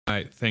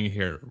Thing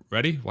here.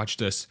 Ready? Watch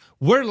this.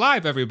 We're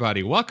live,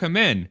 everybody. Welcome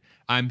in.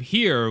 I'm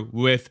here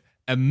with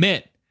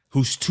Amit,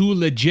 who's too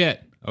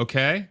legit.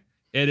 Okay.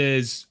 It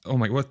is. Oh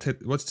my.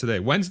 What's today?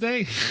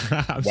 Wednesday.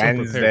 I'm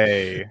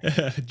Wednesday. so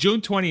prepared.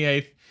 June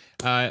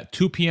 28th,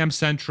 2 p.m.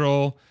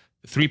 Central,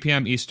 3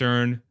 p.m.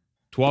 Eastern,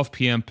 12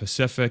 p.m.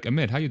 Pacific.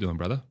 Amit, how you doing,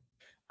 brother?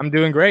 I'm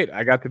doing great.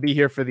 I got to be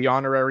here for the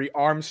honorary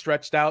arms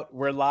stretched out.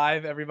 We're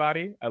live,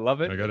 everybody. I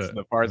love it. It's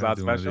the Farzad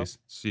special.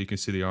 So you can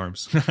see the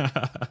arms.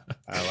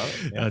 I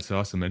love it. Yeah. That's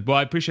awesome, man. Well,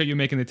 I appreciate you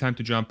making the time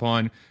to jump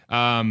on.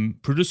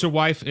 Producer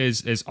wife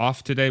is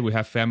off today. We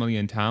have family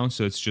in town,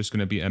 so it's just going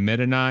to be Amit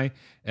and I.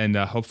 And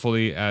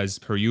hopefully, as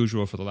per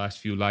usual for the last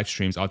few live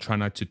streams, I'll try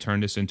not to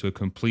turn this into a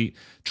complete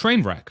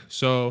train wreck.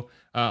 So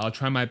I'll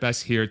try my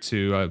best here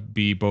to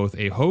be both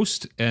a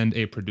host and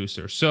a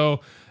producer. So,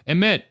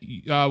 Amit,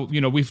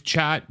 we've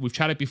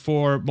chatted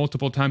before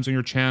multiple times on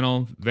your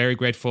channel. Very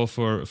grateful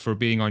for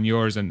being on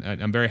yours, and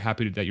I'm very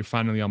happy that you're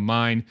finally on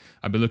mine.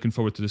 I've been looking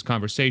forward to this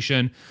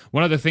conversation.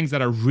 One of the things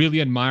that I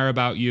really admire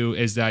about you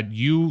is that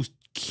you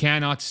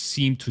cannot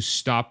seem to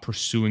stop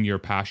pursuing your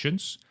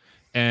passions,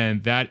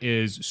 and that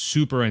is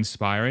super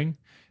inspiring.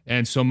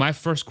 And so my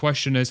first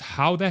question is,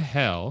 how the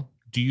hell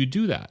do you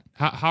do that?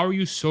 How are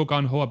you so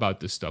gung-ho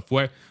about this stuff?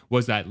 Where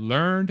was that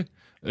learned?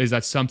 Is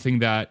that something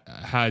that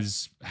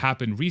has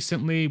happened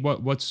recently?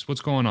 What's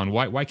going on?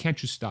 Why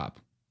can't you stop?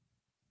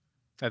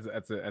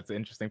 That's an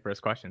interesting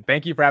first question.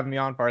 Thank you for having me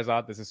on,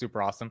 Farzad. This is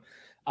super awesome.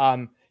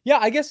 Yeah,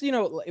 I guess,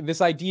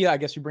 this idea, I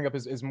guess you bring up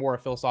is more a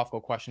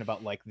philosophical question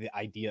about like the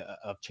idea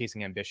of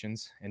chasing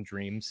ambitions and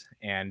dreams.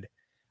 And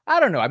I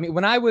don't know. I mean,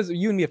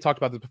 you and me have talked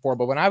about this before,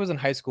 but when I was in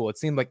high school, it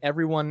seemed like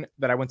everyone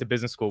that I went to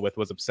business school with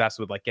was obsessed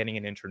with like getting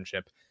an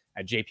internship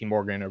at JP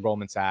Morgan or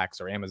Goldman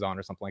Sachs or Amazon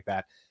or something like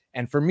that.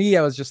 And for me,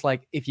 I was just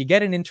like, if you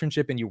get an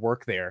internship and you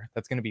work there,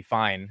 that's going to be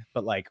fine.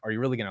 But like, are you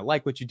really going to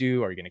like what you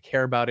do? Are you going to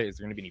care about it? Is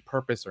there going to be any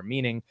purpose or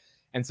meaning?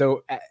 And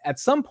so at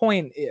some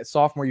point,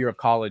 sophomore year of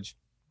college,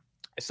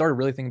 I started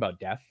really thinking about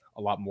death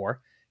a lot more.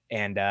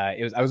 And I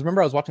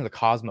remember I was watching The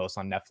Cosmos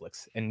on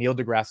Netflix, and Neil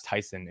deGrasse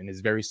Tyson, in his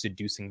very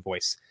seducing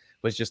voice,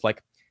 was just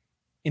like,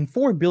 in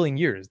 4 billion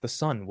years, the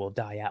sun will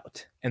die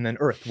out and then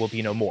Earth will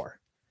be no more.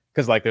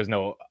 Because like there's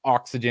no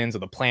oxygen, so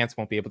the plants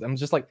won't be able to. I'm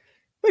just like,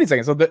 wait a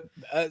second. So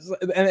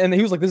and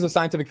he was like, this is a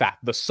scientific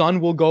fact. The sun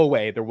will go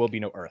away. There will be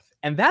no Earth.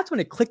 And that's when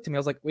it clicked to me. I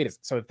was like, wait a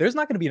second. So if there's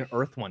not going to be an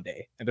Earth one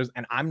day,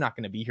 and I'm not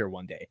going to be here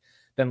one day,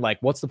 then like,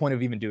 what's the point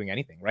of even doing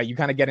anything, right? You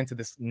kind of get into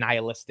this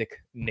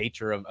nihilistic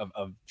nature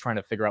of trying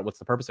to figure out what's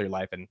the purpose of your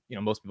life. And,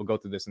 most people go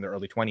through this in their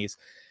early 20s.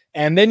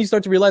 And then you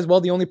start to realize, well,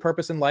 the only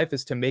purpose in life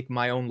is to make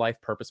my own life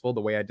purposeful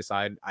the way I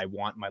decide I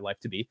want my life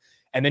to be.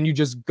 And then you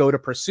just go to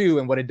pursue.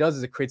 And what it does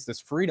is it creates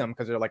this freedom,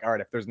 because they're like, all right,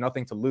 if there's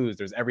nothing to lose,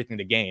 there's everything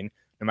to gain.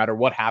 No matter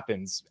what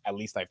happens, at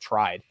least I've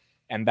tried.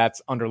 And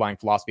that's underlying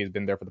philosophy has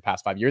been there for the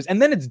past 5 years.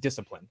 And then it's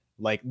discipline.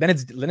 Like then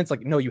it's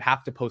like, no, you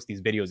have to post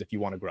these videos if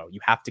you want to grow. You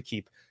have to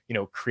keep,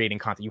 creating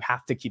content. You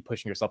have to keep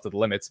pushing yourself to the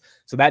limits.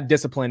 So that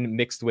discipline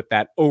mixed with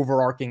that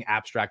overarching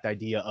abstract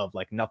idea of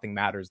like nothing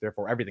matters,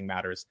 therefore everything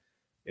matters,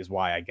 is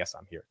why I guess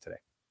I'm here today.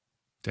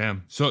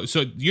 Damn. So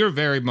you're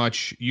very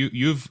much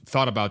you've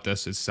thought about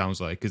this, it sounds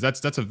like, because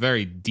that's a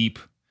very deep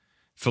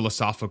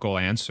philosophical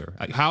answer.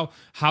 Like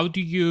how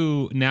do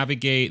you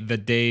navigate the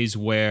days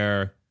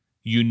where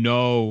you're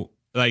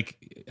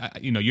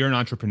an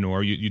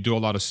entrepreneur, you do a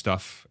lot of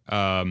stuff,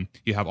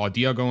 you have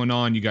Audio going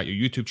on, you got your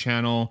YouTube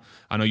channel,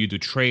 I know you do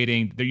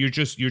trading, you're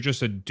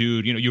just a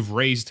dude, you've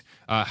raised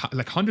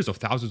like hundreds of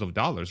thousands of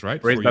dollars,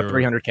 right? Raised about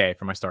 $300K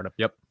for my startup.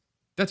 Yep.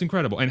 That's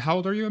incredible. And how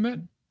old are you,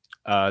 Amit?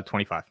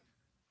 25.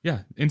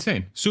 Yeah,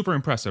 insane. Super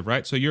impressive,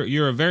 right? So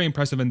you're a very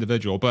impressive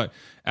individual, but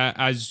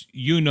as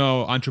you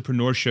know,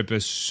 entrepreneurship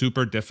is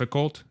super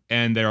difficult,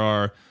 and there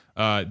are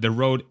the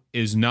road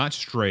is not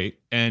straight,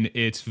 and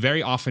it's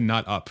very often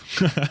not up.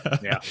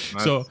 Yeah.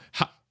 So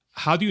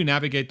how do you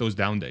navigate those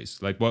down days?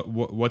 Like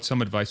what's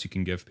some advice you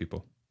can give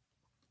people?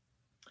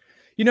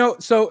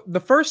 So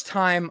the first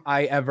time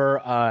I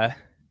ever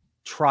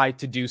tried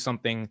to do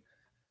something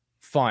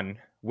fun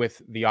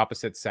with the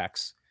opposite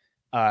sex,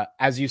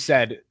 as you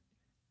said,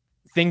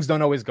 things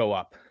don't always go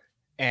up.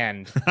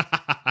 And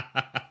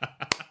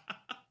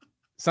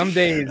some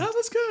days that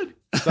was good.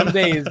 Some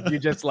days you're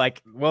just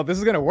like, well, this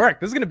is going to work.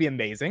 This is going to be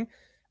amazing.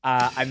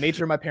 I made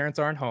sure my parents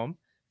aren't home.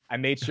 I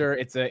made sure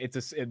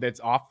it's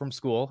off from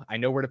school. I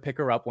know where to pick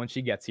her up when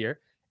she gets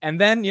here.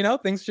 And then,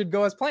 things should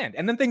go as planned.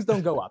 And then things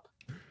don't go up.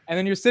 And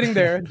then you're sitting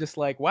there just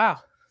like, wow,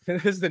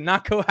 this did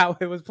not go how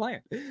it was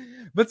planned.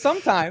 But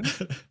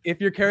sometimes if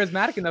you're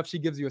charismatic enough, she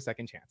gives you a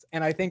second chance.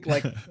 And I think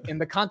like in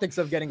the context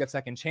of getting a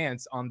second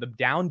chance on the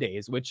down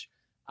days, which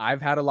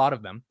I've had a lot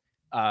of them,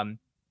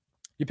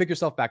 you pick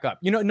yourself back up.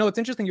 No, it's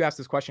interesting you asked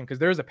this question, because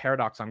there's a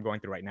paradox I'm going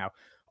through right now.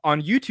 On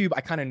YouTube,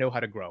 I kind of know how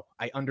to grow.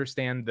 I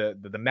understand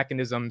the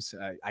mechanisms.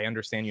 I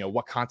understand,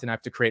 what content I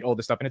have to create, all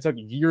this stuff. And it took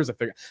years of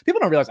figuring. People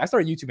don't realize I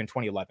started YouTube in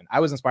 2011. I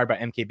was inspired by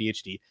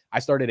MKBHD. I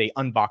started a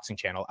unboxing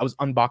channel. I was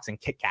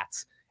unboxing Kit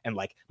Kats And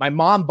like my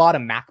mom bought a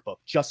MacBook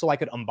just so I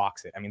could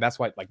unbox it. I mean, that's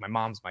why like my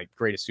mom's my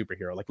greatest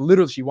superhero. Like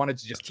literally she wanted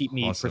to just keep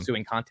me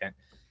pursuing content.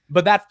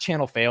 But that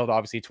channel failed,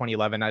 obviously,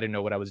 2011. I didn't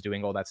know what I was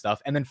doing, all that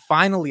stuff. And then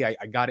finally I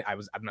got it.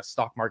 I'm a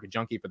stock market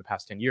junkie for the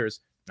past 10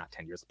 years, not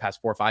 10 years, the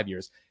past 4 or 5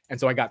 years. And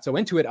so I got so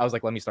into it, I was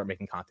like, let me start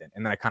making content.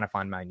 And then I kind of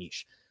find my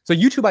niche. So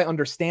YouTube, I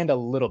understand a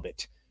little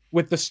bit.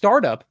 With the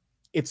startup,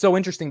 it's so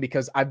interesting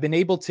because I've been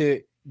able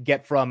to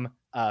get from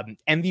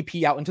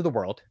MVP out into the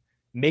world,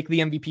 make the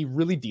MVP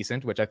really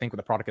decent, which I think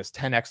the product has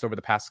 10x over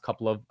the past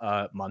couple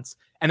of months,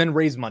 and then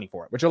raise money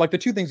for it, which are like the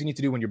two things you need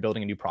to do when you're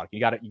building a new product. You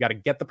got to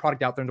get the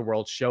product out there in the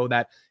world, show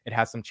that it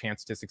has some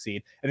chance to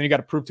succeed, and then you got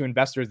to prove to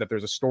investors that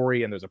there's a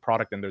story and there's a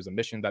product and there's a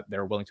mission that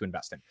they're willing to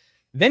invest in.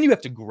 Then you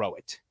have to grow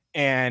it.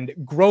 And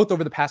growth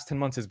over the past 10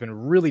 months has been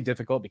really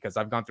difficult because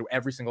I've gone through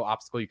every single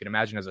obstacle you can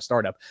imagine as a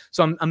startup.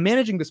 So I'm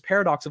managing this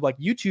paradox of like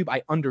YouTube,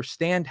 I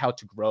understand how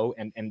to grow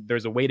and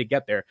there's a way to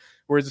get there.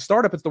 Whereas a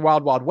startup, it's the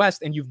wild, wild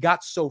west and you've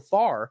got so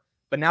far,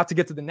 but now to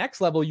get to the next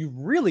level, you've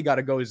really got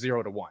to go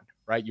 0 to 1,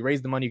 right? You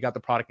raise the money, you got the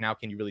product. Now,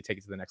 can you really take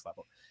it to the next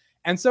level?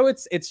 And so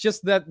it's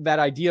just that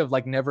idea of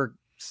like never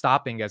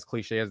stopping, as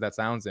cliche as that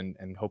sounds,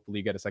 and hopefully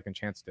you get a second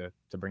chance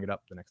to bring it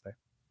up the next day.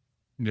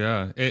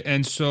 Yeah.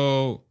 And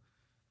so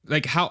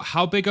like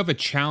how big of a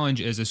challenge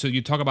is it? So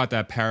you talk about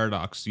that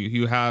paradox.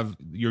 You have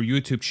your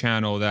YouTube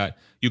channel that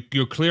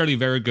you're clearly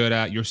very good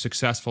at. You're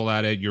successful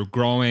at it. You're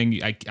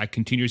growing. I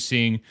continue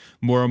seeing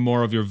more and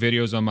more of your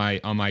videos on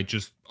my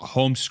just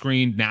home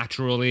screen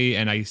naturally,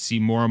 and I see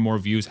more and more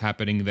views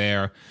happening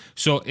there.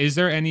 So is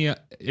there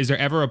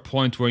ever a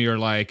point where you're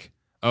like,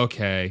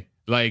 okay,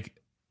 like,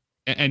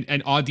 and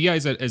Audia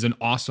is an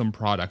awesome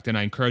product, and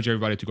I encourage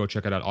everybody to go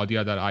check it out.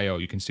 Audia.io.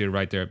 You can see it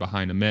right there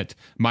behind Amit.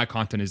 My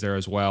content is there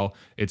as well.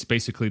 It's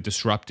basically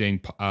disrupting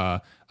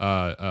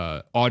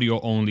audio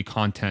only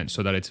content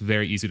so that it's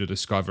very easy to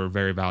discover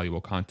very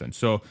valuable content.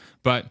 So,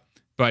 but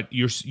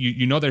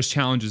you know there's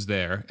challenges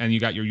there, and you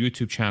got your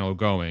YouTube channel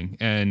going.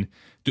 And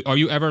are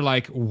you ever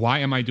like, why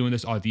am I doing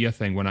this Audia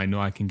thing when I know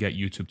I can get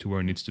YouTube to where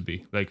it needs to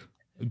be? Like,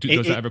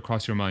 does that ever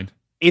cross your mind?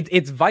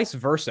 It's vice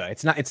versa.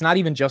 It's not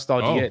even just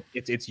Audia.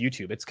 It's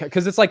YouTube. It's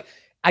because it's like,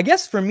 I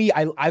guess for me,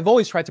 I've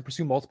always tried to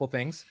pursue multiple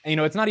things. And,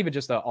 it's not even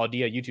just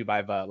Audia, YouTube. I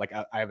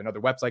have another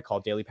website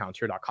called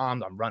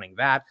dailypalantir.com. I'm running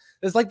that.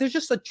 There's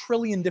just a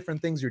trillion different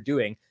things you're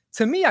doing.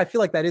 To me, I feel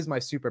like that is my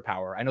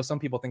superpower. I know some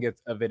people think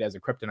of it as a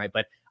kryptonite,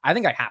 but I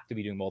think I have to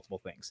be doing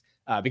multiple things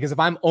because if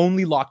I'm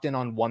only locked in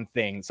on one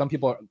thing, some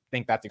people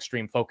think that's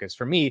extreme focus.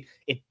 For me,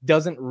 it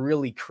doesn't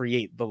really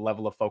create the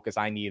level of focus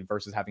I need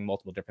versus having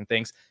multiple different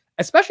things,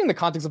 especially in the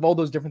context of all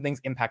those different things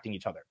impacting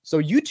each other.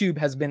 So YouTube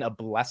has been a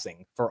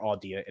blessing for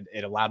Audia.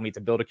 It allowed me to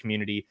build a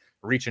community,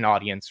 reach an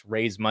audience,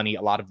 raise money.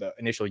 A lot of the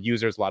initial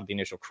users, a lot of the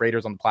initial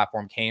creators on the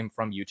platform came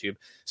from YouTube.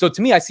 So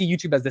to me, I see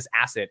YouTube as this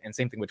asset, and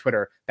same thing with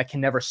Twitter, that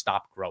can never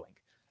stop growing.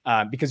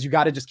 Because you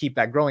got to just keep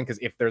that growing, because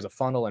if there's a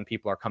funnel and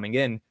people are coming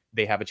in,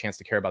 they have a chance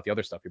to care about the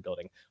other stuff you're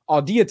building.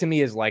 Audia to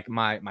me is like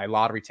my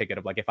lottery ticket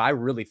of like, if I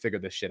really figure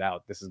this shit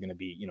out, this is going to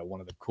be, one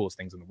of the coolest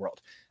things in the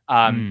world.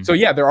 So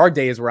yeah, there are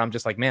days where I'm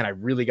just like, man, I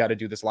really got to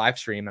do this live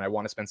stream and I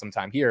want to spend some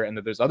time here. And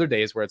then there's other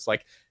days where it's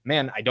like,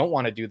 man, I don't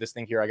want to do this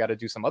thing here. I got to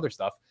do some other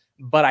stuff.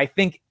 But I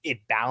think it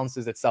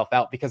balances itself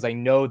out because I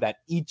know that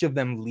each of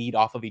them lead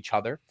off of each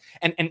other.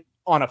 And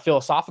on a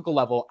philosophical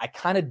level, I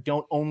kind of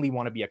don't only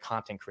want to be a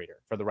content creator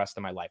for the rest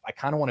of my life. I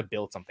kind of want to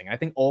build something. I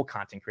think all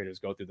content creators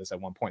go through this at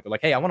one point. They're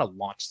like, hey, I want to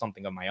launch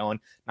something of my own,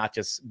 not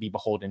just be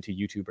beholden to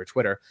YouTube or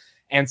Twitter.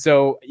 And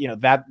so,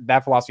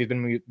 that philosophy has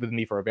been with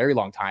me for a very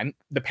long time.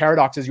 The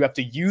paradox is you have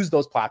to use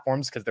those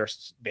platforms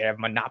because they have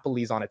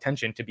monopolies on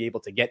attention to be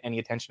able to get any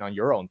attention on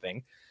your own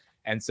thing.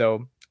 And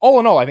so all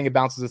in all, I think it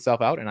balances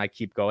itself out and I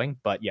keep going.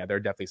 But yeah, there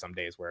are definitely some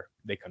days where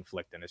they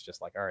conflict and it's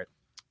just like, all right,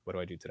 what do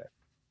I do today?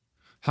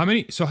 How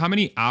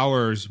many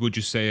hours would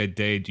you say a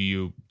day do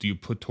you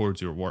put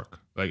towards your work?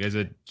 Like, is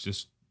it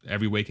just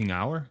every waking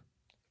hour?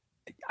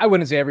 I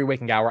wouldn't say every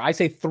waking hour. I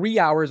say 3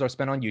 hours are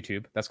spent on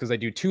YouTube. That's because I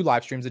do 2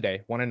 live streams a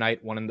day, one at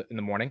night, one in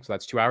the morning. So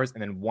that's 2 hours,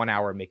 and then 1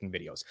 hour making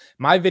videos.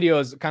 My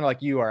videos, kind of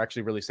like you, are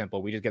actually really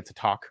simple. We just get to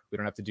talk. We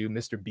don't have to do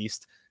Mr.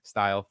 Beast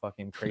style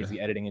fucking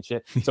crazy editing and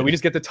shit. So we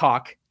just get to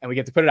talk and we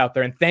get to put it out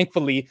there. And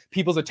thankfully,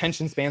 people's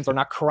attention spans are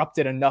not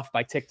corrupted enough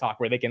by TikTok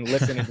where they can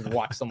listen and just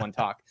watch someone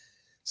talk.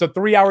 So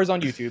 3 hours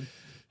on YouTube,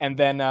 and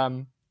then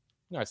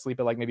I sleep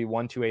at like maybe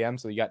 1, 2 a.m.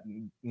 So you got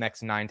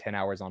next 9, 10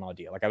 hours on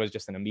Audia. Like I was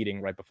just in a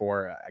meeting right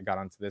before I got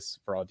onto this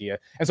for Audia.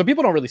 And so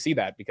people don't really see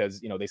that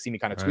because, they see me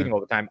kind of tweeting all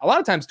the time. A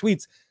lot of times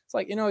tweets, it's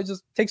like, it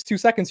just takes 2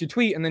 seconds you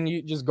tweet and then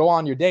you just go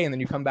on your day and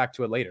then you come back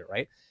to it later.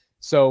 Right.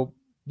 So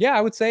yeah,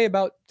 I would say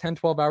about 10,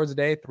 12 hours a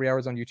day, 3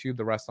 hours on YouTube,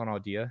 the rest on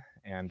Audia,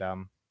 and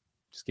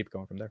just keep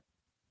going from there.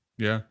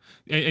 Yeah.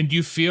 And do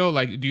you feel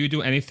like, do you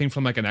do anything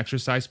from like an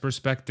exercise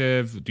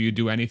perspective? Do you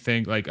do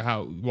anything like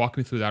walk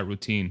me through that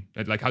routine?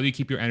 Like, how do you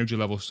keep your energy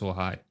level so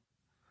high?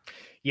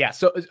 Yeah.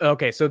 So,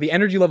 okay. So the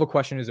energy level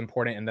question is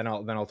important. And then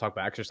I'll talk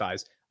about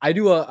exercise. I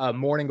do a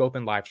morning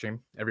open live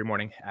stream every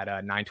morning at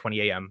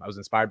 9:20 a.m. I was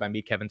inspired by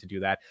me, Kevin, to do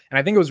that. And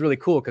I think it was really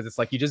cool because it's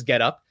like, you just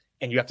get up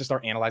and you have to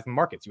start analyzing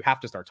markets. You have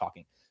to start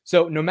talking.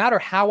 So no matter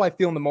how I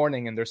feel in the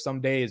morning, and there's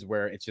some days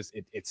where it's just,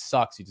 it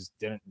sucks. You just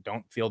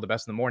don't feel the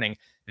best in the morning.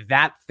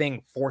 That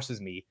thing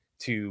forces me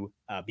to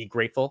be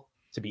grateful,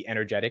 to be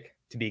energetic,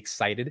 to be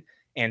excited,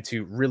 and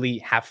to really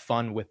have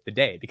fun with the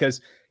day.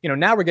 Because,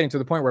 now we're getting to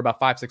the point where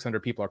about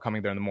 500-600 people are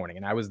coming there in the morning.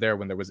 And I was there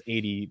when there was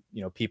 80,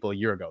 people a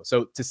year ago.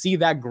 So to see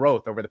that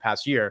growth over the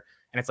past year,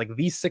 and it's like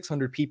these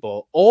 600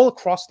 people all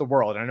across the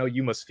world, and I know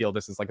you must feel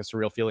this is like a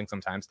surreal feeling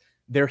sometimes,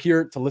 they're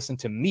here to listen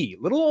to me,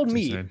 little old That's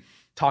me, insane.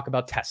 talk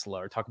about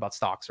Tesla or talk about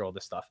stocks or all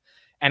this stuff.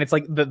 And it's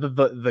like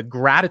the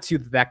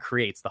gratitude that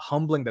creates, the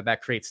humbling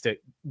that creates, to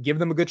give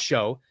them a good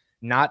show,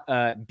 not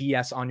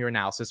BS on your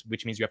analysis,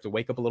 which means you have to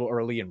wake up a little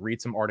early and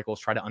read some articles,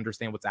 try to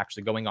understand what's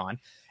actually going on,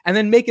 and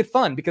then make it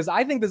fun. Because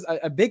I think this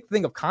a big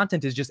thing of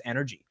content is just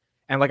energy.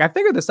 And like, I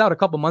figured this out a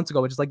couple months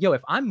ago, which is like,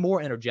 if I'm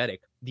more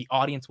energetic, the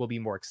audience will be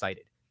more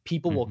excited.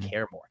 People will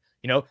care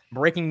more.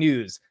 Breaking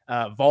news,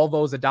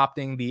 Volvo's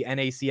adopting the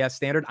NACS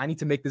standard. I need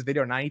to make this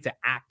video and I need to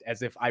act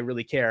as if I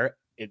really care.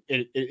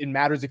 It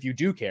matters if you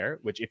do care,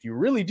 which if you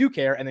really do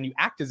care, and then you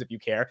act as if you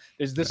care,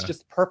 there's this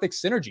just perfect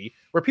synergy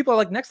where people are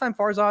like, next time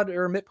Farzad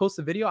or Amit posts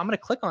a video, I'm going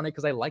to click on it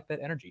because I like that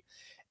energy.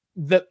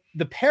 The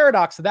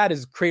paradox of that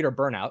is creator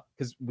burnout,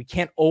 because we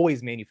can't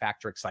always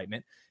manufacture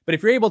excitement. But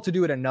if you're able to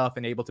do it enough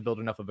and able to build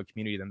enough of a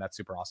community, then that's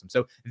super awesome.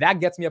 So that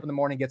gets me up in the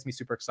morning, gets me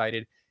super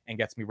excited, and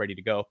gets me ready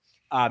to go.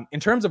 In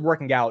terms of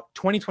working out,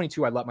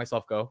 2022, I let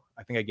myself go.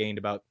 I think I gained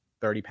about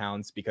 30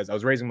 pounds because I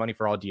was raising money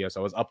for Aldia.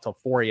 So I was up till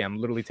 4 a.m.,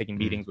 literally taking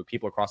meetings with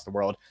people across the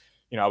world.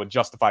 I would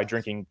justify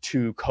drinking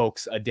 2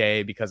 Cokes a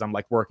day because I'm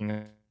like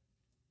working.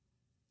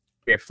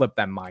 I flipped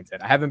that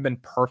mindset. I haven't been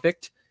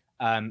perfect.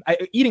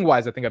 Eating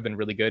wise, I think I've been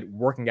really good.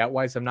 Working out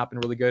wise, I've not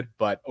been really good.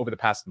 But over the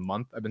past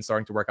month, I've been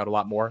starting to work out a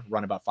lot more,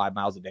 run about 5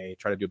 miles a day,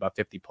 try to do about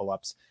 50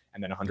 pull-ups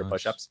and then 100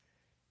 push-ups.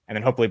 And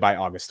then hopefully by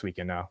August, we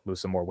can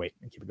lose some more weight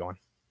and keep it going.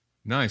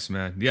 Nice,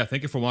 man. Yeah,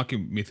 thank you for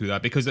walking me through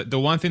that, because the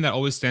one thing that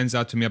always stands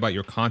out to me about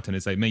your content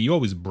is like, man, you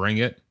always bring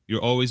it.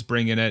 You're always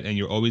bringing it, and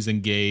you're always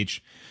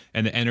engaged,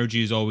 and the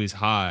energy is always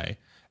high.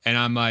 And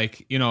I'm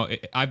like,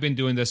 I've been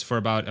doing this for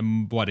about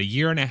a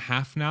year and a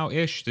half now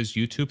ish, this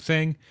YouTube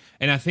thing.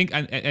 And I think,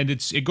 and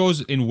it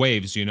goes in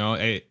waves,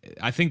 I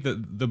think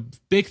the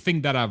big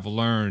thing that I've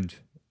learned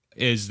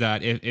is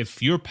that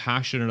if you're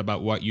passionate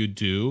about what you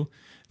do,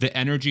 the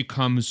energy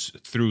comes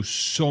through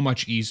so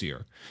much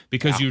easier,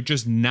 because you're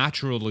just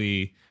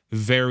naturally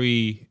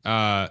very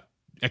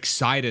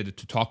excited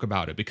to talk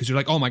about it, because you're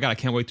like, oh my God, I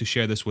can't wait to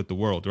share this with the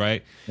world.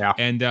 Right. Yeah.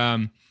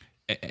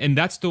 And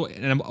that's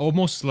and I'm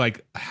almost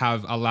like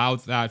have allowed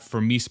that for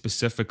me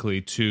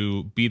specifically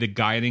to be the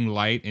guiding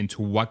light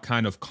into what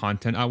kind of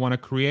content I want to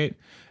create.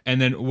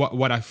 And then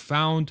what I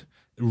found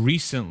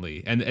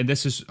recently, and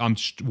this is, I'm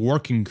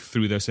working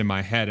through this in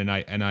my head, and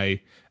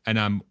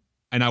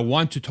I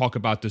want to talk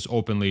about this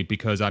openly,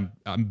 because I'm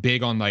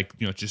big on like,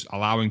 just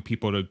allowing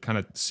people to kind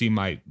of see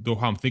how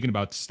I'm thinking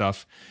about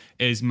stuff,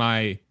 is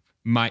my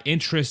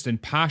interest and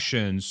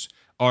passions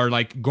are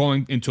like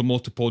going into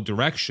multiple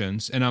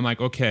directions. And I'm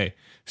like, okay,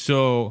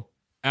 so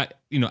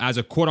as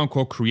a quote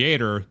unquote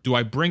creator, do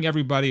I bring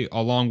everybody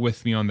along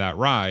with me on that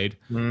ride?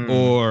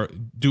 Or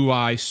do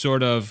I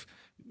sort of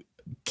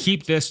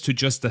keep this to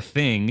just a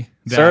thing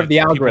that serve the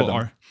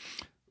algorithm?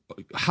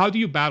 How do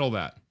you battle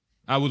that?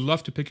 I would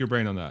love to pick your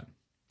brain on that.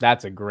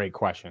 That's a great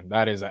question.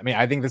 That is,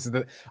 I think this is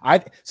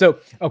so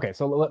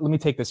let me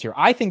take this here.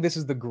 I think this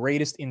is the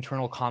greatest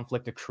internal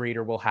conflict a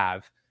creator will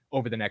have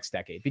over the next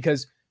decade,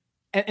 because,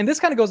 and this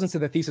kind of goes into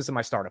the thesis of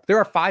my startup. There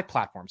are 5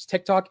 platforms: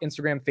 TikTok,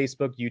 Instagram,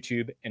 Facebook,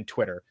 YouTube, and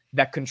Twitter,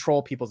 that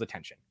control people's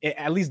attention,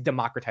 at least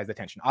democratize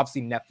attention.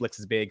 Obviously, Netflix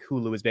is big,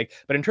 Hulu is big,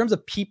 but in terms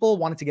of people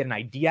wanting to get an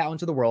idea out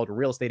into the world, a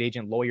real estate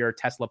agent, lawyer,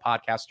 Tesla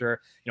podcaster,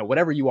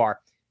 whatever you are,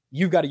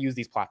 you've got to use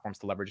these platforms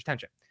to leverage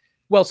attention.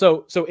 Well,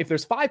 so if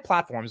there's 5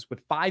 platforms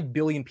with 5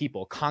 billion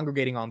people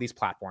congregating on these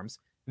platforms,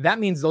 that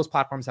means those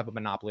platforms have a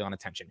monopoly on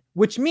attention,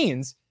 which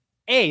means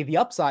the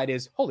upside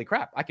is, holy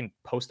crap, I can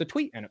post a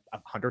tweet and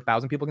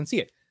 100,000 people can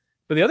see it.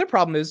 But the other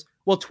problem is,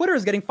 well, Twitter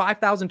is getting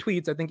 5,000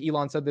 tweets. I think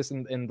Elon said this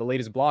in the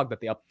latest blog that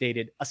they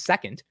updated a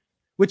second,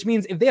 which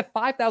means if they have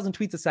 5,000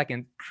 tweets a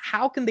second,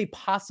 how can they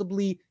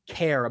possibly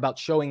care about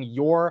showing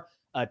your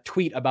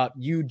tweet about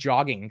you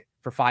jogging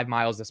for 5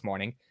 miles this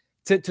morning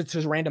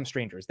to random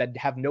strangers that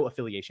have no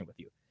affiliation with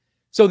you?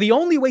 So the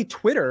only way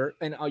Twitter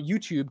and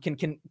YouTube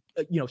can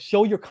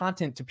show your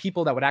content to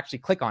people that would actually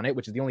click on it,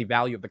 which is the only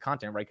value of the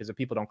content, right? Because if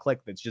people don't click,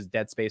 that's just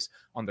dead space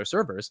on their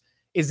servers,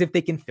 is if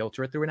they can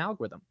filter it through an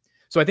algorithm.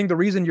 So I think the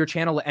reason your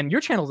channel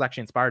has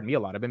actually inspired me a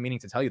lot. I've been meaning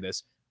to tell you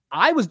this.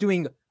 I was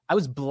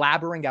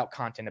blabbering out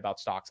content about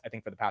stocks, I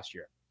think, for the past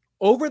year.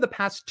 Over the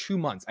past 2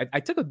 months, I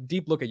took a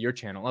deep look at your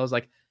channel. I was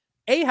like,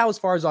 A, how is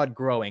Farzad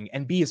growing?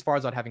 And B, is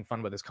Farzad having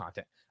fun with his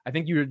content? I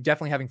think you're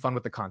definitely having fun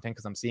with the content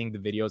because I'm seeing the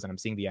videos and I'm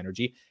seeing the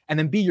energy. And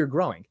then B, you're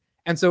growing.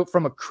 And so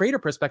from a creator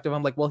perspective,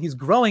 I'm like, well, he's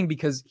growing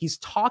because he's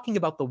talking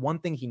about the one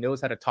thing he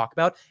knows how to talk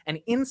about. And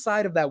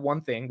inside of that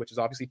one thing, which is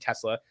obviously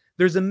Tesla,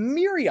 there's a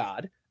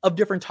myriad of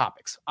different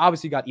topics.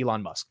 Obviously, you got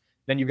Elon Musk.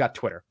 Then you've got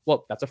Twitter.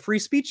 Well, that's a free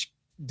speech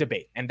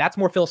debate. And that's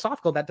more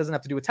philosophical. That doesn't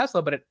have to do with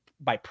Tesla, but it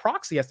by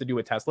proxy has to do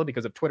with Tesla,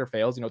 because if Twitter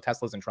fails,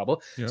 Tesla's in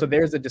trouble. Yep. So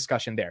there's a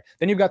discussion there.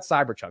 Then you've got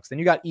Cybertrucks, then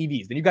you got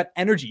EVs, then you got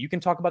energy. You can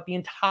talk about the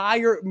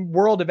entire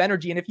world of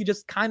energy. And if you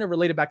just kind of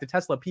relate it back to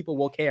Tesla, people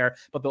will care,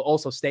 but they'll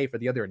also stay for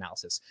the other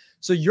analysis.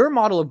 So your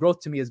model of growth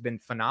to me has been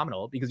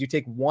phenomenal, because you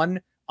take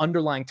one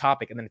underlying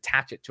topic and then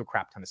attach it to a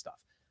crap ton of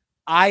stuff.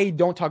 I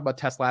don't talk about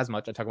Tesla as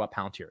much. I talk about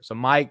Palantir. So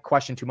my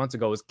question 2 months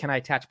ago is, can I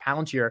attach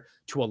Palantir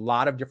to a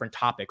lot of different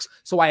topics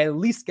so I at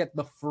least get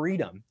the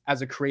freedom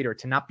as a creator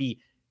to not be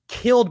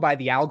killed by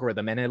the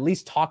algorithm, and at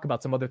least talk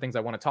about some other things I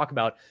want to talk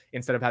about,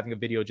 instead of having a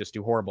video just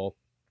do horrible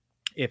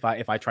if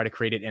I try to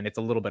create it and it's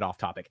a little bit off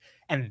topic.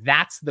 And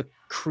that's the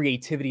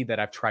creativity that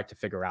I've tried to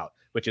figure out,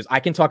 which is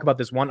I can talk about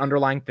this one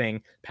underlying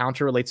thing.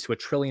 Palantir relates to a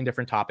trillion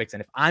different topics.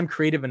 And if I'm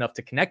creative enough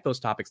to connect those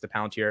topics to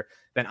Palantir,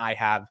 then I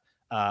have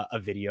a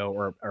video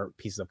or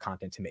pieces of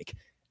content to make.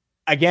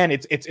 Again,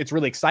 it's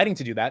really exciting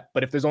to do that.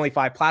 But if there's only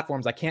 5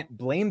 platforms, I can't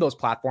blame those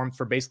platforms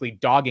for basically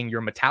dogging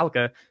your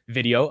Metallica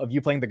video of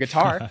you playing the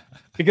guitar,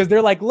 because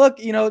they're like, look,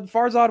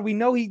 Farzad, we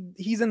know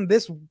he's in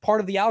this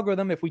part of the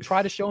algorithm. If we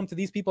try to show him to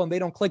these people and they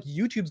don't click,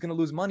 YouTube's going to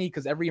lose money,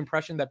 because every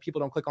impression that people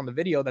don't click on the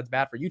video, that's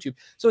bad for YouTube.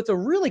 So it's a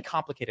really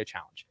complicated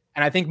challenge.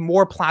 And I think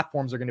more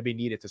platforms are going to be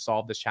needed to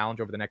solve this challenge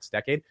over the next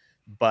decade.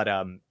 But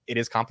it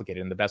is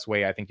complicated. And the best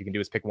way I think you can do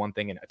is pick one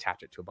thing and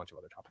attach it to a bunch of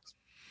other topics.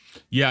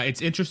 Yeah,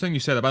 it's interesting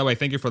you said that. By the way,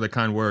 thank you for the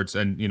kind words,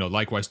 and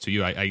likewise to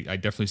you. I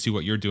definitely see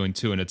what you're doing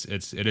too, and it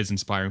is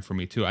inspiring for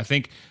me too. I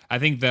think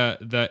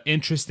the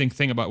interesting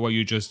thing about what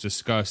you just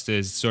discussed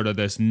is sort of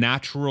this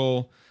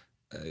natural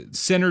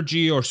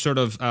synergy, or sort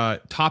of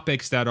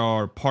topics that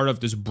are part of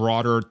this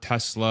broader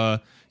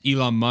Tesla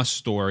Elon Musk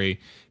story,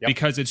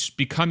 because it's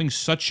becoming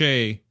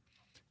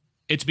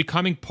it's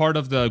becoming part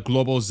of the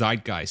global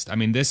zeitgeist. I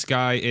mean, this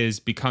guy is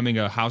becoming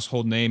a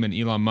household name, and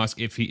Elon Musk,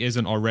 if he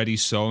isn't already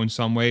so in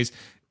some ways,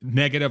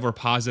 negative or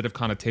positive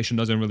connotation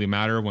doesn't really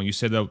matter. When you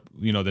say the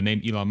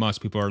name Elon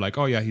Musk, people are like,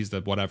 oh yeah, he's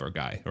the whatever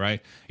guy, right?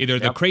 Either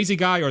the crazy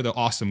guy or the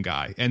awesome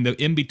guy, and the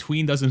in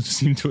between doesn't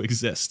seem to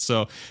exist.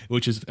 So,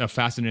 which is a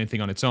fascinating thing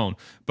on its own.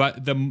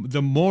 But the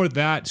more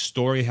that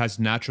story has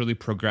naturally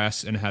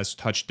progressed and has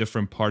touched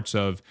different parts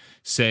of,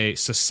 say,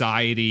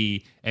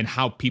 society and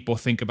how people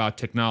think about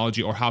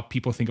technology, or how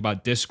people think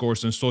about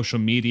discourse and social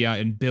media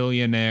and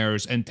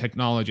billionaires and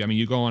technology. I mean,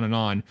 you go on and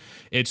on.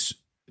 It's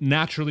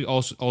naturally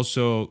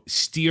also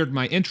steered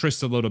my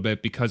interest a little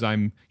bit, because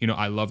I'm,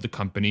 I love the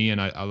company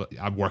and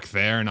I work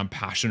there and I'm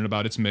passionate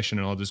about its mission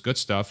and all this good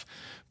stuff.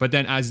 But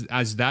then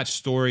as that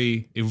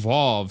story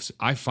evolves,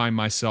 I find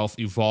myself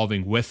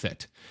evolving with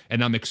it.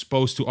 And I'm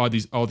exposed to all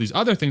these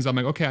other things. I'm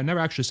like, okay, I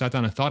never actually sat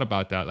down and thought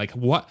about that. Like,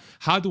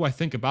 how do I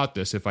think about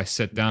this if I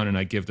sit down and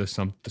I give this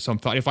some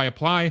thought? If I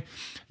apply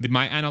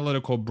my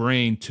analytical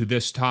brain to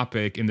this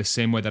topic in the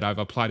same way that I've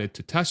applied it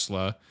to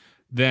Tesla,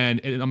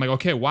 then I'm like,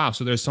 okay, wow,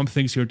 so there's some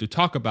things here to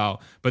talk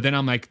about. But then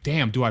I'm like,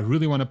 damn, do I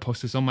really want to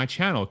post this on my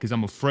channel? Because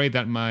I'm afraid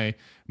that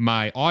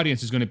my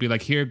audience is going to be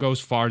like, here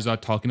goes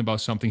Farzad talking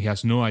about something he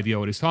has no idea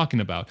what he's talking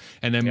about.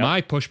 And then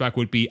my pushback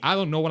would be, I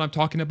don't know what I'm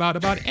talking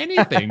about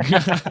anything.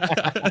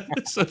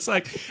 So it's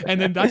like, and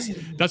then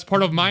that's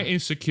part of my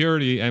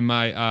insecurity and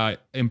my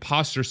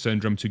imposter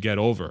syndrome to get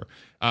over.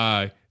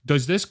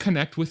 Does this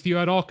connect with you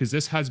at all? Because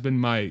this has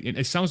been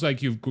it sounds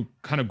like you've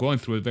kind of going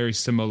through a very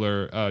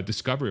similar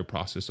discovery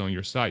process on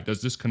your site.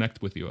 Does this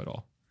connect with you at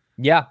all?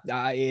 Yeah,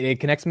 it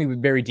connects me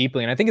very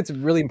deeply. And I think it's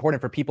really important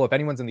for people, if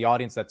anyone's in the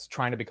audience that's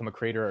trying to become a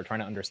creator or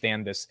trying to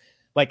understand this,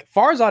 like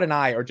Farzad and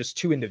I are just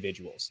 2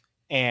 individuals.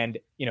 And,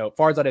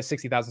 Farzad has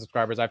 60,000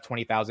 subscribers. I have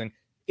 20,000.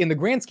 In the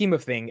grand scheme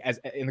of things,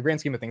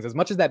 as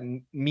much as that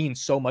means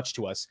so much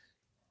to us,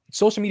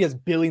 social media has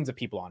billions of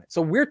people on it.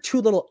 So we're 2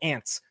 little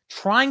ants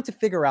trying to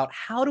figure out,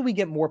 how do we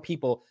get more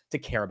people to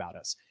care about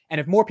us? And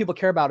if more people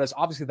care about us,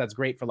 obviously that's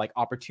great for like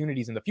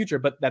opportunities in the future,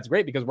 but that's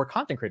great because we're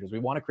content creators. We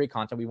want to create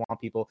content. We want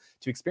people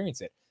to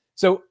experience it.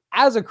 So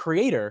as a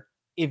creator,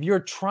 if you're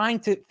trying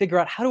to figure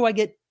out, how do I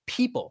get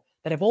people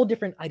that have all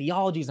different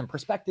ideologies and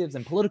perspectives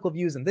and political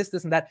views and this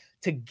and that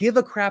to give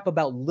a crap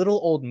about little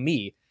old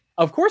me,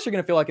 of course you're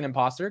going to feel like an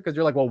imposter, because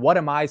you're like, well, what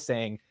am I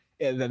saying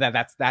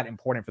that's that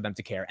important for them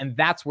to care? And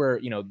that's where,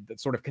 the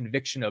sort of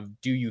conviction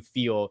of, do you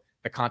feel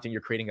the content you're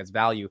creating has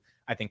value,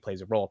 I think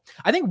plays a role.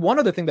 I think one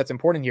other thing that's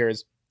important here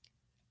is,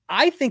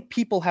 I think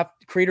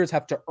creators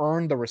have to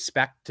earn the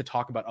respect to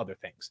talk about other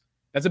things.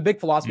 That's a big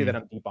philosophy that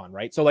I'm deep on,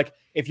 right? So like,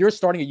 if you're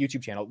starting a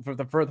YouTube channel, for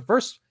the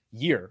first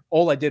year,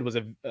 all I did was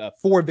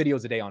 4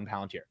 videos a day on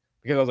Palantir,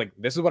 because I was like,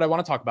 this is what I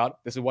want to talk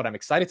about. This is what I'm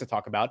excited to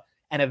talk about.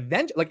 And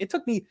eventually, like, it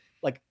took me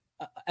like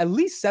at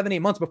least 7-8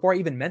 months before I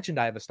even mentioned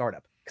I have a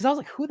startup, because I was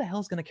like, who the hell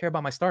is going to care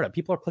about my startup?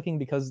 People are clicking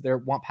because they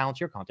want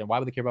Palantir content. Why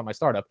would they care about my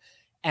startup?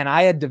 And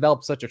I had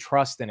developed such a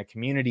trust and a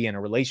community and a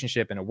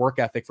relationship and a work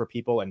ethic for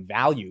people and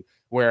value,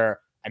 where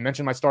I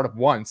mentioned my startup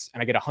once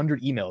and I get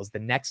 100 emails the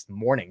next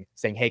morning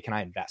saying, hey, can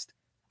I invest?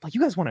 I'm like,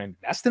 you guys want to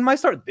invest in my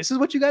startup? This is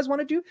what you guys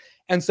want to do?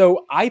 And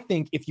so I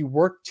think if you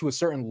work to a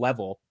certain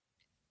level,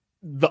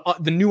 the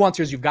nuance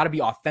here is you've got to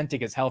be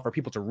authentic as hell for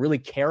people to really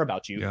care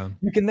about you. Yeah.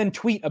 You can then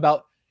tweet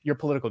about your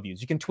political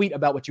views. You can tweet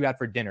about what you had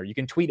for dinner. You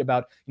can tweet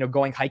about,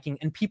 going hiking,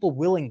 and people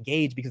will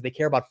engage because they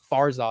care about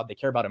Farzad. They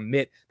care about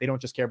Amit. They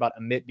don't just care about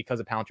Amit because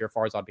of Palantir,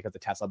 Farzad because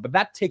of Tesla. But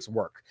that takes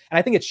work. And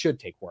I think it should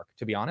take work,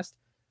 to be honest.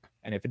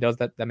 And if it does,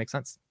 that makes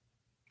sense.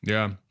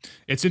 Yeah.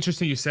 It's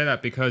interesting you say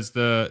that, because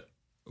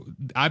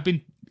I've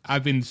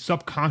been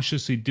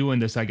subconsciously doing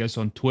this, I guess,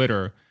 on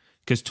Twitter,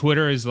 because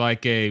Twitter is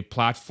like a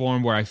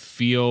platform where I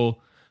feel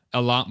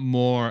a lot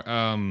more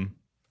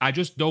I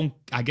just don't,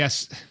 I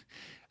guess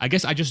I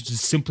just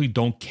simply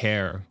don't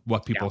care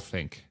what people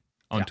think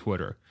on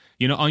Twitter.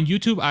 On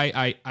YouTube,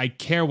 I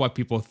care what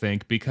people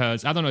think,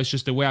 because I don't know, it's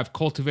just the way I've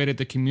cultivated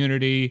the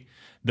community,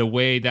 the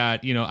way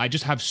that, I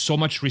just have so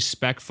much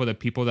respect for the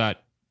people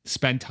that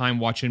spend time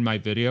watching my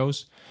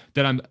videos,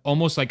 that I'm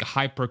almost like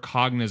hyper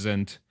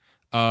cognizant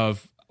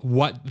of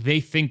what they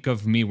think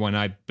of me when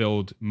I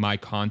build my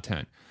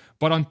content.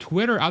 But on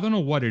Twitter, I don't know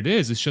what it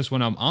is. It's just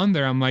when I'm on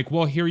there, I'm like,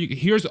 well,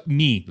 here's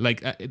me.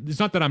 Like, it's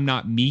not that I'm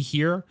not me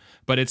here,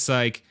 but it's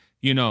like,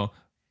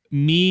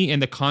 me in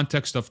the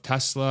context of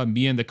Tesla,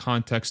 me in the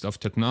context of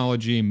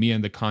technology, me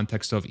in the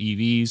context of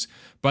EVs.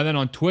 But then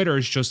on Twitter,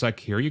 it's just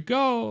like, here you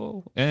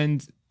go.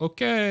 And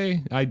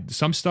okay,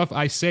 some stuff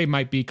I say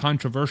might be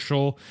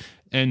controversial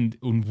and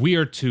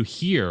weird to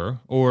hear,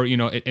 or,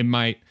 it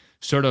might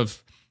sort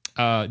of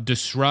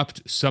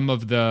disrupt some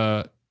of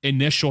the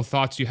initial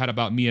thoughts you had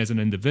about me as an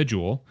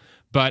individual.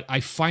 But I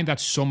find that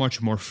so much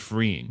more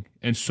freeing,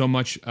 and so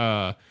much,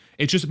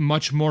 it's just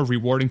much more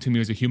rewarding to me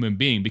as a human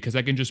being, because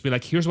I can just be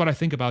like, here's what I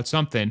think about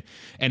something.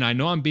 And I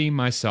know I'm being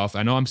myself.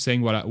 I know I'm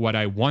saying what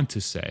I want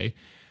to say.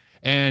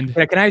 And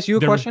can I ask you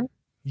a question?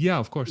 Yeah,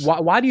 of course.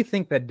 Why do you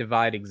think that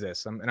divide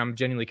exists? And I'm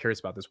genuinely curious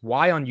about this.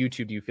 Why on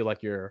YouTube do you feel like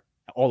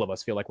all of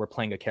us feel like we're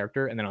playing a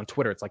character, and then on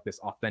Twitter, it's like this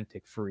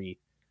authentic, free,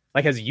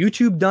 like, has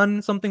YouTube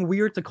done something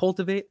weird to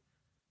cultivate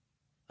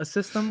a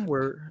system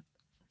where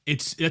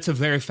it's a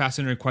very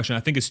fascinating question. I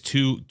think it's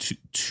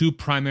two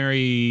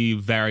primary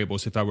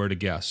variables, if I were to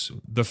guess.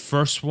 The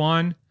first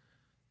one,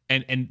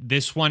 and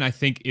this one, I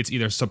think it's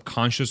either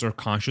subconscious or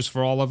conscious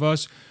for all of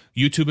us.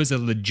 YouTube is a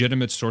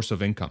legitimate source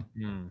of income.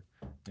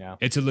 Yeah,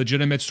 it's a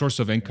legitimate source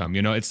of income.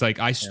 It's like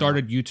I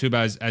started YouTube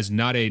as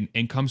not an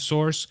income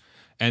source,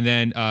 and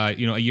then a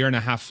year and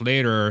a half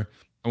later,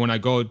 when I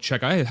go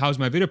check out, hey, how's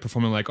my video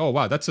performing? Like, oh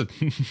wow, that's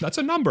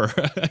a number.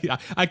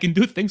 I can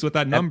do things with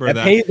that number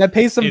that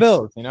pays some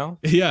bills.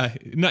 Yeah,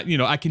 not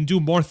I can do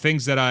more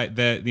things that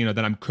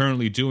I'm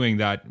currently doing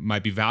that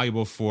might be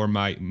valuable for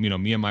my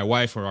me and my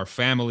wife or our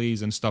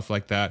families and stuff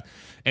like that.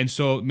 And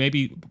so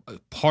maybe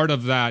part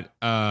of that,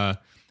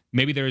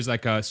 maybe there is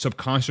like a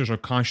subconscious or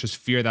conscious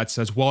fear that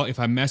says, well, if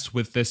I mess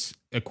with this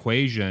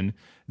equation,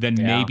 then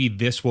maybe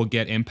this will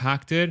get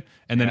impacted,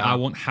 and then I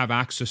won't have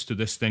access to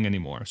this thing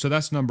anymore. So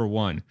that's number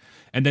one.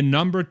 And then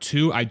number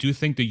two, I do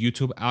think the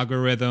YouTube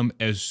algorithm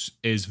is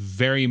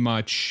very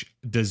much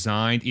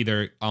designed,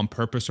 either on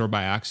purpose or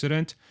by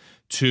accident,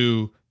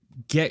 to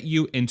get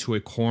you into a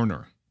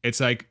corner.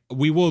 It's like,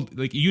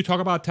 you talk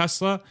about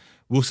Tesla,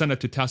 we'll send it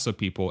to Tesla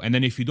people. And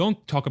then if you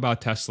don't talk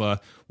about Tesla,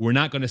 we're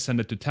not going to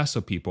send it to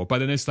Tesla people. But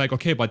then it's like,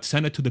 okay, but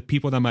send it to the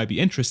people that might be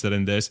interested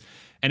in this.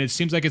 And it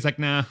seems like it's like,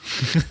 nah,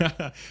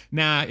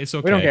 it's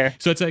okay. We don't care.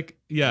 So it's like,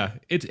 yeah,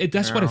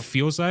 that's what it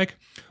feels like.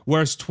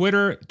 Whereas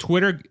Twitter,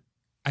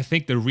 I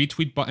think the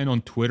retweet button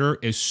on Twitter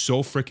is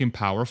so freaking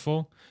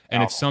powerful.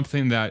 And it's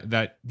something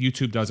that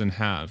YouTube doesn't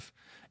have.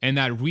 And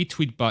that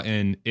retweet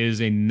button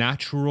is a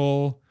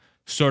natural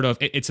sort of,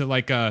 it's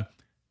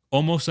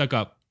almost like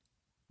a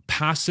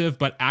passive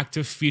but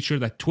active feature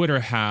that Twitter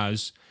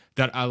has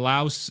that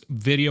allows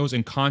videos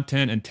and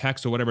content and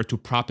text or whatever to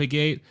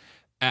propagate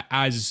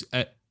as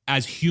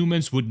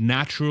humans would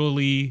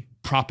naturally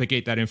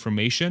propagate that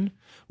information.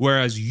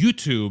 Whereas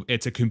YouTube,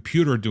 it's a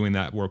computer doing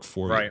that work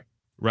for you.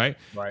 Right.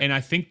 And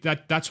I think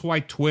that's why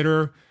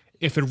Twitter,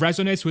 if it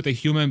resonates with a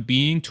human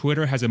being,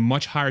 Twitter has a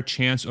much higher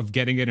chance of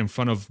getting it in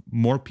front of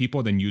more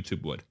people than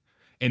YouTube would.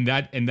 And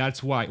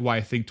that's why I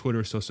think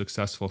Twitter is so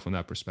successful from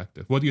that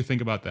perspective. What do you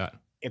think about that?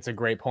 It's a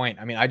great point.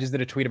 I mean, I just did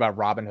a tweet about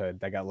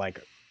Robinhood that got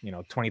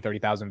 20,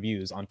 30,000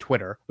 views on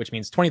Twitter, which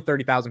means 20,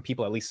 30,000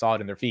 people at least saw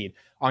it in their feed.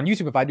 On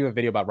YouTube, if I do a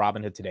video about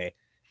Robinhood today,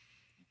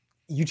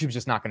 YouTube's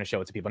just not going to show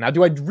it to people. Now,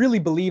 do I really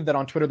believe that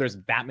on Twitter there's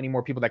that many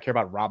more people that care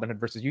about Robinhood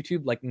versus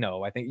YouTube? Like,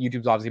 no, I think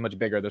YouTube's obviously much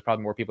bigger. There's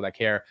probably more people that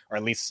care, or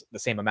at least the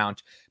same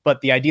amount.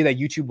 But the idea that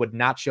YouTube would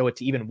not show it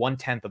to even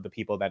 1/10 of the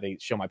people that they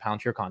show my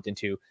Palantir content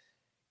to,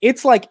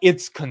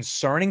 it's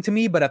concerning to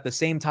me, but at the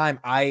same time,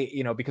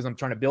 because I'm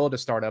trying to build a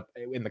startup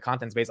in the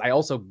content space, I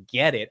also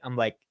get it. I'm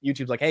like,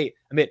 YouTube's like, hey,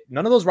 Amit,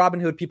 none of those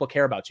Robinhood people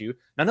care about you.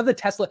 None of the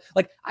Tesla,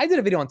 I did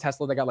a video on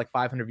Tesla that got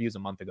 500 views a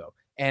month ago.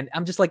 And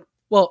I'm just like,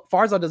 well,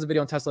 Farzad does a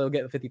video on Tesla, he'll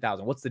get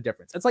 50,000. What's the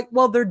difference? It's like,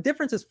 well, their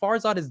difference is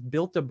Farzad has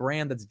built a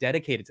brand that's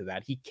dedicated to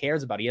that. He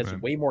cares about it. He has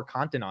way more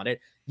content on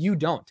it. You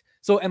don't.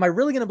 So am I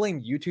really going to blame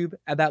YouTube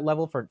at that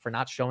level for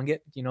not showing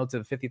it,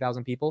 to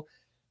 50,000 people?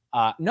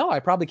 No, I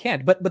probably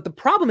can't. But the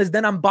problem is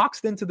then I'm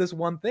boxed into this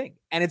one thing.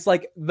 And and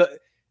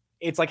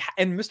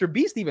Mr.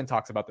 Beast even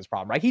talks about this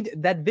problem, right?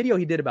 That video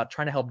he did about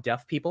trying to help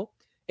deaf people,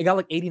 It got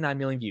like 89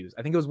 million views.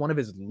 I think it was one of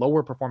his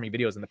lower performing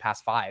videos in the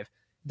past 5.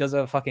 Does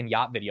a fucking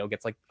yacht video,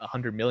 gets like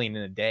 100 million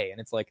in a day.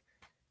 And it's like,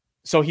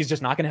 so he's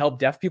just not going to help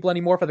deaf people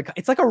anymore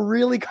it's like a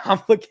really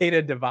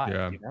complicated divide,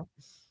 Yeah. you know?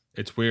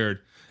 It's weird.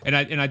 And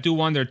I do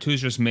wonder too,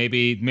 is just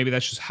maybe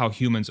that's just how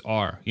humans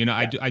are. You know,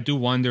 I do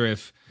wonder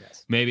if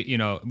maybe, you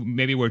know,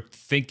 maybe we're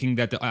thinking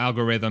that the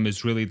algorithm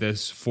is really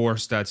this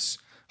force that's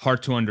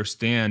hard to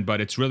understand,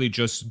 but it's really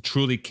just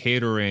truly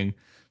catering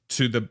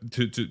to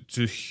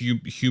the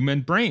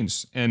human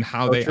brains and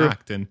how they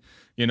act. And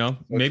you know,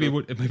 maybe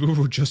we are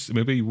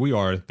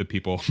the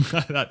people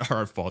that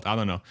are at fault. I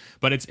don't know,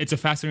 but it's a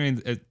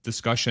fascinating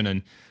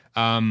discussion.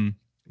 And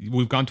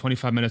we've gone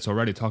 25 minutes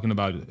already talking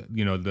about,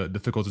 you know, the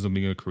difficulties of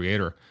being a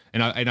creator.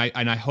 And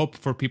I hope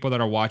for people that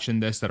are watching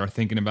this, that are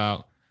thinking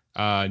about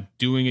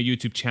doing a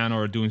YouTube channel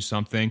or doing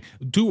something,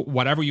 do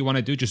whatever you want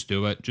to do. Just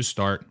do it. Just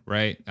start.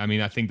 Right. I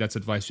mean, I think that's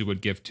advice you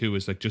would give too,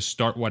 is like, just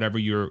start whatever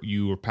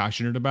you're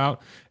passionate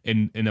about.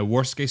 In a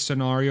worst case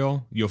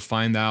scenario, you'll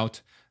find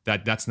out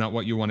that that's not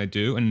what you want to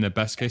do. And in the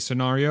best case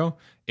scenario,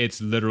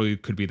 it's literally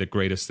could be the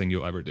greatest thing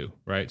you'll ever do.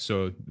 Right.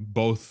 So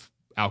both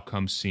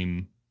outcomes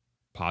seem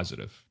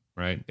positive.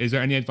 Right. Is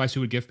there any advice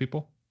you would give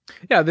people?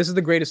 Yeah, this is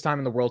the greatest time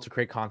in the world to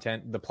create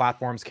content. The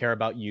platforms care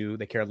about you.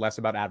 They care less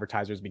about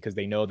advertisers because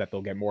they know that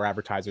they'll get more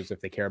advertisers if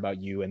they care about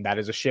you. And that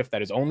is a shift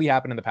that has only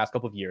happened in the past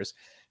couple of years.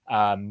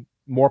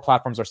 More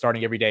platforms are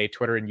starting every day.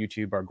 Twitter and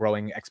YouTube are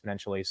growing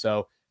exponentially.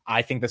 So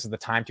I think this is the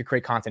time to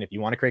create content if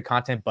you want to create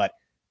content. But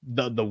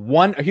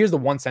here's the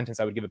one sentence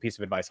I would give a piece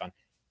of advice on.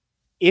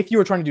 If you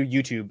were trying to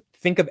do YouTube,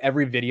 think of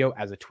every video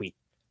as a tweet.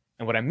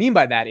 And what I mean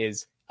by that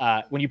is,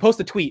 when you post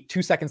a tweet,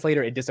 2 seconds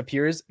later, it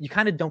disappears. You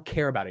kind of don't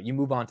care about it. You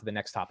move on to the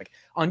next topic.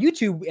 On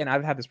YouTube, and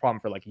I've had this problem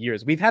for like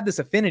years, we've had this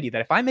affinity that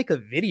if I make a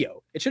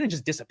video, it shouldn't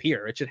just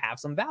disappear. It should have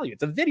some value.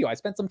 It's a video. I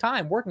spent some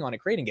time working on it,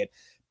 creating it.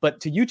 But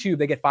to YouTube,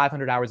 they get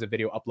 500 hours of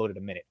video uploaded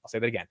a minute. I'll say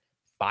that again.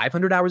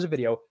 500 hours of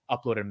video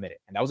uploaded a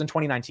minute. And that was in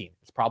 2019.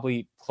 It's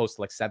probably close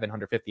to like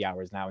 750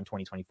 hours now in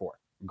 2024.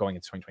 Going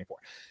into 2024.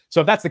 So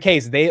if that's the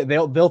case,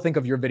 they'll think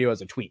of your video as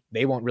a tweet.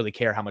 They won't really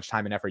care how much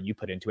time and effort you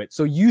put into it.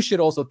 So you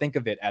should also think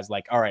of it as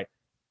like, all right,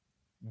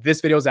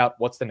 this video's out.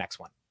 What's the next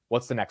one?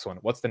 What's the next one?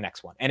 What's the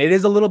next one? And it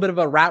is a little bit of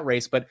a rat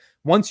race, but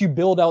once you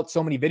build out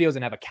so many videos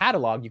and have a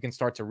catalog, you can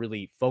start to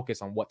really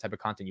focus on what type of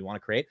content you want to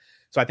create.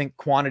 So I think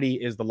quantity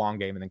is the long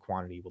game, and then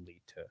quantity will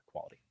lead to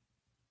quality.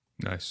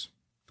 Nice.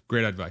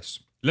 Great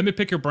advice. Let me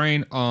pick your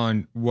brain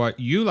on what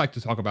you like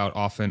to talk about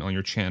often on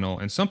your channel,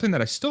 and something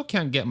that I still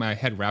can't get my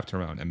head wrapped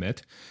around,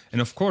 Amit.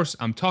 And of course,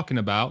 I'm talking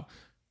about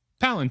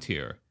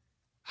Palantir.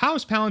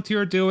 How's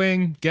Palantir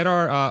doing? Get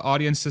our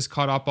audiences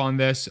caught up on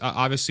this.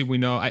 Obviously, we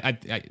know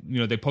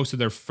they posted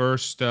their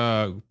first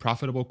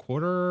profitable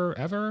quarter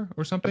ever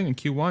or something in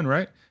Q1,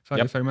 right?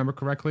 If I remember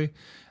correctly.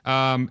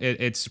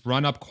 It's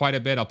run up quite a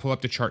bit. I'll pull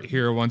up the chart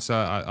here once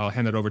I'll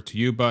hand it over to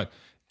you, but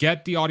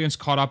get the audience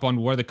caught up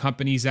on where the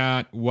company's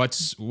at,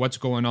 what's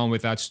going on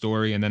with that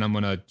story, and then I'm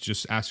gonna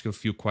just ask you a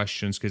few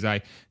questions,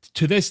 because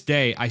to this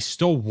day I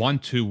still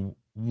want to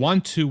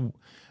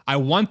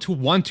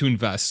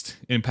invest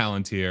in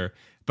Palantir,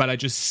 but I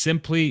just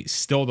simply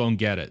still don't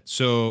get it.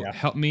 So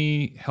help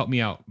me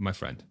out, my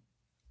friend.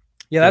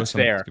 Yeah, that's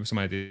fair. Give us some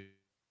ideas.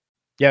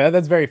 Yeah,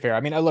 that's very fair. I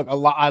mean,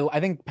 I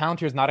think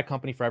Palantir is not a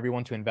company for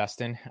everyone to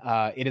invest in.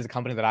 It is a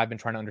company that I've been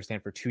trying to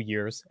understand for 2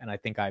 years, and I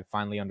think I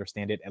finally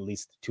understand it, at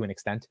least to an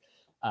extent.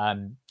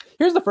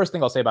 Here's the first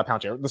thing I'll say about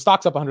Palantir. The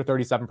stock's up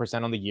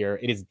 137% on the year.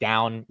 It is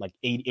down like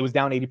 80. It was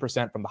down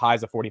 80% from the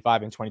highs of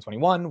 45 in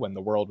 2021 when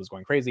the world was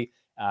going crazy,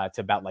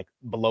 to about like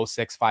below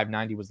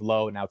 590 was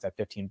low. Now it's at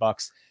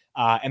 $15.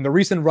 And the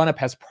recent run up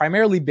has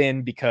primarily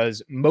been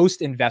because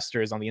most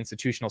investors on the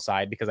institutional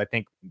side, because I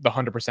think the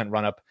 100%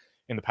 run up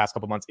in the past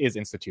couple of months is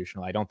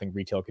institutional. I don't think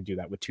retail could do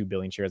that with 2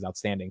 billion shares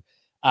outstanding,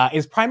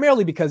 is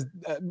primarily because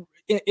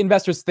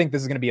investors think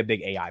this is going to be a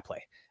big AI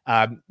play.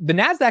 The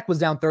NASDAQ was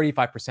down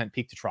 35%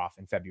 peak to trough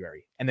in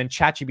February. And then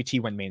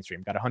ChatGPT went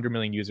mainstream, got 100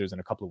 million users in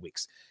a couple of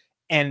weeks.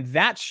 And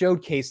that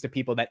showcased to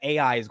people that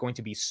AI is going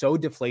to be so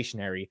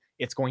deflationary.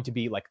 It's going to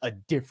be like a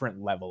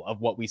different level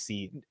of what we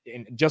see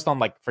just on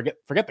like,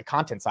 forget the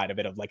content side of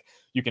it, of like,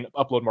 you can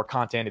upload more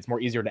content. It's more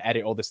easier to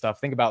edit all this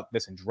stuff. Think about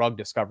this in drug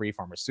discovery,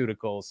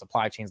 pharmaceuticals,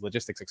 supply chains,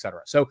 logistics,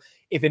 etc. So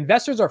if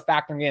investors are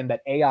factoring in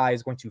that AI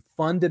is going to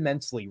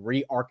fundamentally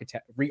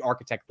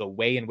re-architect the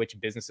way in which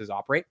businesses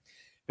operate,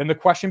 then the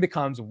question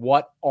becomes,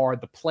 what are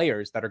the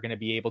players that are going to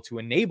be able to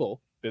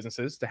enable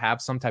businesses to have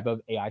some type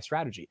of AI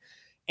strategy?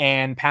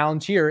 And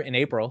Palantir in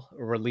April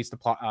released a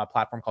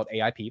platform called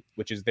AIP,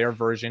 which is their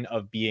version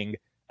of being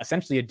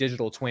essentially a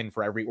digital twin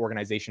for every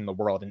organization in the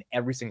world in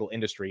every single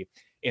industry,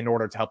 in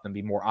order to help them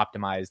be more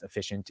optimized,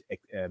 efficient,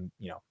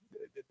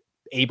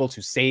 able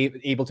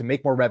to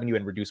make more revenue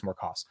and reduce more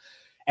costs.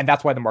 And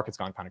that's why the market's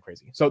gone kind of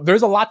crazy. So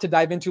there's a lot to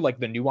dive into, like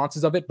the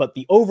nuances of it, but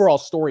the overall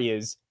story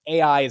is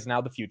AI is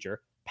now the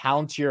future.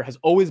 Palantir has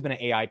always been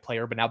an AI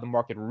player, but now the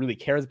market really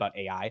cares about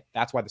AI.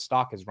 That's why the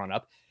stock has run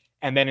up.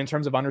 And then in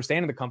terms of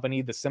understanding the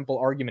company, the simple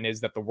argument is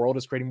that the world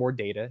is creating more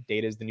data.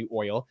 Data is the new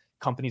oil.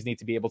 Companies need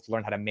to be able to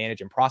learn how to manage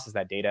and process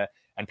that data.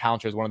 And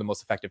Palantir is one of the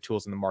most effective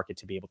tools in the market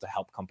to be able to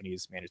help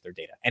companies manage their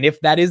data. And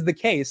if that is the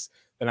case,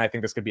 then I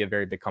think this could be a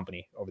very big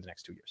company over the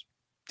next 2 years,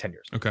 10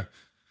 years. Okay,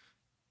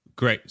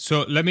 great.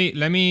 So let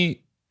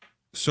me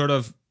sort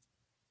of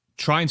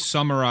try and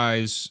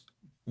summarize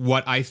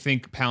what I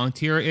think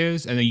Palantir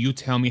is, and then you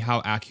tell me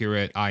how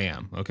accurate I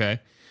am. Okay.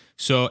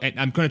 So, and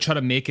I'm going to try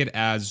to make it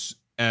as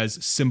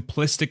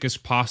simplistic as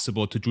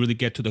possible to really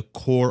get to the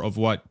core of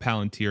what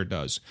Palantir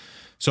does.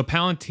 So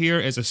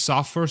Palantir is a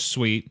software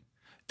suite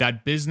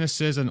that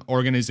businesses and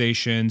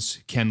organizations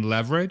can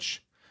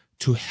leverage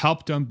to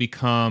help them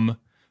become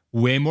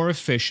way more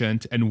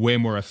efficient and way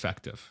more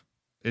effective.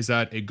 Is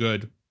that a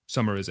good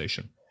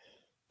summarization?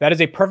 That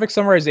is a perfect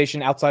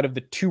summarization outside of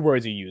the 2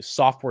 words you use,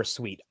 software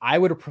suite. I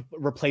would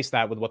replace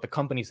that with what the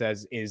company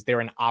says is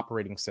they're an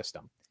operating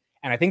system.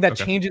 And I think that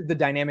changes the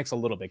dynamics a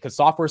little bit, because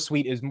software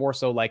suite is more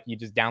so like you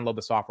just download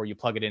the software, you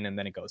plug it in, and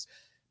then it goes.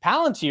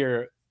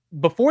 Palantir,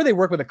 before they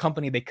work with a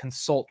company, they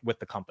consult with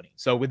the company.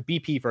 So with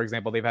BP, for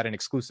example, they've had an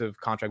exclusive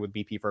contract with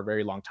BP for a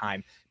very long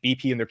time.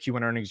 BP in their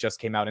Q1 earnings just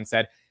came out and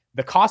said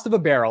the cost of a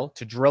barrel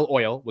to drill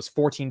oil was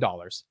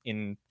 $14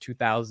 in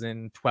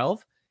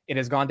 2012. It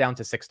has gone down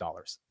to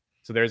 $6.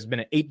 So there's been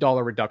an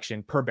 $8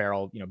 reduction per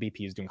barrel.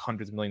 BP is doing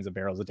hundreds of millions of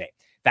barrels a day.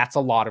 That's a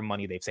lot of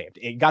money they've saved.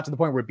 It got to the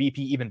point where BP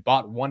even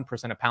bought 1%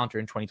 of Palantir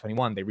in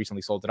 2021. They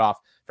recently sold it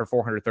off for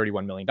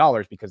 $431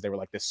 million because they were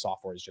like, this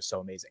software is just so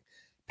amazing.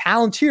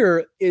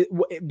 Palantir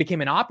it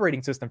became an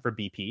operating system for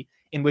BP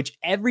in which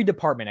every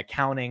department,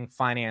 accounting,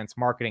 finance,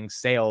 marketing,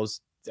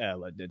 sales,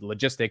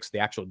 logistics, the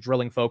actual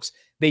drilling folks,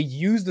 they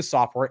use the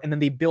software and then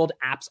they build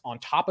apps on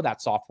top of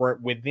that software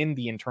within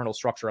the internal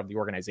structure of the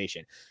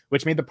organization,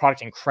 which made the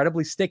product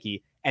incredibly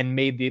sticky and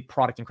made the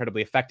product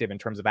incredibly effective in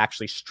terms of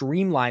actually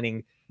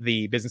streamlining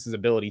the business's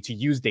ability to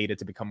use data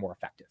to become more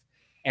effective.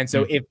 And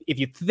so if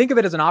you think of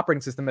it as an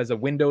operating system, as a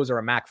Windows or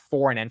a Mac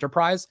for an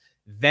enterprise,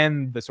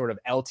 then the sort of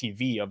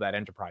LTV of that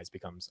enterprise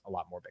becomes a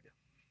lot more bigger.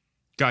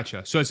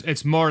 Gotcha. So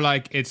it's more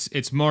like it's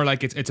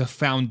a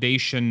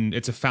foundation.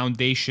 It's a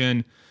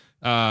foundation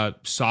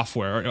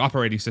software or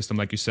operating system,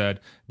 like you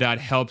said, that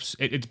helps.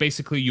 It's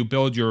basically you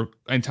build your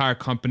entire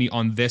company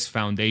on this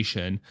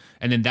foundation,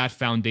 and then that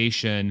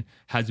foundation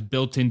has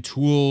built-in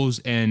tools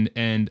and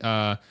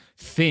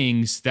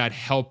things that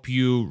help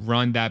you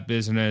run that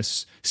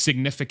business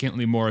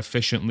significantly more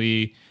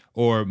efficiently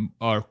or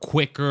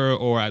quicker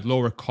or at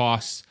lower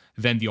costs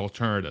than the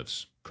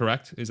alternatives.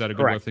 Correct? Is that a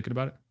good way of thinking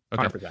about it?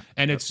 Okay. 100%.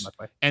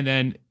 And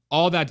then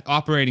all that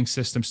operating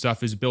system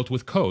stuff is built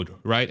with code,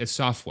 right? It's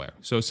software.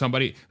 So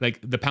somebody like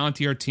the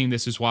Palantir team,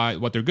 this is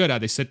what they're good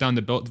at. They sit down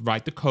to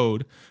write the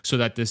code so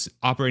that this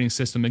operating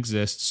system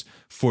exists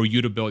for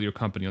you to build your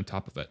company on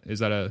top of it. Is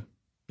that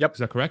Is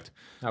that correct?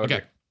 Okay.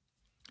 Agree.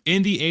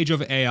 In the age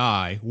of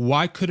AI,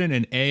 why couldn't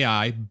an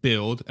AI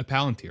build a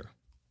Palantir?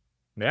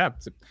 Yeah,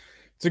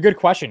 it's a good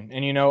question.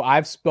 And,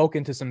 I've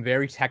spoken to some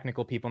very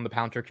technical people in the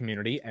Palantir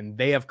community, and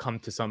they have come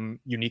to some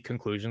unique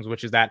conclusions,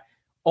 which is that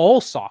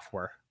all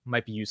software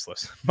might be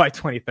useless by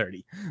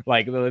 2030.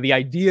 Like the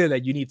idea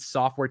that you need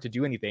software to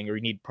do anything or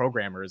you need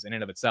programmers in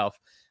and of itself,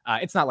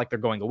 it's not like they're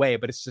going away,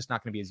 but it's just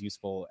not going to be as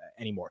useful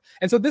anymore.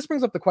 And so this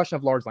brings up the question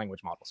of large language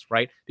models,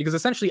 right? Because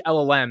essentially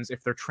LLMs,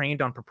 if they're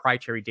trained on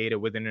proprietary data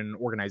within an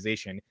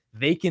organization,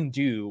 they can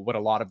do what a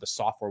lot of the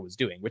software was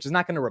doing, which is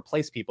not going to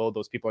replace people.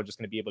 Those people are just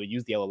going to be able to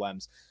use the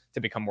LLMs to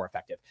become more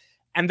effective.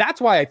 And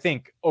that's why I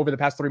think over the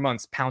past 3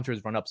 months, Palantir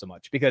has run up so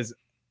much, because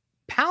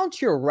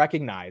Palantir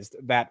recognized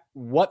that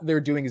what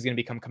they're doing is going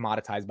to become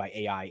commoditized by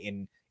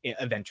AI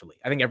eventually.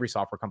 I think every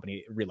software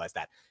company realized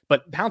that.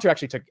 But Palantir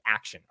actually took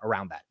action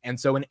around that. And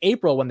so in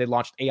April, when they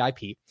launched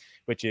AIP,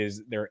 which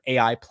is their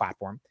AI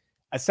platform,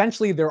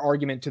 essentially their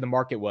argument to the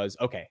market was,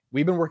 okay,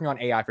 we've been working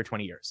on AI for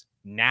 20 years.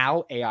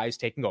 Now AI is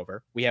taking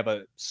over. We have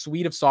a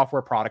suite of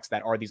software products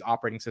that are these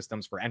operating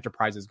systems for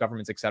enterprises,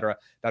 governments, et cetera,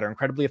 that are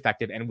incredibly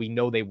effective. And we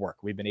know they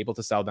work. We've been able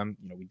to sell them.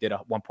 We did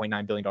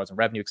 $1.9 billion in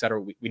revenue, et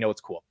cetera. We know it's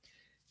cool.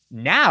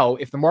 Now,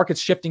 if the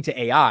market's shifting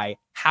to AI,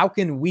 how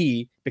can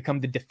we become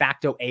the de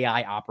facto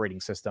AI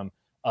operating system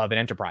of an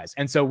enterprise?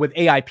 And so with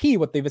AIP,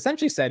 what they've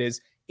essentially said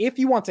is, if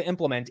you want to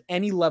implement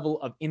any level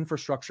of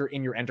infrastructure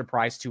in your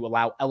enterprise to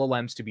allow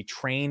LLMs to be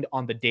trained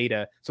on the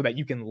data so that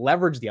you can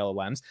leverage the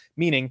LLMs,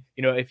 meaning,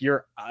 if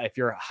you're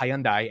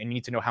Hyundai and you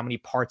need to know how many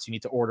parts you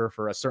need to order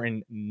for a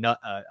certain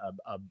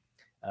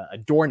a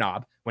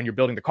doorknob when you're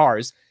building the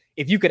cars,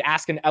 if you could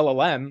ask an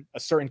LLM a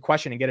certain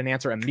question and get an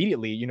answer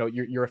immediately,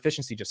 your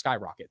efficiency just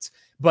skyrockets.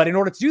 But in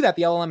order to do that,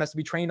 the LLM has to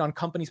be trained on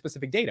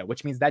company-specific data,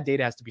 which means that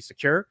data has to be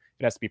secure,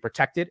 it has to be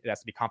protected, it has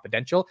to be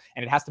confidential,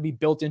 and it has to be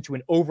built into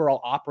an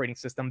overall operating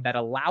system that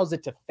allows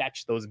it to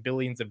fetch those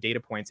billions of data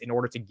points in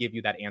order to give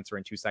you that answer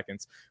in 2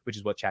 seconds, which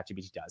is what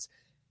ChatGPT does.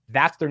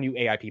 That's their new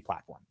AIP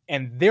platform.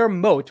 And their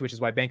moat, which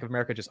is why Bank of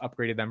America just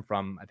upgraded them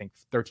from, I think,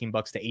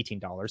 $13 to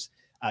 $18,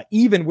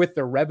 even with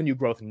their revenue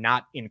growth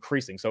not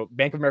increasing. So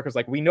Bank of America is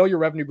like, we know your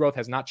revenue growth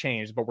has not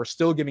changed, but we're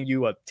still giving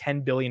you a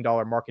 $10 billion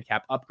market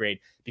cap upgrade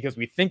because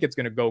we think it's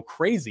going to go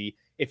crazy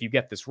if you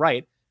get this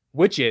right,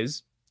 which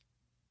is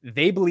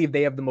they believe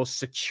they have the most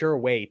secure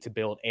way to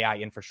build AI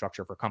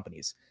infrastructure for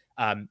companies.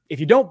 If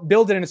you don't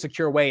build it in a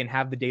secure way and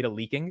have the data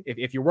leaking,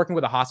 if you're working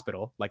with a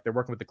hospital, like they're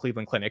working with the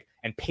Cleveland Clinic,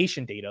 and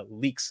patient data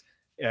leaks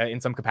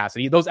in some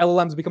capacity, those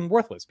LLMs become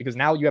worthless because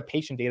now you have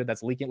patient data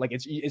that's leaking. Like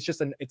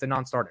it's a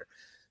non-starter.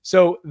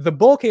 So the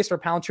bull case for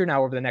Palantir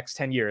now over the next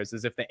 10 years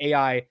is if the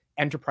AI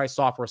enterprise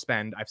software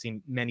spend, I've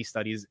seen many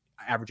studies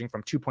averaging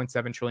from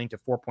 2.7 trillion to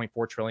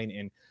 4.4 trillion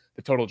in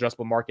the total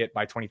addressable market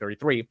by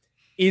 2033,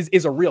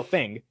 is a real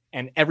thing.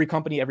 And every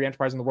company, every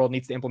enterprise in the world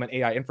needs to implement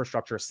AI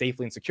infrastructure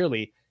safely and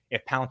securely.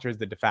 If Palantir is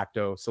the de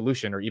facto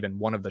solution, or even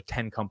one of the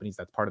 10 companies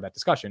that's part of that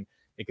discussion,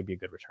 it could be a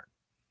good return.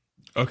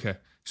 Okay.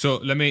 So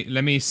let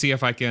me see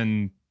if I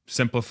can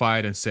simplify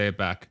it and say it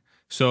back.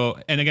 So,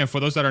 and again, for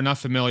those that are not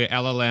familiar,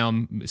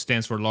 LLM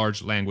stands for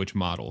large language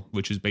model,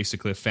 which is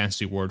basically a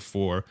fancy word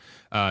for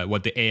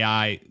what the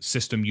AI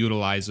system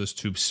utilizes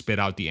to spit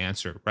out the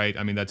answer, right?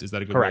 I mean, is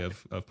that a good Correct. way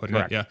of putting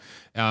it? Yeah.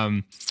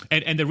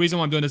 And the reason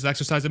why I'm doing this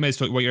exercise, is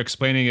so what you're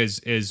explaining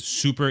is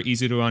super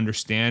easy to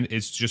understand.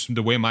 It's just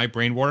the way my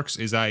brain works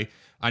is I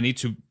need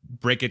to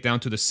break it down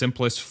to the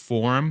simplest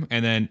form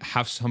and then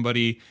have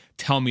somebody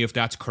tell me if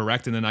that's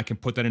correct, and then I can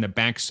put that in a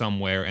bank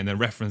somewhere and then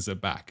reference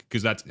it back,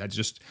 because that's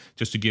just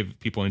to give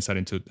people insight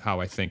into how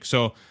I think.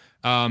 So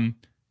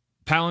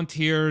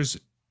Palantir's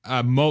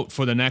moat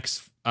for the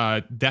next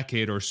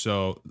decade or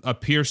so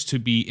appears to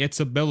be its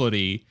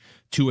ability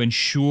to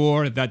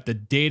ensure that the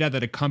data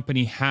that a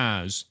company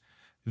has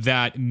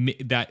that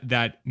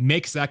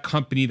makes that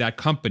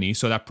company,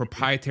 so that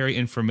proprietary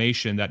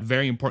information, that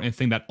very important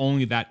thing that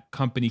only that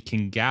company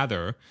can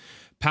gather.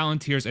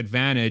 Palantir's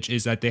advantage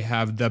is that they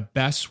have the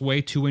best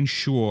way to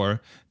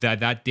ensure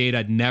that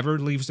data never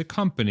leaves the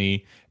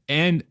company,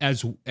 and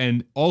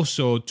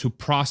also to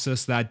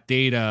process that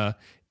data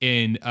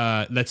in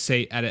let's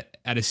say at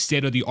a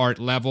state-of-the-art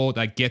level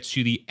that gets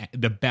you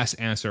the best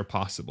answer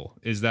possible.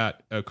 Is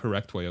that a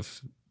correct way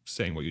of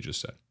saying what you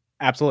just said?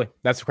 Absolutely.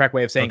 That's the correct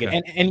way of saying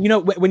it. And you know,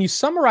 when you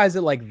summarize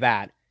it like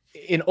that,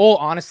 in all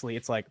honesty,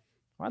 it's like,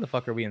 why the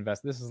fuck are we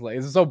investing? This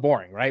is so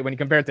boring, right? When you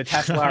compare it to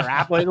Tesla or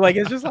Apple, like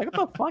it's just like,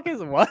 what the fuck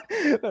is what?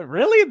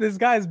 Really? This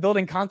guy is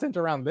building content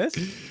around this?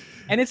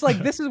 And it's like,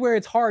 this is where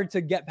it's hard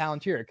to get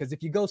Palantir, because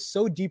if you go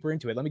so deeper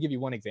into it, let me give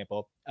you one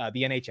example.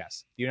 The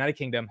NHS, the United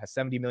Kingdom, has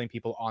 70 million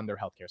people on their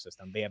healthcare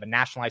system. They have a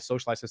nationalized,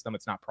 socialized system.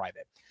 It's not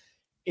private.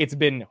 It's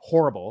been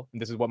horrible.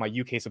 And this is what my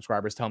UK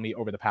subscribers tell me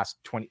over the past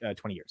 20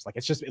 years. Like,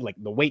 it's just like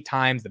the wait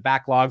times, the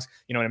backlogs.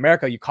 You know, in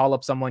America, you call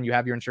up someone, you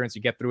have your insurance,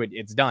 you get through it,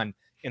 it's done.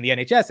 In the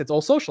NHS, it's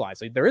all socialized.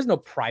 So there is no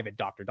private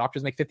doctor.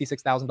 Doctors make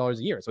 $56,000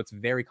 a year. So it's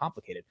very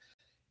complicated.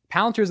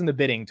 Palantir's in the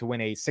bidding to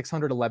win a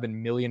 $611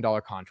 million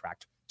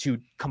contract to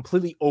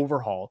completely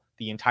overhaul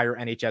the entire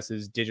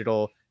NHS's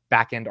digital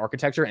backend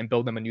architecture and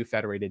build them a new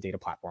federated data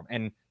platform.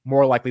 And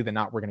more likely than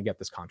not, we're going to get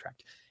this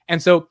contract. And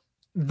so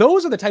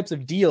those are the types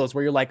of deals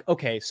where you're like,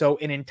 okay, so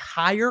an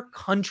entire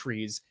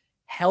country's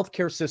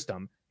healthcare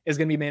system is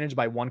going to be managed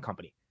by one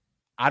company.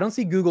 I don't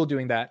see Google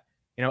doing that.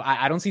 You know,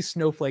 I don't see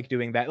Snowflake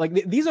doing that. Like,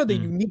 these are the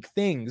unique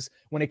things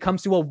when it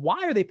comes to, well,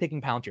 why are they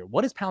picking Palantir?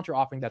 What is Palantir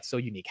offering that's so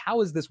unique?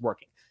 How is this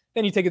working?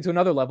 Then you take it to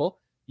another level.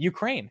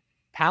 Ukraine.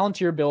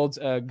 Palantir builds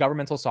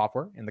governmental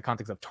software in the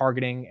context of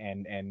targeting,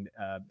 and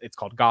it's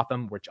called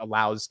Gotham, which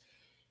allows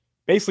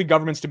basically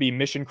governments to be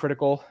mission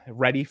critical,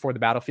 ready for the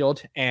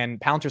battlefield. And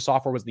Palantir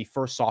software was the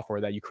first software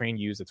that Ukraine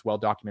used. It's well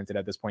documented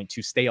at this point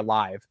to stay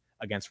alive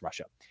against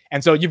Russia.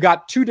 And so you've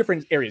got two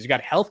different areas. You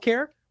got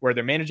healthcare, where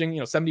they're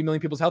managing, 70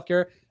 million people's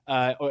healthcare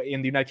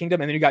in the United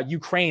Kingdom. And then you got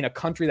Ukraine, a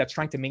country that's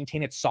trying to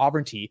maintain its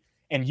sovereignty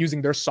and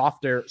using their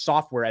software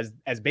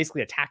as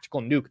basically a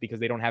tactical nuke because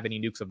they don't have any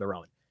nukes of their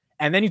own.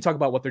 And then you talk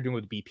about what they're doing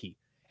with BP.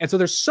 And so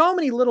there's so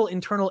many little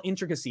internal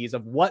intricacies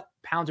of what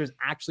Palantir is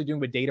actually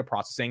doing with data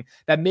processing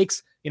that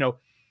makes,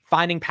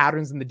 finding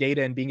patterns in the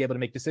data and being able to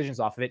make decisions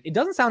off of it. It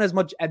doesn't sound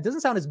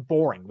as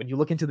boring when you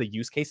look into the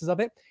use cases of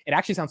it. It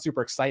actually sounds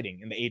super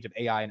exciting in the age of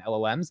AI and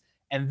LLMs.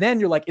 And then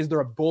you're like, is there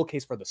a bull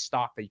case for the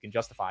stock that you can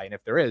justify? And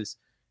if there is,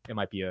 it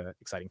might be an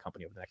exciting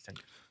company over the next 10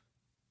 years.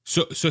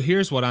 So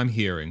here's what I'm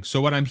hearing.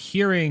 So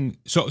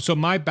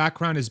my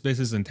background is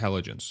business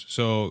intelligence.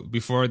 So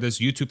before this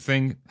YouTube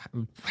thing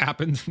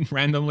happened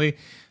randomly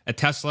at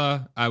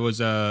Tesla, I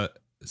was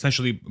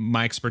essentially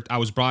I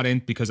was brought in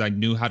because I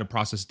knew how to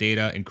process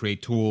data and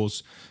create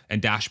tools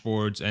and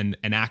dashboards and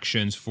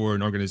actions for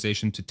an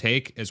organization to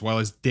take, as well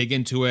as dig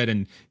into it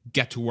and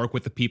get to work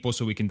with the people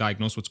so we can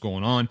diagnose what's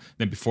going on.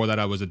 Then before that,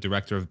 I was a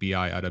director of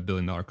BI at a $1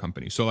 billion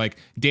company. So like,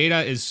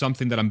 data is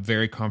something that I'm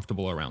very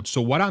comfortable around. So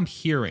what I'm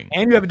hearing...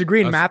 And you have a degree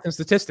in math and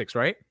statistics,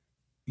 right?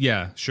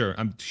 Yeah, sure.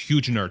 I'm a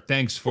huge nerd.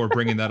 Thanks for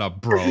bringing that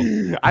up, bro.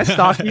 I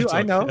stalk you.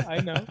 I know.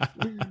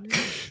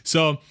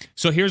 So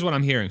here's what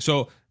I'm hearing.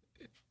 So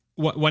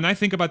when I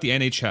think about the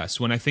NHS,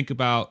 when I think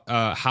about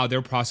how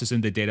they're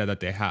processing the data that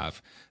they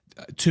have,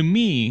 to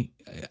me,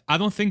 I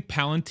don't think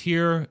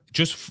Palantir,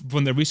 just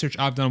from the research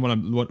I've done,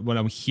 what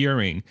I'm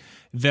hearing,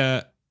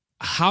 the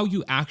how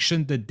you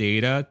action the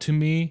data to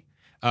me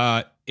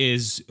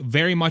is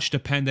very much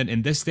dependent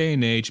in this day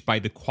and age by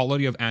the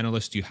quality of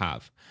analyst you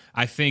have.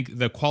 I think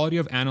the quality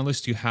of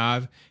analyst you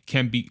have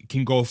can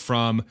go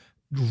from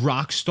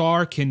rock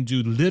star, can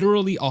do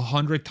literally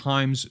 100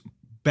 times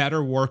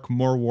better work,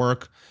 more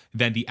work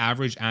than the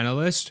average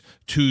analyst,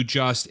 to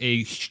just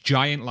a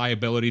giant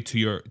liability to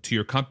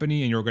your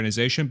company and your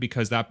organization,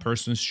 because that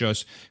person's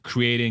just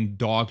creating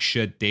dog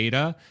shit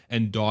data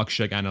and dog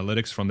shit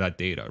analytics from that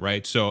data,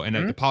 right? So, and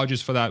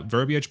apologies for that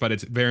verbiage, but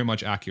it's very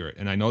much accurate.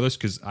 And I know this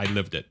because I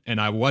lived it, and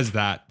I was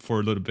that for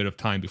a little bit of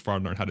time before I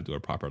learned how to do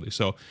it properly.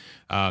 So,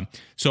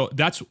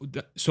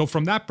 so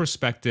from that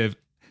perspective,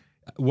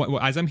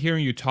 as I'm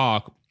hearing you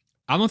talk,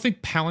 I don't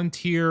think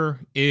Palantir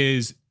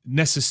is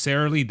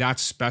necessarily that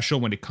special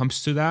when it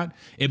comes to that.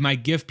 It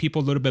might give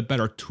people a little bit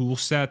better tool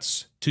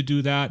sets to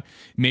do that.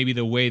 Maybe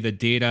the way the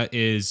data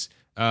is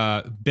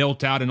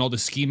built out and all the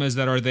schemas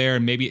that are there,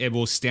 and maybe it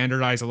will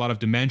standardize a lot of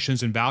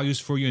dimensions and values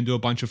for you and do a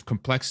bunch of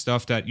complex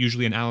stuff that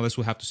usually an analyst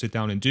will have to sit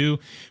down and do.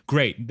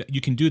 Great, you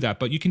can do that,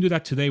 but you can do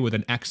that today with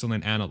an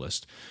excellent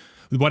analyst.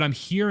 What I'm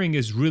hearing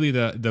is really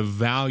the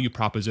value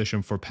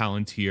proposition for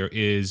Palantir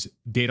is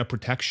data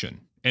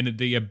protection and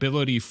the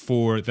ability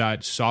for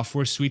that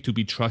software suite to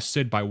be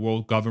trusted by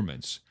world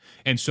governments.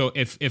 And so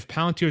if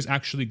Palantir is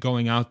actually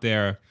going out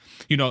there,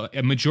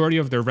 a majority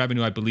of their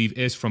revenue, I believe,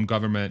 is from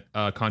government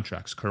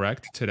contracts,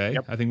 correct, today?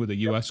 Yep. I think with the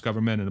U.S.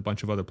 government and a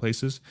bunch of other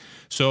places.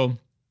 So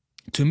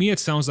to me, it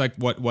sounds like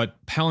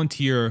what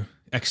Palantir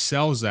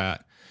excels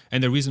at,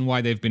 and the reason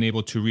why they've been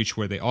able to reach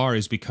where they are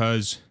is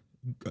because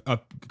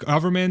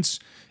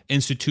governments,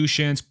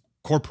 institutions,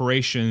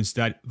 corporations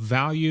that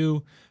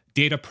value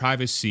data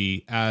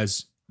privacy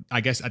as,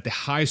 I guess, at the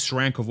highest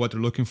rank of what they're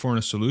looking for in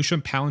a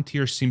solution,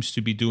 Palantir seems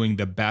to be doing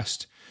the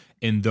best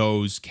in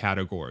those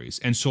categories.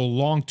 And so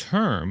long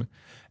term,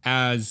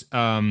 as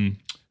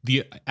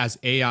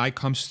AI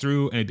comes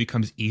through and it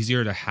becomes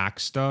easier to hack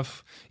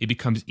stuff, it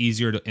becomes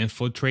easier to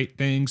infiltrate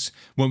things.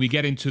 When we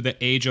get into the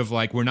age of,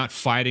 like, we're not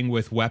fighting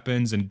with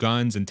weapons and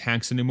guns and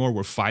tanks anymore,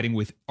 we're fighting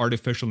with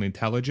artificial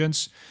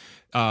intelligence.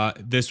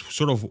 This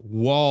sort of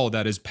wall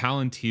that is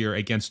Palantir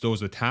against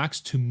those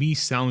attacks, to me,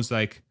 sounds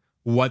like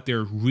what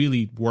they're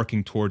really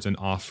working towards and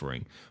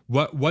offering.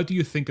 What do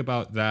you think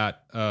about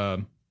that,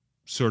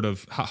 sort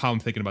of how I'm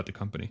thinking about the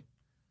company?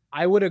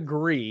 I would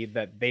agree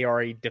that they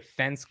are a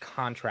defense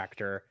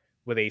contractor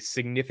with a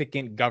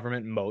significant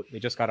government moat. They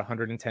just got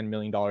 $110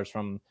 million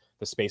from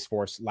the Space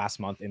Force last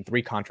month in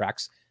 3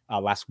 contracts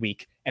last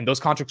week. And those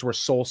contracts were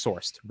sole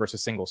sourced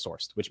versus single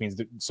sourced, which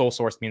means sole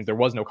sourced means there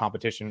was no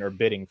competition or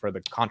bidding for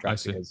the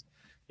contract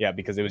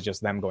because it was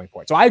just them going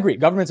for it. So I agree.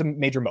 Government's a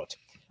major moat.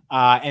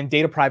 And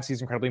data privacy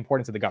is incredibly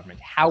important to the government.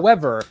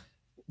 However,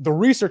 the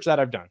research that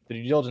I've done, the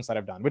due diligence that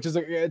I've done, which is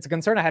it's a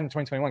concern I had in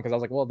 2021, because I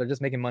was like, well, they're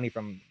just making money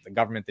from the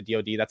government, the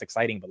DoD. That's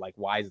exciting, but like,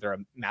 why is there a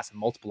massive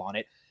multiple on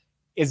it?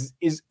 Is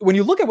when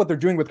you look at what they're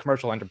doing with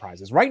commercial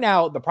enterprises right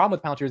now, the problem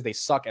with Palantir is they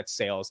suck at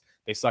sales,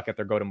 they suck at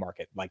their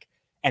go-to-market.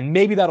 And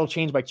maybe that'll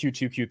change by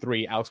Q2,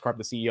 Q3. Alex Karp,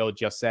 the CEO,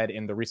 just said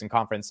in the recent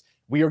conference,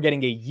 we are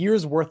getting a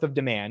year's worth of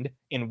demand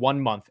in 1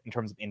 month in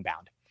terms of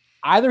inbound.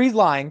 Either he's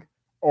lying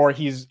or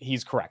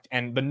he's correct,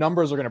 and the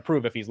numbers are going to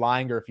prove if he's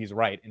lying or if he's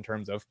right in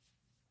terms of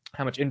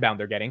how much inbound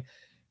they're getting.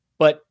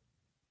 But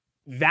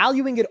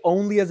valuing it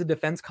only as a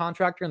defense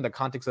contractor in the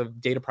context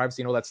of data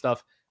privacy and all that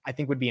stuff, I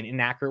think would be an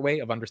inaccurate way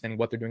of understanding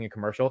what they're doing in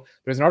commercial.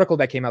 There's an article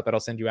that came out that I'll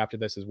send you after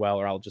this as well,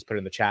 or I'll just put it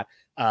in the chat,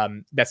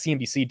 that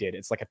CNBC did.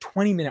 It's like a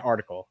 20-minute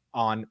article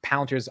on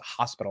Palantir's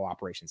hospital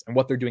operations and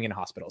what they're doing in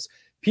hospitals.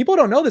 People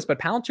don't know this, but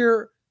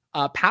Palantir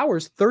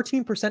powers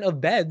 13%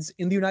 of beds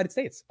in the United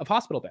States, of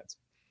hospital beds.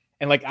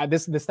 And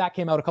this stat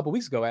came out a couple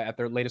weeks ago at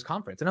their latest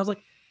conference. And I was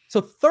like,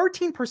 so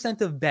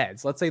 13% of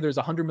beds, let's say there's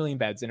 100 million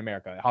beds in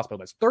America, hospital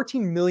beds,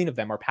 13 million of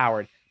them are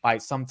powered by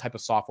some type of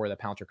software that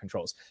Palantir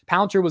controls.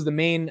 Palantir was the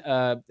main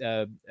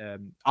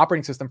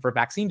operating system for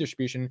vaccine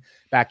distribution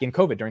back in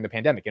COVID during the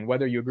pandemic. And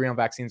whether you agree on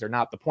vaccines or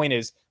not, the point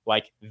is,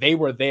 they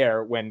were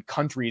there when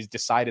countries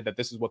decided that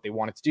this is what they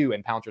wanted to do,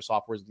 and Palantir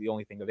software is the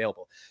only thing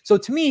available. So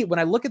to me, when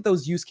I look at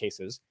those use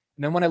cases,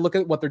 and then when I look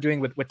at what they're doing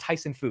with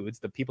Tyson Foods,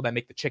 the people that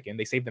make the chicken,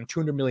 they saved them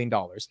 $200 million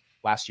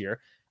last year.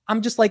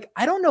 I'm just like,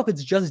 I don't know if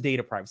it's just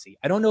data privacy.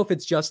 I don't know if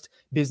it's just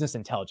business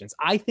intelligence.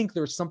 I think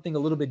there's something a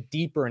little bit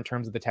deeper in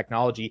terms of the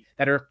technology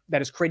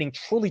that is creating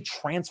truly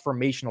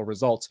transformational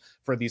results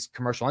for these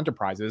commercial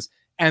enterprises.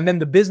 And then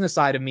the business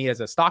side of me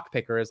as a stock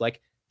picker is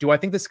like, do I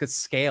think this could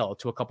scale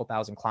to a couple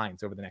thousand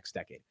clients over the next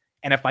decade?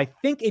 And if I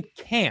think it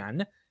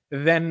can,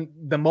 then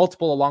the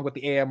multiple along with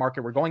the AI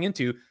market we're going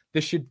into,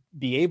 this should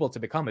be able to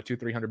become a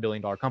 $200-300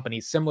 billion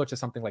company, similar to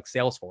something like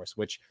Salesforce,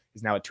 which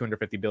is now at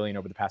 $250 billion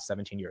over the past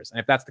 17 years. And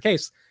if that's the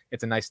case,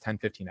 it's a nice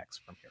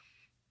 10-15x from here.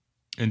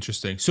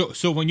 Interesting.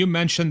 So when you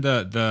mentioned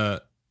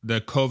the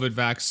COVID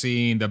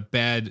vaccine, the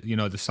bed,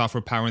 the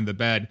software powering the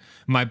bed,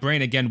 my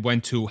brain again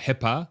went to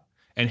HIPAA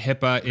and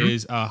HIPAA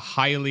is a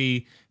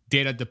highly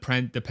data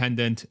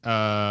dependent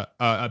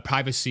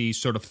privacy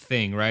sort of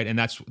thing, right? And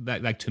that's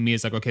that, like, to me,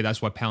 it's like, okay,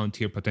 that's why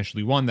Palantir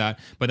potentially won that.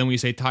 But then when you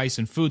say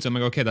Tyson Foods, I'm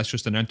like, okay, that's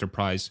just an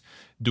enterprise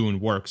doing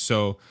work.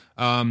 So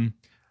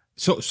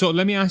so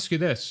let me ask you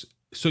this.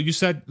 So you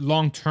said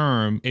long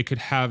term it could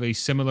have a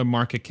similar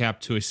market cap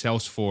to a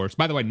Salesforce.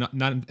 By the way,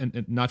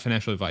 not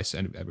financial advice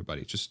to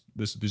everybody. Just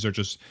these are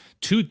just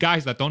two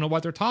guys that don't know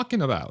what they're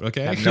talking about.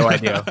 Okay, I have no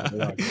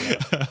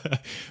idea.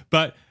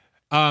 But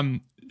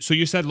so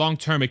you said long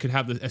term it could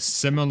have a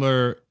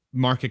similar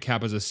market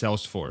cap as a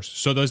Salesforce.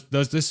 So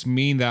does this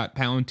mean that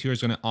Palantir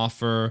is going to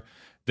offer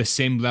the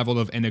same level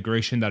of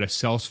integration that a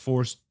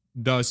Salesforce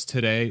does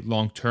today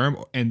long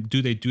term? And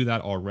do they do that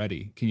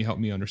already? Can you help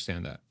me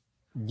understand that?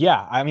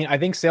 Yeah, I mean, I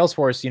think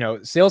Salesforce,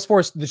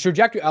 Salesforce, the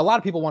trajectory, a lot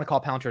of people want to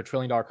call Palantir a $1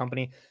 trillion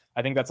company.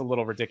 I think that's a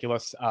little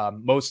ridiculous.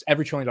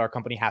 Every $1 trillion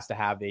company has to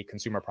have a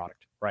consumer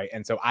product, right?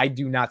 And so I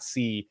do not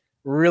see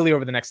really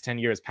over the next 10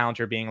 years,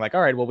 Palantir being like,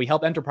 all right, well, we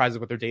help enterprises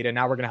with their data.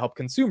 Now we're going to help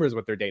consumers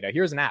with their data.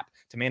 Here's an app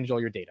to manage all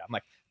your data. I'm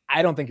like,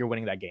 I don't think you're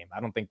winning that game. I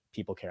don't think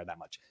people care that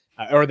much,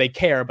 or they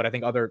care, but I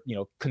think other,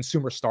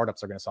 consumer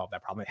startups are going to solve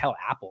that problem. Hell,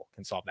 Apple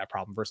can solve that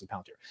problem versus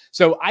Palantir.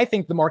 So I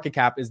think the market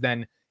cap is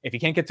then, if you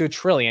can't get to $1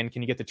 trillion,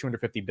 can you get to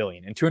 250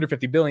 billion? And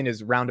 250 billion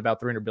is round about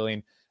 300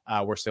 billion,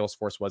 where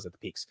Salesforce was at the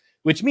peaks,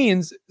 which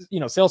means,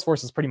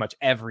 Salesforce is pretty much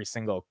every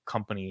single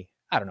company,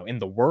 I don't know, in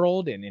the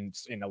world and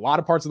in a lot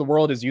of parts of the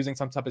world is using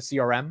some type of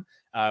CRM,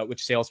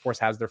 which Salesforce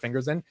has their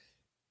fingers in.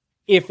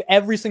 If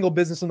every single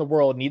business in the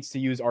world needs to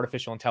use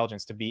artificial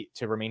intelligence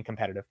to remain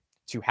competitive,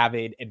 to have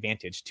an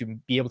advantage, to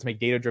be able to make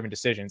data-driven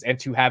decisions, and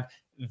to have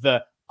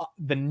the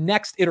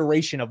next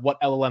iteration of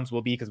what LLMs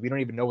will be, because we don't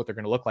even know what they're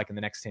going to look like in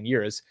the next 10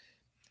 years,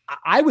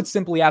 I would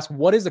simply ask,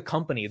 what is a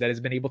company that has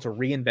been able to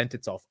reinvent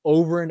itself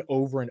over and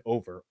over and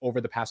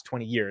over the past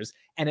 20 years?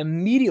 And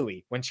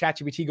immediately when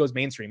ChatGPT goes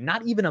mainstream,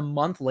 not even a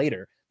month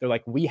later, they're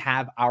like, we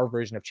have our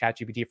version of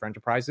ChatGPT for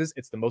enterprises.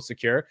 It's the most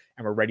secure,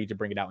 and we're ready to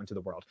bring it out into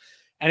the world.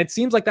 And it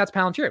seems like that's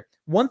Palantir.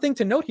 One thing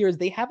to note here is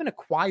they haven't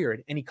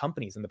acquired any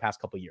companies in the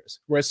past couple of years.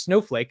 Whereas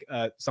Snowflake,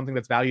 something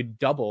that's valued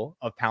double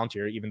of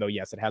Palantir, even though,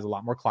 yes, it has a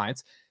lot more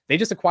clients, they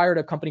just acquired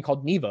a company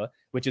called Neeva,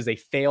 which is a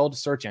failed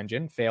search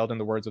engine, failed in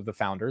the words of the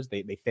founders.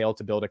 They failed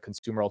to build a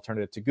consumer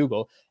alternative to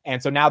Google.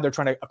 And so now they're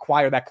trying to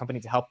acquire that company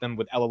to help them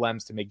with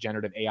LLMs to make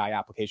generative AI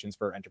applications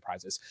for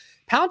enterprises.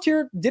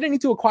 Palantir didn't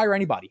need to acquire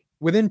anybody.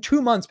 Within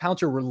 2 months,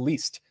 Palantir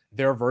released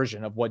their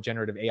version of what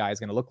generative AI is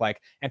going to look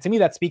like. And to me,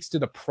 that speaks to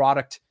the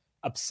product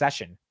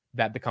obsession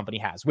that the company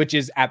has, which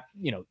is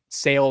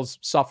sales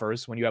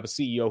suffers when you have a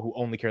CEO who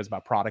only cares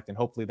about product, and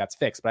hopefully that's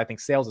fixed. But I think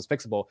sales is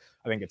fixable.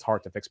 I think it's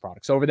hard to fix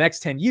product. So over the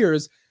next 10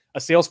 years, a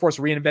Salesforce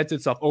reinvents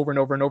itself over and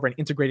over and over and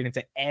integrated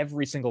into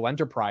every single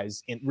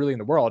enterprise in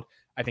the world.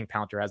 I think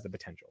Palantir has the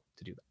potential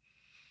to do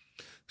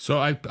that. So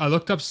I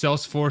looked up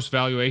Salesforce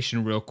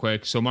valuation real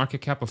quick. So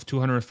market cap of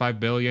 205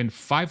 billion,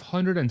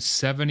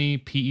 570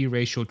 PE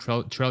ratio,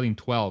 trailing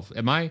 12.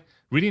 Am I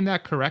reading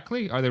that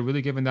correctly? Are they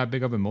really giving that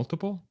big of a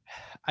multiple?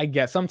 I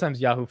guess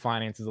sometimes Yahoo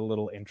Finance is a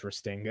little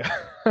interesting,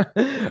 but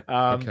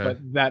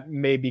that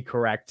may be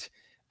correct.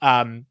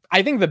 I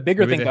think the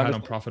bigger thing they had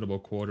unprofitable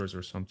quarters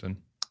or something.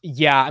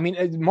 Yeah, I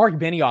mean, Mark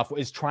Benioff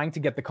is trying to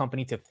get the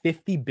company to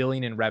 50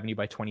 billion in revenue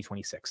by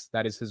 2026.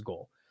 That is his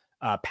goal.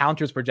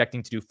 Palantir is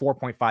projecting to do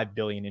 4.5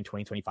 billion in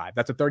 2025.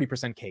 That's a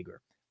 30% CAGR.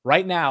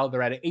 Right now,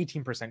 they're at an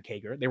 18%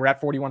 CAGR. They were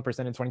at 41% in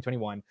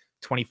 2021,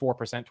 24%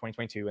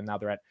 2022, and now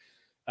they're at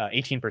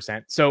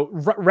 18%. So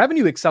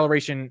revenue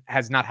acceleration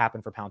has not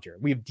happened for Palantir.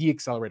 We have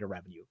deaccelerated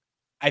revenue.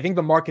 I think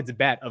the market's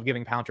bet of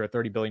giving Palantir a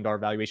 $30 billion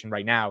valuation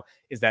right now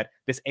is that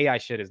this AI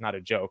shit is not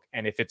a joke.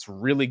 And if it's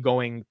really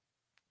going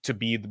to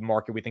be the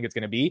market we think it's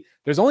going to be,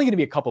 there's only going to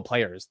be a couple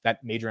players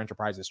that major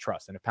enterprises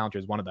trust. And if Palantir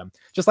is one of them,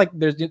 just like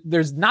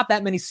there's not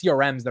that many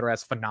CRMs that are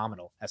as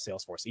phenomenal as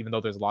Salesforce, even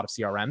though there's a lot of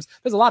CRMs,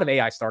 there's a lot of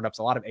AI startups,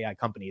 a lot of AI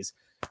companies,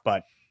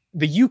 but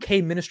the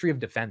UK Ministry of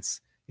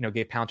Defense,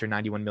 gave Palantir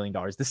 $91 million.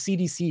 The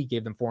CDC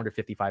gave them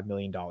 $455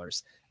 million.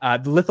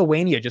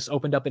 Lithuania just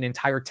opened up an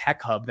entire tech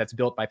hub that's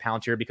built by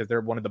Palantir because they're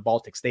one of the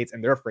Baltic states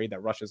and they're afraid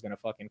that Russia's going to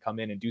fucking come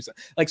in and do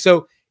something.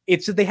 So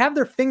it's just, they have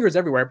their fingers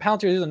everywhere.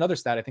 Palantir is another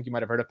stat I think you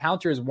might have heard of.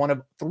 Palantir is one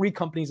of 3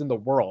 companies in the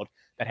world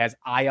that has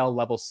IL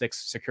level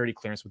 6 security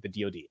clearance with the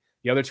DoD.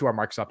 The other 2 are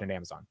Microsoft and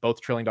Amazon,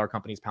 both $1 trillion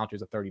companies. Palantir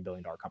is a $30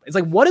 billion company. It's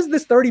like, what is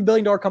this $30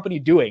 billion company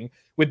doing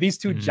with these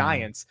 2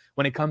 giants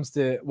when it comes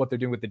to what they're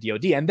doing with the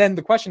DoD? And then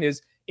the question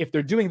is, if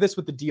they're doing this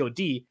with the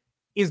DoD,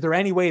 is there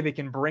any way they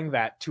can bring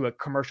that to a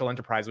commercial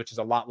enterprise, which is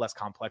a lot less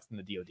complex than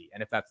the DoD?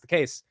 And if that's the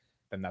case,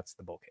 then that's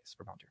the bull case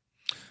for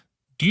Palantir.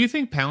 Do you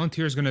think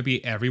Palantir is going to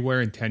be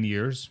everywhere in 10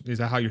 years? Is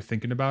that how you're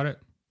thinking about it?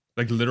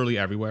 Like literally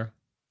everywhere?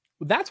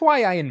 That's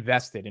why I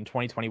invested in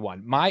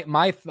 2021.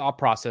 My thought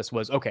process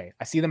was, okay,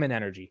 I see them in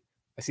energy.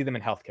 I see them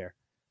in healthcare.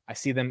 I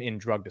see them in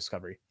drug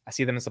discovery. I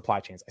see them in supply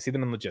chains. I see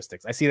them in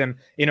logistics. I see them,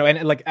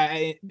 and like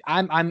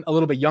I'm a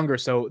little bit younger,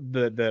 so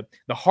the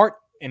heart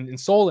and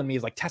soul in me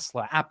is like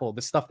Tesla, Apple,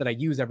 the stuff that I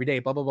use every day,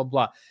 blah, blah, blah,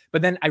 blah.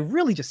 But then I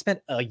really just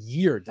spent a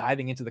year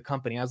diving into the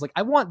company. I was like,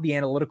 I want the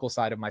analytical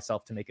side of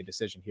myself to make a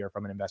decision here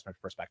from an investment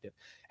perspective.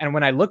 And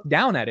when I look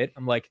down at it,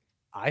 I'm like,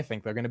 I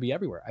think they're going to be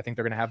everywhere. I think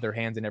they're going to have their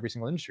hands in every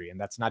single industry. And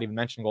that's not even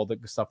mentioning all the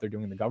stuff they're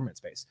doing in the government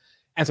space.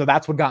 And so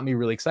that's what got me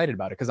really excited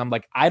about it. Cause I'm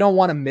like, I don't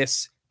want to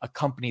miss a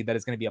company that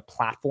is going to be a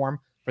platform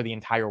for the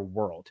entire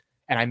world.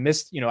 And I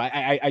missed,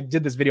 I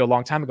did this video a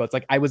long time ago. It's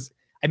like, I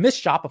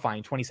missed Shopify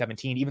in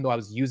 2017, even though I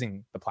was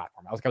using the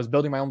platform. I was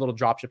building my own little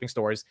drop shipping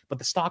stores, but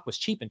the stock was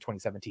cheap in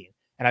 2017.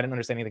 And I didn't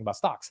understand anything about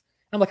stocks.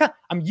 And I'm like,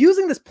 I'm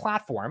using this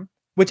platform,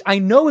 which I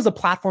know is a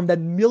platform that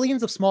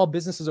millions of small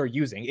businesses are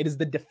using. It is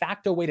the de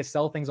facto way to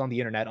sell things on the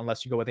internet,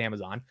 unless you go with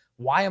Amazon.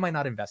 Why am I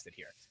not invested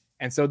here?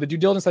 And so the due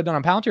diligence I've done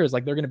on Palantir is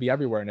like, they're going to be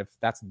everywhere. And if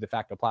that's the de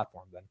facto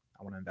platform, then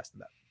I want to invest in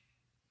that.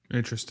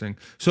 Interesting.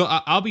 So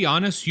I'll be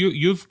honest,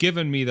 you've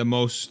given me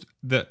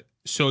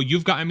so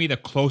you've gotten me the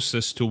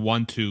closest to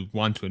want to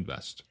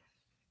invest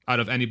out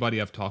of anybody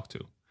I've talked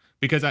to,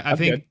 because I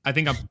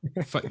think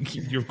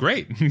you're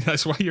great.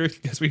 That's why you're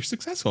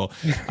successful.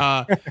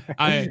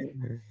 I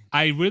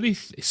really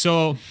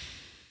so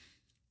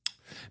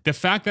the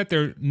fact that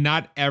they're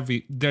not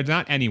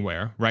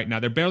anywhere right now.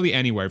 They're barely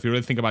anywhere. If you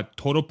really think about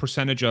total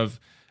percentage of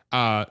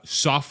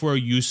software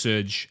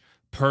usage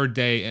per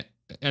day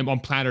on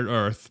planet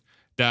Earth,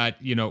 that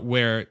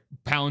where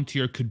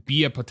Palantir could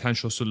be a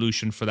potential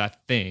solution for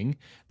that thing,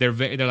 they're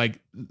like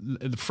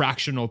the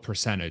fractional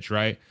percentage,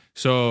 right?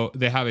 So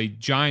they have a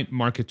giant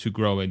market to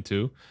grow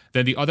into.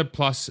 Then the other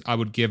plus I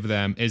would give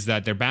them is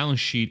that their balance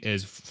sheet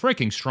is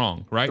freaking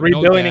strong, right?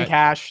 $3 billion in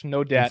cash,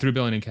 no debt. $3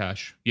 billion in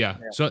cash. Yeah.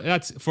 So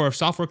that's, for a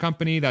software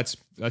company, that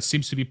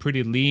seems to be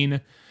pretty lean.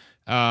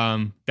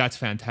 That's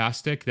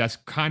fantastic. That's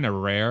kind of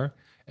rare,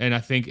 and I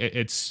think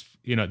it's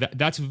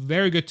that's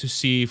very good to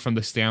see from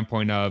the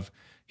standpoint of,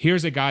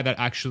 here's a guy that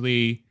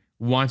actually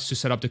wants to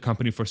set up the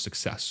company for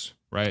success,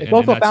 right? It's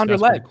also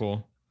founder-led.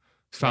 Cool.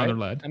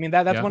 Founder-led. Right? I mean,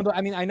 that's one of the,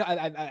 I mean, I know,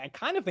 I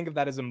kind of think of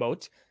that as a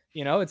moat.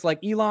 It's like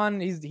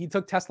Elon, he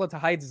took Tesla to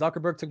heights.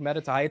 Zuckerberg took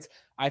Meta to heights.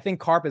 I think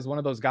Karp is one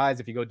of those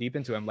guys, if you go deep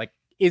into him, like,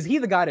 is he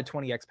the guy to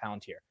 20x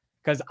Palantir?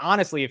 Because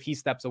honestly, if he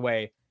steps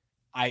away,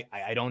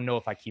 I don't know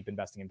if I keep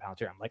investing in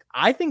Palantir. I'm like,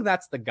 I think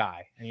that's the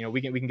guy. And,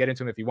 we can get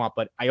into him if you want,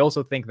 but I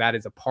also think that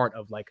is a part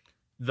of like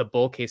the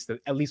bull case to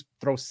at least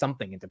throw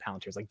something into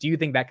Palantir. It's like, do you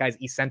think that guy's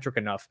eccentric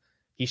enough?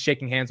 He's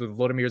shaking hands with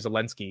Volodymyr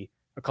Zelensky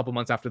a couple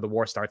months after the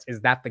war starts. Is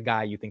that the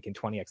guy you think can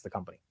 20x the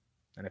company?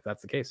 And if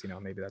that's the case,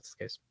 maybe that's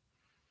the case.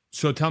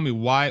 So tell me,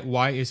 why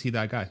is he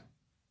that guy?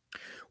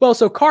 Well,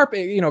 so Karp,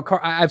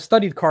 I've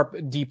studied Karp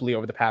deeply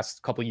over the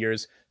past couple of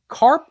years.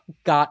 Karp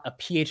got a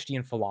PhD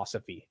in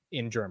philosophy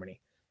in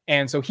Germany.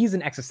 And so he's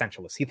an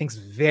existentialist. He thinks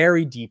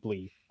very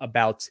deeply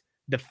about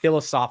the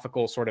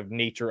philosophical sort of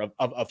nature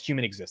of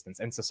human existence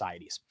and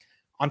societies.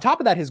 On top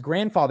of that, his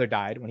grandfather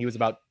died when he was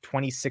about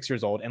 26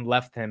 years old and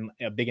left him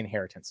a big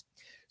inheritance.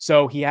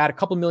 So he had a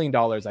couple $1 million,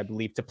 I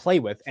believe, to play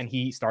with, and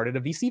he started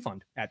a VC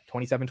fund at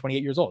 27,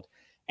 28 years old.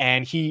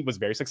 And he was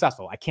very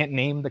successful. I can't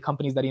name the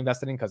companies that he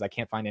invested in because I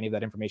can't find any of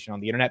that information on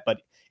the internet,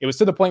 but it was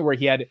to the point where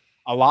he had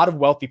a lot of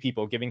wealthy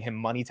people giving him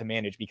money to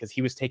manage because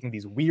he was taking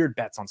these weird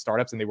bets on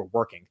startups and they were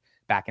working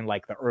back in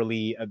like the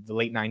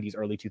late 90s,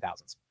 early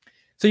 2000s.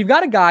 So you've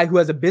got a guy who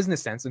has a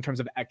business sense in terms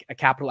of a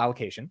capital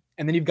allocation.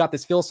 And then you've got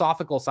this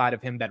philosophical side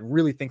of him that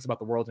really thinks about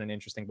the world in an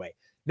interesting way.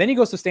 Then he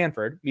goes to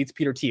Stanford, meets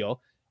Peter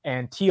Thiel,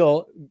 and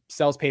Thiel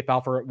sells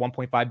PayPal for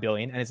 $1.5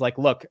 billion. And it's like,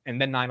 look,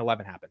 and then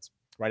 9/11 happens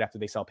right after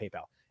they sell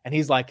PayPal. And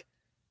he's like,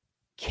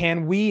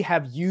 can we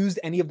have used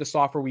any of the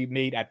software we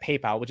made at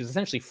PayPal, which is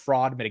essentially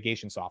fraud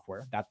mitigation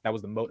software? That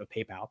was the moat of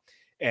PayPal,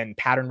 and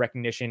pattern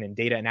recognition and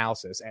data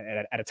analysis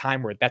at a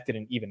time where that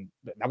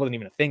wasn't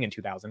even a thing in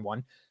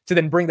 2001, to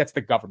then bring that to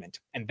the government.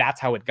 And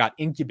that's how it got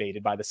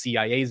incubated by the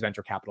CIA's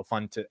venture capital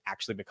fund to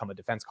actually become a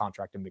defense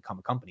contract and become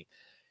a company.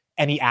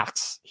 And he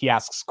asks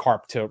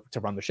Karp to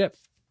run the ship.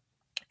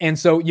 And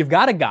so you've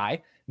got a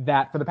guy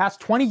that for the past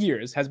 20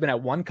 years has been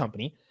at one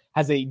company,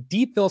 has a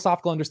deep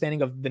philosophical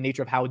understanding of the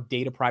nature of how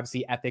data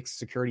privacy, ethics,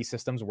 security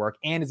systems work,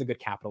 and is a good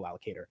capital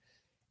allocator.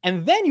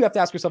 And then you have to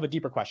ask yourself a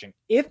deeper question.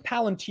 If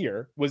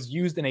Palantir was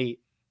used in a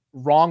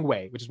wrong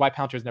way, which is why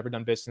Palantir has never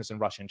done business in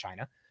Russia and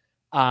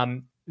China,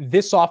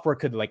 this software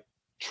could like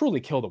truly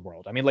kill the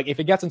world. I mean, like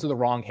if it gets into the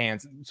wrong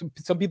hands,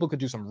 some people could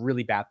do some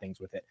really bad things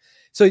with it.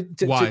 So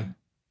why?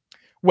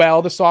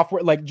 Well, the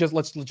software, like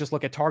let's just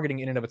look at targeting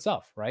in and of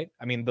itself, right?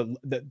 I mean,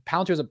 the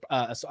Palantir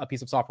is a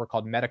piece of software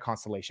called Meta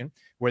Constellation,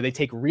 where they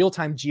take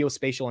real-time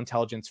geospatial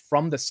intelligence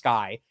from the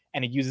sky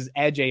and it uses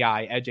edge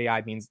AI. Edge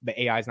AI means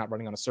the AI is not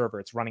running on a server;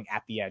 it's running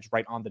at the edge,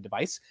 right on the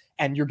device,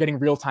 and you're getting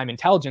real-time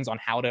intelligence on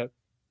how to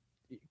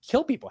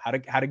kill people, how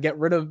to get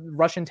rid of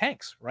Russian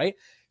tanks, right?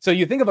 So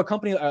you think of a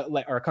company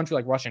or a country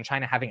like Russia and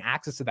China having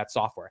access to that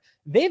software.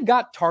 They've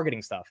got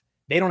targeting stuff.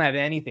 They don't have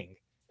anything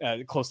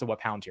close to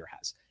what Palantir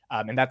has.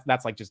 And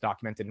that's like just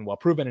documented and well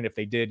proven. And if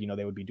they did,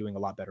 they would be doing a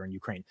lot better in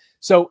Ukraine.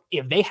 So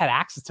if they had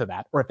access to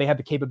that, or if they had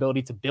the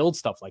capability to build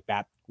stuff like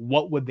that,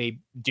 what would they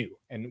do?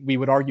 And we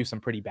would argue some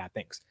pretty bad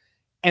things.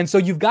 And so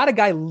you've got a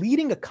guy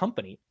leading a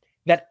company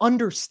that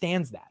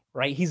understands that,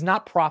 right? He's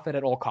not profit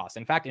at all costs.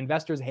 In fact,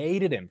 investors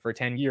hated him for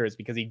 10 years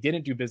because he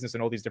didn't do business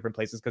in all these different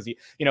places because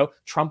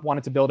Trump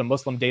wanted to build a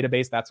Muslim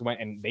database.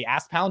 And they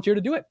asked Palantir to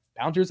do it.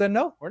 Palantir said,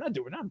 no, we're not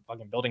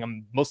fucking building a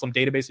Muslim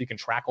database so you can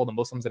track all the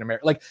Muslims in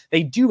America. Like,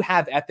 they do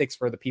have ethics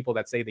for the people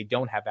that say they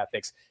don't have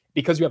ethics,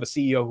 because you have a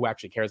CEO who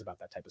actually cares about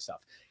that type of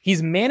stuff.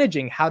 He's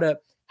managing how to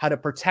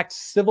protect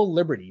civil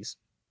liberties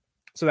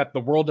so that the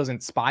world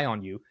doesn't spy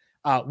on you,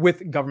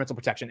 with governmental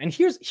protection. And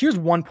here's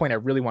one point I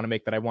really want to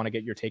make that I want to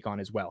get your take on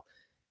as well.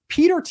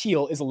 Peter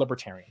Thiel is a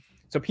libertarian.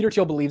 So Peter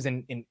Thiel believes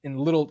in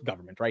little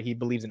government, right? He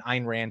believes in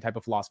Ayn Rand type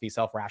of philosophy,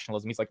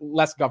 self-rationalism. He's like,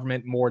 less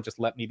government, more just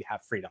let me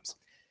have freedoms.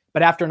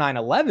 But after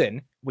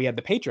 9/11, we had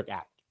the Patriot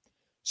Act.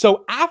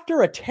 So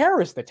after a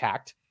terrorist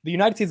attack, the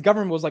United States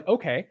government was like,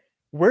 okay,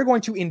 we're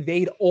going to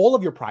invade all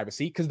of your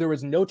privacy because there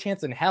was no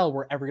chance in hell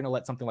we're ever going to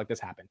let something like this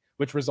happen,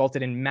 which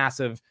resulted in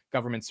massive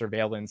government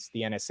surveillance,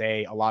 the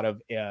NSA, a lot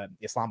of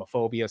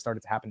Islamophobia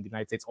started to happen in the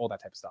United States, all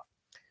that type of stuff.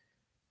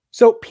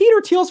 So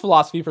Peter Thiel's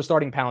philosophy for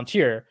starting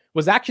Palantir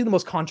was actually the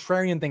most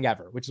contrarian thing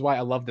ever, which is why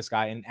I love this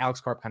guy. And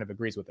Alex Karp kind of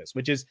agrees with this,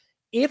 which is,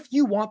 if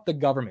you want the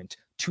government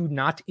to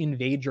not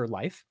invade your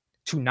life,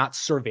 to not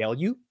surveil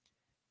you,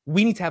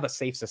 we need to have a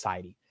safe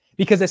society.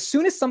 Because as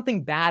soon as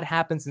something bad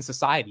happens in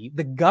society,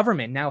 the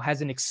government now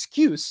has an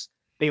excuse.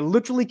 They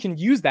literally can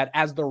use that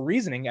as the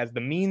reasoning, as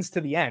the means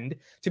to the end,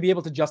 to be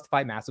able to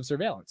justify massive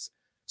surveillance.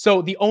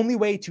 So the only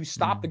way to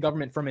stop the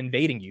government from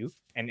invading you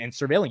and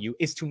surveilling you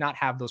is to not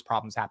have those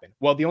problems happen.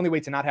 Well, the only way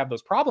to not have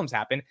those problems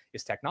happen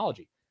is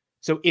technology.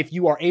 So if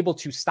you are able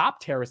to stop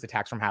terrorist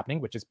attacks from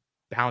happening, which is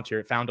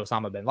Palantir found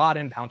Osama bin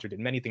Laden, Palantir did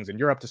many things in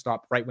Europe to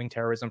stop right-wing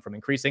terrorism from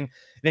increasing,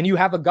 then you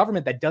have a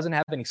government that doesn't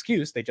have an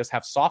excuse. They just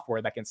have software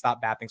that can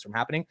stop bad things from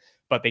happening,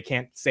 but they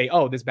can't say,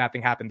 oh, this bad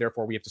thing happened,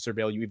 therefore we have to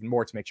surveil you even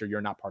more to make sure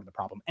you're not part of the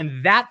problem.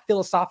 And that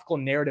philosophical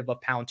narrative of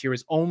Palantir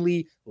is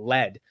only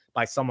led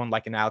by someone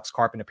like an Alex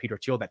Karp and a Peter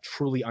Thiel that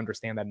truly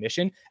understand that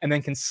mission and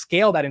then can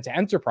scale that into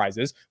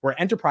enterprises, where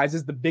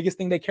enterprises, the biggest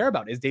thing they care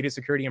about is data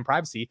security and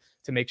privacy,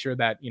 to make sure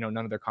that none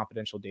of their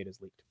confidential data is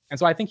leaked. And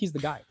so I think he's the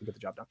guy to get the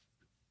job done.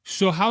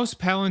 So how is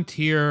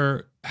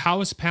Palantir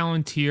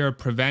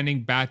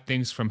preventing bad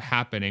things from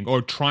happening,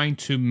 or trying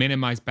to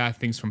minimize bad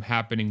things from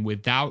happening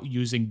without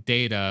using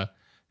data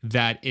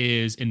that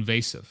is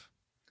invasive?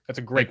 That's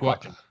a great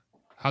question.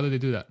 How do they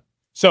do that?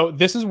 So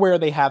this is where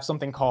they have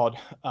something called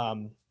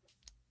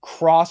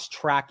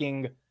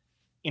cross-tracking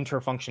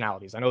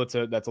interfunctionalities. I know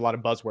that's a lot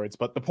of buzzwords,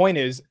 but the point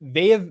is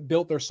they have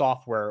built their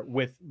software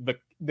with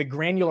the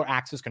granular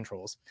access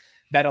controls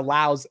that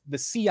allows the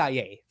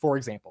CIA, for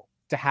example,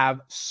 to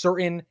have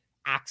certain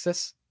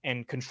access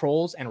and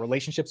controls and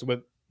relationships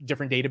with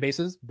different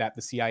databases that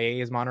the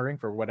CIA is monitoring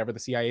for whatever the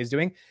CIA is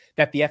doing,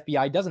 that the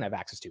FBI doesn't have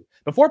access to.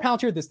 Before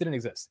Palantir, this didn't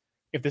exist.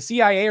 If the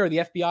CIA or the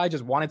FBI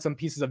just wanted some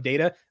pieces of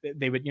data,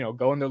 they would,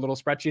 go in their little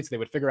spreadsheets, they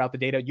would figure out the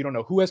data. You don't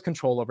know who has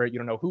control over it. You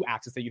don't know who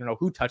accessed it. You don't know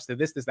who touched it.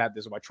 This, that.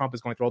 This is why Trump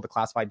is going through all the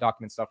classified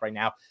document stuff right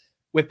now.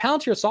 With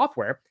Palantir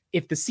software,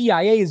 if the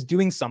CIA is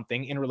doing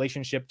something in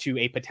relationship to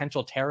a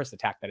potential terrorist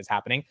attack that is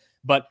happening,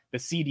 but the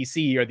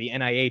CDC or the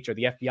NIH or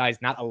the FBI is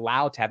not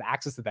allowed to have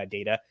access to that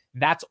data,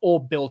 that's all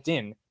built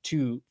in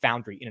to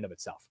Foundry in and of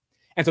itself.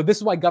 And so this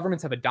is why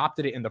governments have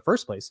adopted it in the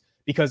first place,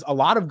 because a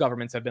lot of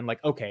governments have been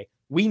like, okay,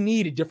 we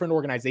need different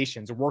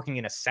organizations working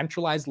in a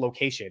centralized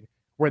location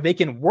where they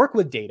can work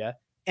with data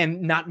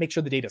and not make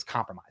sure the data is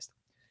compromised.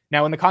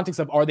 Now, in the context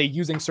of, are they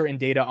using certain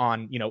data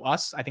on,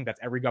 us? I think that's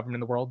every government in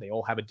the world. They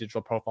all have a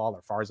digital profile,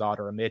 or Farzad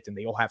or Amit, and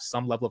they all have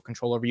some level of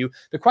control over you.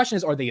 The question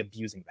is, are they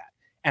abusing that?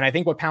 And I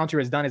think what Palantir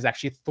has done is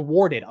actually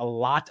thwarted a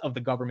lot of the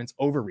government's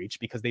overreach,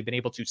 because they've been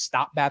able to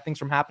stop bad things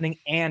from happening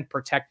and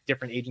protect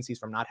different agencies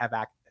from not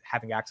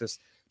having access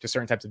to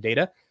certain types of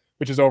data,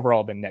 which has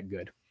overall been net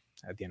good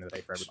at the end of the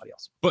day for everybody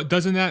else. But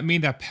doesn't that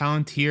mean that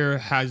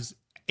Palantir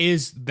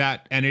is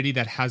that entity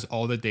that has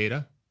all the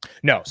data?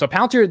 No. So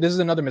Palantir, this is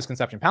another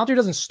misconception. Palantir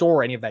doesn't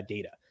store any of that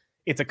data.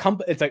 It's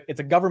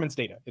a government's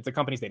data. It's a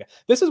company's data.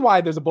 This is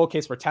why there's a bull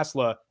case for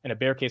Tesla and a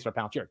bear case for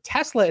Palantir.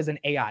 Tesla is an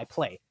AI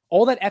play.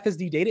 All that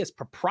FSD data is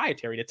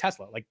proprietary to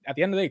Tesla. Like, at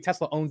the end of the day,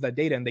 Tesla owns that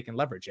data and they can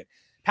leverage it.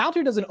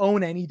 Palantir doesn't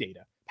own any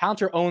data.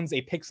 Palantir owns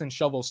a picks and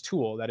shovels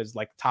tool that is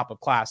like top of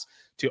class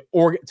to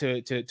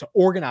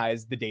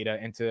organize the data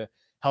and to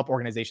help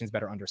organizations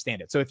better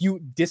understand it. So if you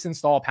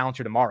disinstall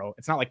Palantir tomorrow,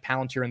 it's not like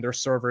Palantir and their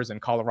servers in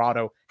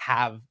Colorado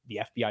have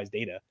the FBI's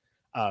data,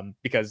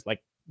 because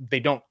they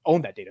don't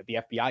own that data. The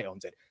FBI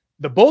owns it.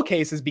 The bull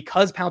case is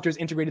because Palantir is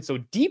integrated so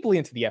deeply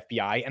into the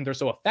FBI and they're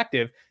so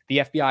effective, the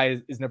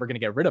FBI is never going to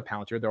get rid of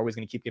Palantir. They're always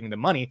going to keep giving them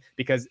money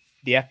because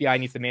the FBI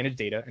needs to manage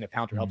data. And if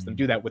Palantir helps them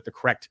do that with the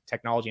correct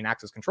technology and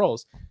access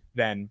controls,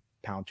 then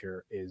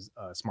Palantir is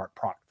a smart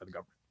product for the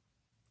government.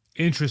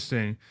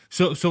 Interesting.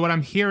 So what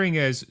I'm hearing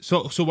is,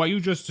 so what you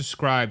just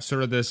described,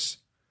 sort of this,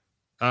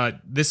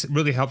 this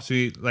really helps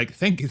me.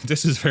 Thank you.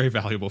 This is very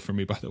valuable for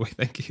me, by the way.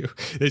 Thank you.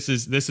 This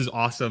is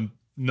awesome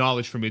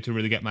knowledge for me to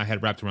really get my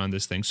head wrapped around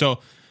this thing.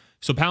 So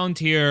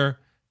Palantir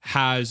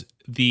has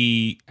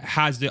the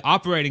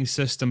operating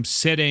system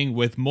sitting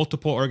with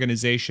multiple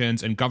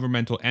organizations and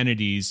governmental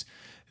entities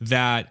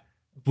that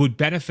would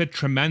benefit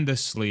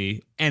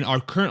tremendously and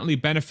are currently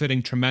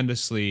benefiting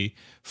tremendously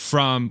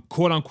from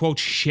quote unquote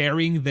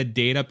sharing the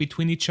data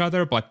between each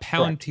other. But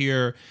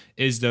Palantir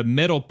is the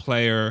middle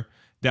player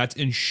that's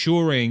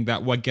ensuring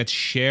that what gets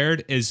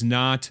shared is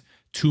not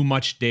too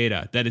much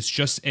data, that it's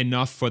just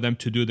enough for them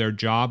to do their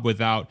job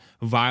without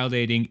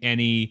violating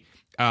any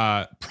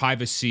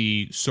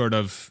privacy sort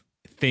of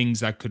things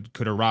that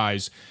could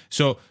arise.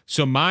 So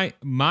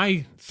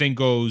my thing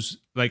goes,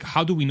 like,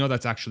 how do we know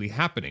that's actually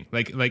happening?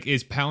 Like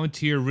is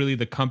Palantir really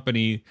the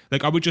company?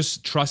 Like, are we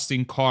just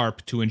trusting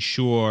Karp to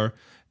ensure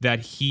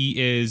that he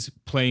is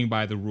playing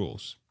by the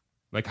rules?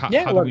 Like, how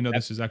do we know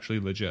this is actually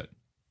legit?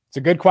 It's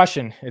a good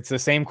question. It's the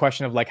same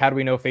question of like, how do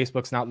we know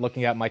Facebook's not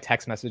looking at my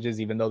text messages,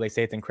 even though they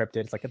say it's encrypted?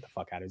 It's like, get the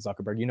fuck out of it,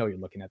 Zuckerberg. You know you're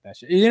looking at that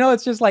shit. You know,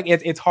 it's just like,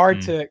 it's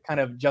hard to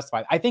kind of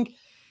justify. I think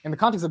in the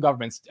context of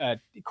governments,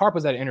 Karp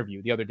was at an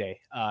interview the other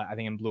day, I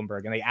think in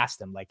Bloomberg, and they asked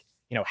him, like,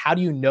 you know, how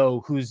do you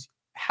know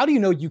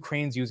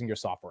Ukraine's using your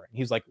software? And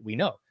he's like, we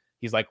know.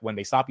 He's like, when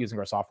they stop using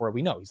our software,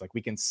 we know. He's like,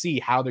 we can see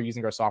how they're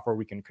using our software.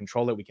 We can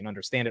control it. We can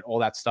understand it, all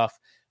that stuff.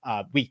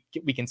 We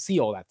can see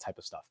all that type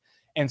of stuff.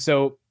 And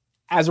so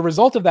as a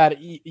result of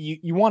that,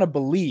 you want to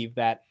believe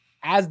that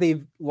as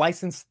they've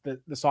licensed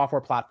the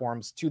software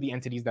platforms to the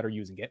entities that are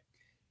using it,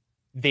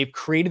 they've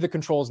created the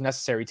controls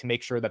necessary to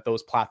make sure that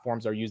those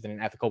platforms are used in an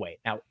ethical way.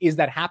 Now, is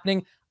that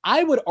happening?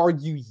 I would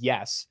argue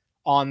yes,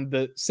 on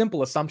the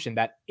simple assumption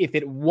that if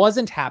it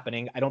wasn't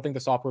happening, I don't think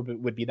the software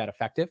would be that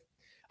effective.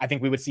 I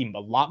think we would see a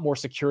lot more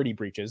security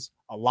breaches,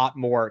 a lot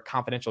more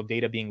confidential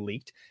data being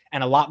leaked,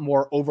 and a lot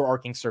more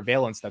overarching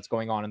surveillance that's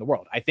going on in the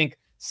world. I think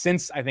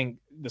the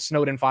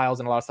Snowden files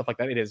and a lot of stuff like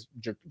that, it has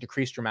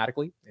decreased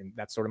dramatically. And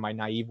that's sort of my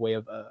naive way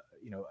of,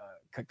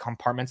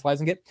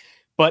 compartmentalizing it.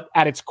 But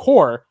at its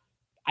core,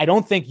 I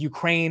don't think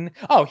Ukraine.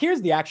 Oh,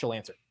 here's the actual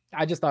answer.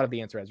 I just thought of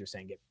the answer as you're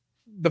saying it.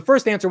 The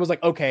first answer was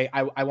like, okay,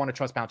 I want to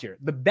trust Palantir.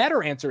 The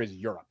better answer is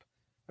Europe.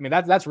 I mean,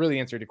 that's really the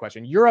answer to your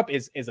question. Europe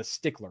is a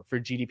stickler for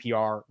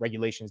GDPR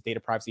regulations, data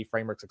privacy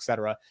frameworks,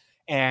 etc.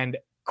 And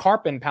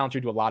Karp and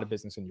Palantir do a lot of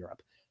business in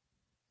Europe.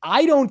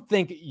 I don't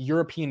think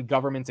European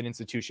governments and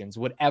institutions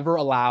would ever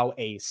allow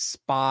a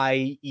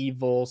spy,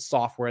 evil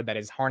software that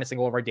is harnessing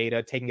all of our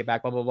data, taking it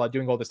back, blah, blah, blah,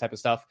 doing all this type of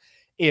stuff,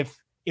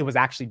 if it was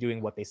actually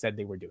doing what they said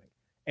they were doing.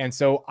 And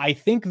so I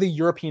think the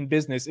European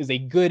business is a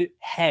good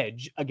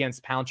hedge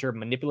against Palantir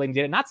manipulating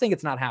data. Not saying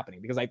it's not happening,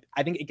 because I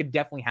think it could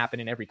definitely happen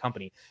in every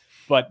company.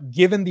 But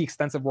given the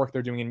extensive work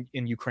they're doing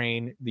in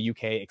Ukraine, the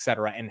UK, et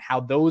cetera, and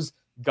how those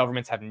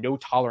governments have no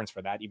tolerance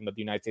for that, even though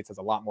the United States has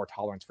a lot more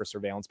tolerance for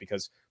surveillance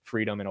because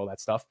freedom and all that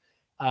stuff,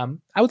 I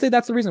would say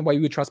that's the reason why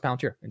you would trust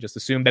Palantir and just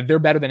assume that they're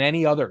better than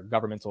any other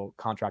governmental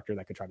contractor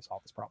that could try to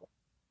solve this problem.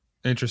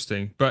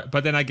 Interesting. But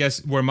then I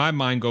guess where my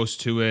mind goes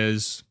to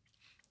is,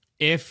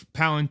 if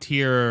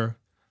Palantir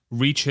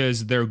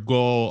reaches their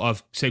goal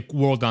of, say,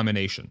 world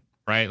domination,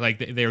 right?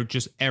 Like they're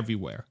just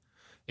everywhere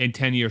in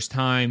 10 years'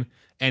 time,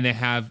 and they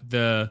have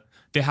the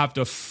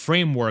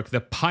framework,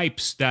 the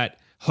pipes that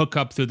hook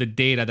up through the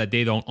data that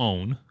they don't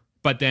own.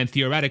 But then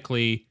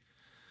theoretically,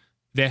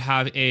 they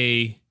have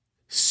a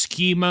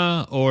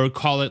schema, or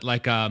call it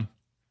like a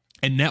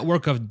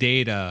network of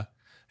data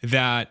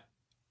that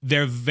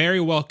there very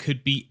well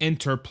could be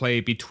interplay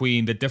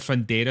between the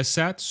different data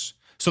sets.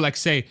 So, like,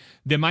 say,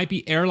 there might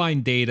be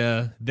airline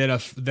data that a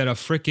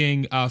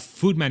freaking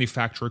food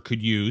manufacturer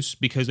could use,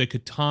 because they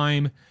could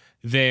time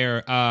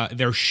their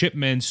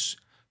shipments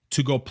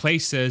to go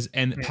places,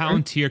 and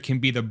Palantir can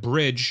be the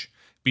bridge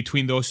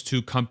between those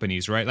two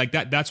companies, right? Like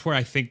that's where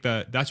I think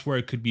that's where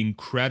it could be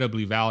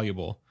incredibly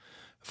valuable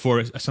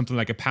for something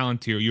like a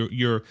Palantir.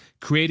 You're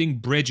creating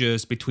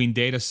bridges between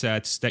data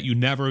sets that you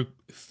never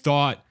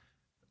thought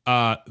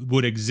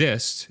would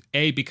exist,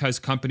 because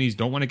companies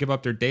don't want to give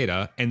up their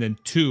data, and then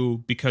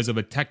two, because of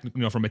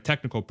from a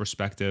technical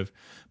perspective.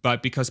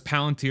 But because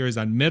Palantir is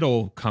a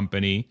middle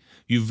company,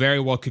 you very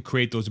well could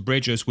create those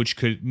bridges, which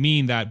could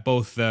mean that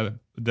both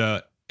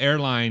the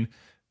airline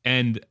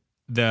and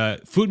the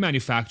food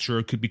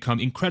manufacturer could become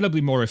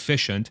incredibly more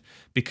efficient,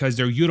 because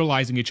they're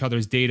utilizing each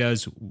other's data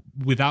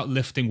without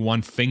lifting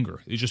one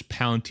finger. It's just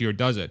Palantir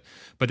does it.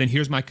 But then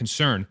here's my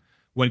concern: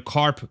 when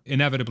Karp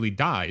inevitably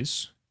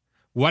dies,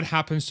 what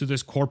happens to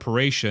this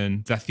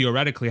corporation that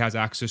theoretically has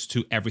access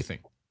to everything?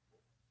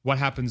 What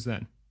happens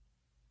then?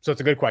 So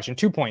it's a good question.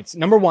 2 points.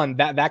 Number one,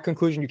 that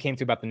conclusion you came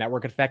to about the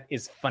network effect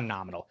is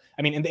phenomenal.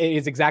 I mean, it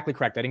is exactly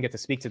correct. I didn't get to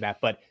speak to that,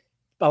 but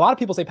a lot of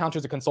people say Palantir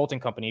is a consulting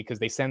company because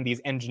they send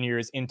these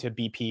engineers into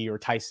BP or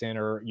Tyson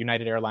or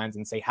United Airlines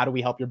and say, how do we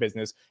help your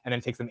business? And then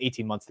it takes them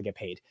 18 months to get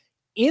paid.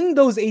 In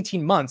those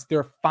 18 months,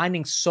 they're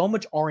finding so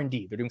much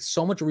R&D. They're doing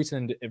so much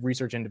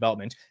research and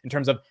development in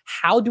terms of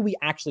how do we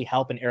actually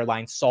help an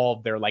airline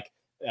solve their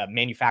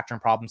manufacturing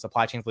problems,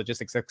 supply chains,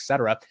 logistics,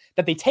 etc.,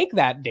 that they take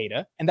that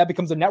data and that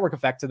becomes a network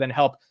effect to then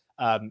help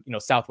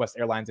Southwest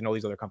Airlines and all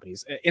these other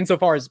companies.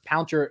 Insofar as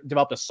Palantir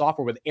developed a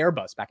software with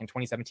Airbus back in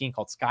 2017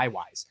 called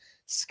Skywise.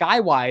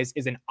 Skywise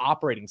is an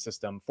operating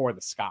system for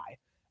the sky.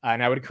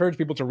 And I would encourage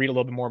people to read a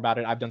little bit more about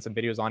it. I've done some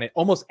videos on it.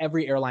 Almost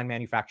every airline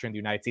manufacturer in the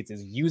United States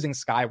is using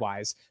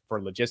Skywise for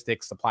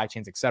logistics, supply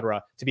chains,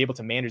 etc., to be able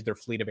to manage their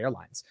fleet of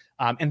airlines.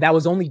 And that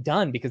was only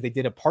done because they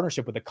did a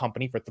partnership with a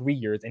company for 3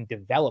 years and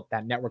developed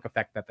that network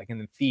effect that they can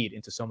then feed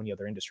into so many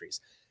other industries.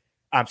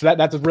 So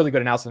that's a really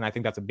good analysis, and I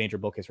think that's a major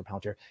bull case for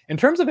Palantir. In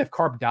terms of if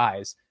Karp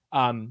dies,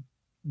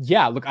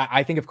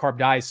 I think if Karp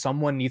dies,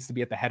 someone needs to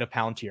be at the head of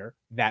Palantir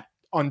that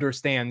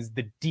understands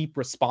the deep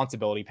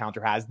responsibility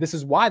Palantir has. This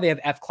is why they have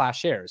F-class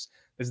shares.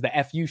 This is the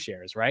FU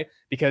shares, right?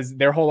 Because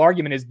their whole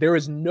argument is there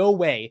is no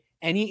way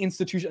any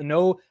institution,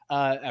 Carl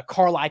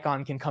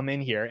Icahn can come in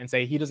here and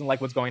say he doesn't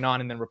like what's going on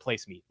and then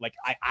replace me. Like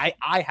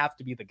I have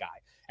to be the guy.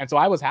 And so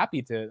I was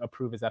happy to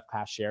approve his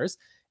F-class shares.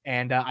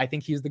 And I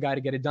think he's the guy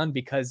to get it done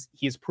because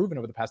he has proven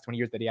over the past 20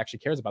 years that he actually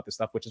cares about this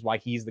stuff, which is why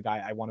he's the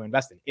guy I want to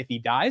invest in. If he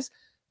dies,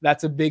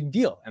 that's a big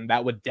deal. And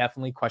that would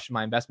definitely question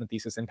my investment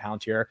thesis in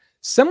Palantir.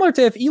 Similar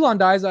to if Elon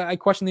dies, I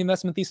question the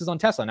investment thesis on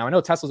Tesla. Now, I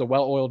know Tesla's a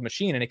well-oiled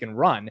machine and it can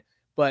run,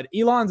 but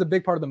Elon's a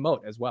big part of the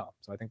moat as well.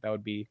 So I think that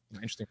would be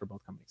interesting for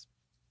both companies.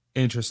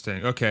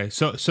 Interesting. Okay.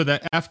 So the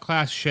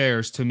F-class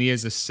shares to me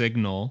is a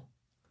signal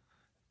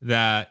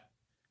that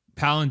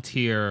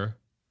Palantir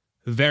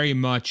very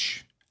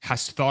much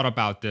has thought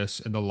about this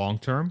in the long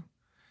term,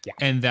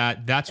 and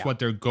that's what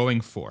they're going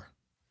for.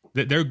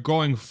 That they're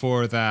going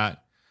for that.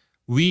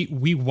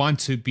 We want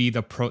to be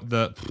the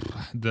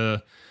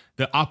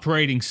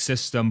operating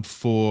system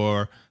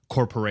for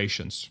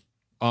corporations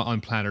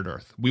on planet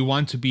Earth. We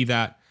want to be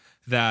that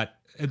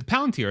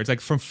Palantir. It's like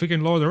from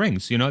freaking Lord of the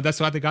Rings. That's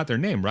why they got their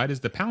name, right?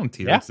 Is the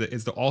Palantir? Yeah.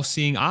 It's the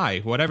all-seeing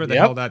eye, whatever the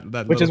hell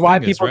that. Which is why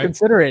people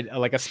consider it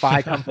like a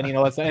spy company and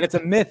all that stuff. And it's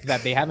a myth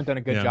that they haven't done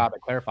a good job at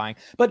clarifying.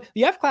 But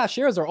the F-class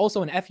shares are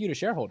also an FU to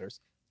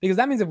shareholders. Because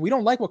that means if we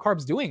don't like what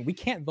Karp's doing, we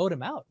can't vote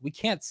him out. We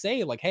can't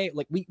say like, hey,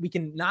 like we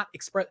can not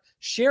express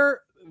share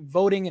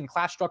voting and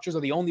class structures are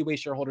the only way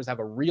shareholders have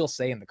a real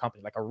say in the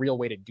company, like a real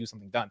way to do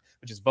something done,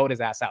 which is vote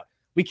his ass out.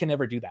 We can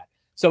never do that.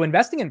 So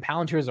investing in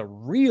Palantir is a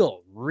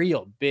real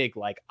big,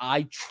 like,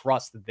 I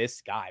trust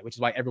this guy, which is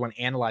why everyone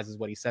analyzes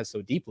what he says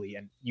so deeply.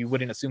 And you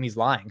wouldn't assume he's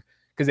lying,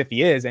 because if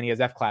he is and he has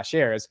F-class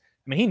shares,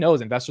 I mean, he knows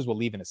investors will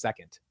leave in a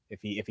second if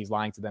he's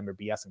lying to them or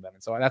BSing them.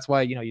 And so that's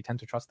why, you tend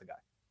to trust the guy.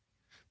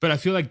 But I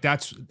feel like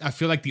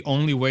the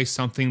only way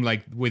something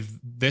like with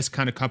this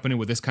kind of company,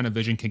 with this kind of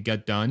vision can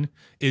get done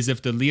is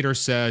if the leader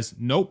says,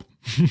 nope,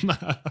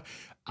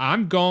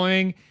 I'm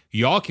going,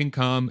 y'all can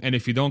come. And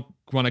if you don't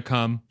want to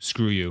come,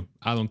 screw you.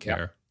 I don't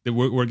care. Yeah.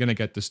 We're going to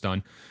get this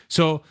done.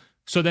 So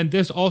then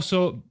this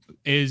also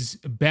is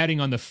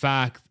betting on the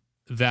fact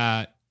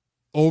that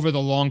over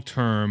the long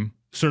term,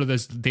 sort of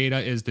this data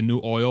is the new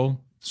oil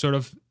sort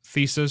of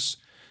thesis,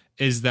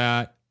 is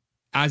that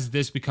as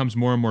this becomes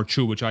more and more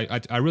true, which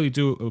I really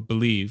do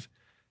believe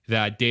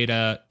that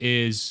data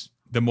is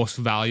the most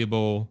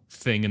valuable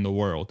thing in the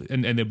world.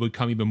 And it will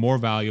become even more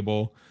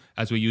valuable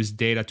as we use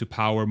data to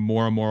power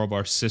more and more of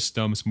our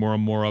systems, more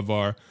and more of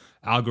our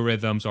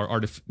algorithms, our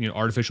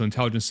artificial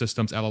intelligence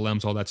systems,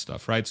 LLMs, all that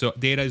stuff, right? So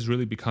data is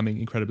really becoming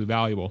incredibly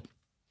valuable.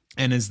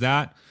 And as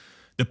that,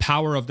 the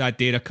power of that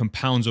data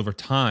compounds over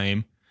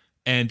time,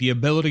 and the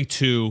ability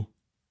to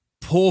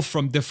pull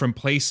from different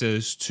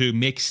places to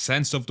make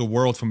sense of the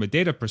world from a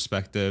data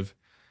perspective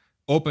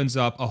opens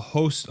up a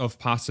host of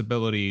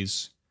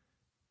possibilities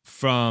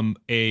from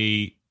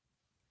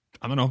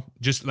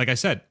just like I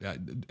said,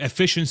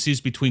 efficiencies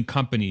between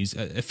companies,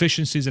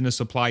 efficiencies in the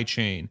supply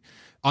chain,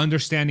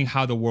 understanding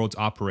how the world's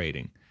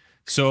operating.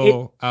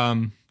 So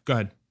go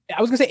ahead. I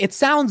was going to say, it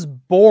sounds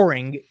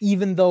boring,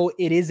 even though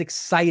it is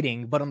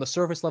exciting, but on the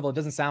surface level, it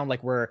doesn't sound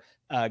like we're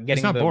getting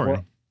it's not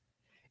boring.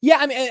 Yeah,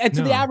 I mean,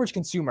 to the average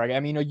consumer, I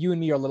mean, you and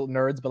me are little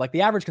nerds, but like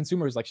the average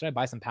consumer is like, should I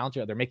buy some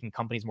Palantir? They're making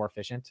companies more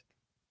efficient.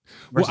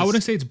 Well, I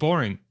wouldn't say it's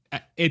boring.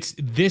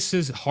 This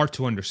is hard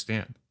to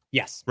understand.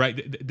 Yes.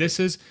 Right. This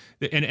is,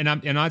 and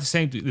I'm not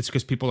saying it's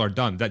because people are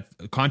dumb. That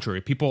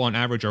contrary, people on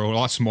average are a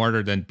lot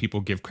smarter than people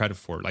give credit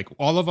for. Like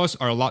all of us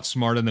are a lot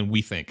smarter than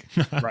we think.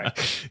 Right.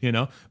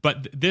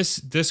 But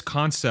this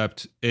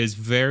concept is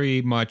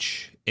very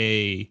much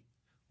a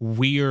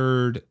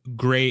weird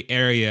gray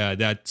area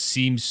that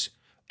seems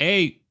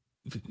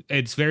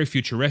it's very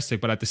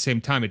futuristic, but at the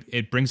same time,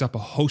 it brings up a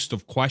host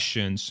of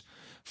questions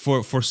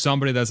for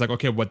somebody that's like,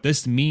 okay, what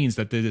this means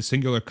that there's a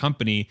singular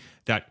company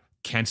that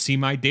can see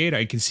my data,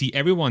 it can see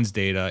everyone's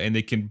data, and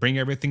they can bring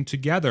everything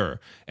together.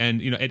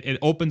 And it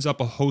opens up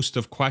a host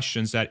of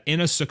questions that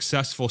in a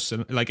successful,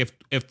 like if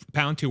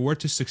Palantir were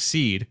to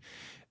succeed,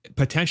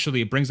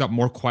 potentially it brings up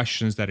more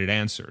questions that it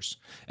answers.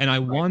 And I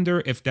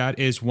wonder if that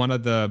is one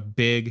of the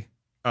big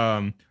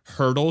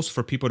hurdles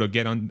for people to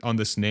get on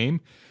this name,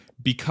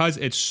 because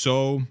it's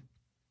so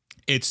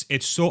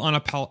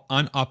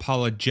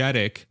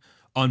unapologetic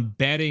on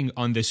betting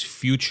on this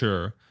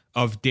future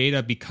of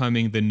data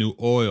becoming the new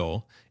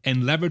oil.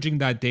 and leveraging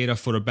that data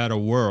for a better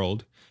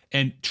world,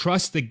 and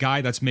trust the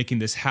guy that's making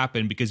this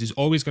happen because he's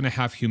always going to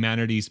have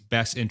humanity's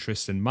best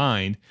interests in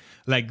mind.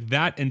 Like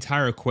that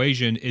entire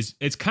equation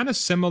it's kind of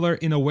similar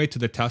in a way to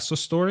the Tesla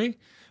story,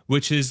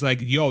 which is like,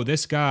 yo,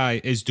 this guy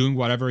is doing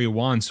whatever he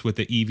wants with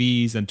the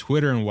EVs and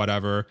Twitter and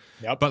whatever.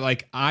 Yep. But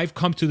like, I've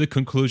come to the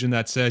conclusion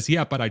that says,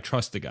 yeah, but I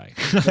trust the guy.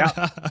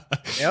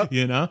 Yep.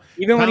 You know,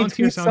 even when he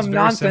Palantir tweets sounds some very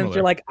nonsense, similar.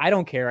 you're like, I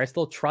don't care. I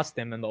still trust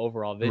him in the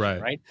overall vision,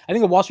 Right. right? I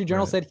think the Wall Street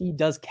Journal Right. said he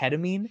does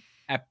ketamine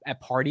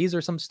at parties or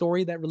some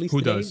story that released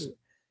Who today. does?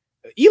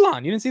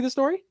 Elon, you didn't see the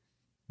story?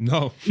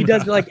 No. He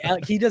does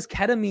he does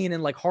ketamine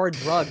and like hard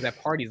drugs at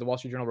parties. The Wall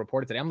Street Journal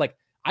reported today. I'm like,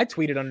 I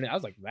tweeted on it. I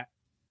was like, that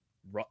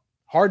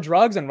hard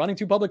drugs and running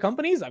two public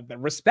companies.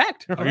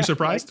 Respect. Are you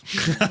surprised?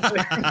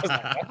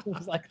 I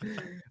was like,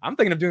 I'm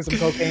thinking of doing some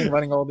cocaine,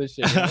 running all this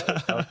shit. You know?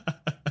 So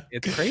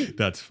it's crazy.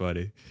 That's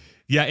funny.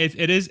 Yeah,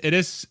 it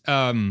is.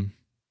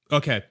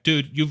 Okay,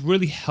 dude, you've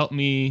really helped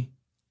me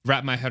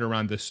wrap my head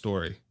around this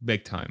story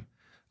big time.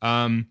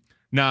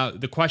 Now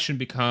the question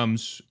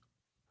becomes,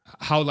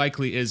 how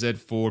likely is it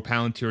for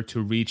Palantir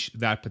to reach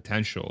that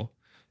potential,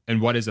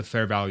 and what is a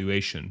fair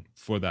valuation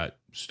for that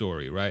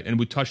story, right? And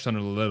we touched on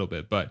it a little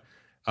bit, but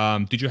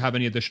did you have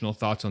any additional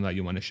thoughts on that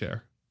you want to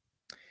share?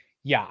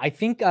 Yeah, I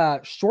think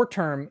short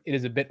term it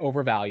is a bit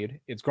overvalued.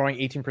 It's growing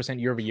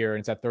 18% year over year, and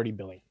it's at 30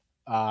 billion.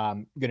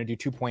 Going to do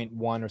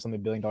 2.1 or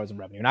something billion dollars in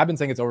revenue. And I've been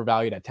saying it's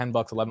overvalued at $10,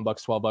 $11,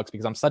 $12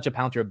 because I'm such a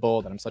Palantir bull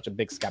and I'm such a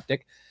big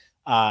skeptic.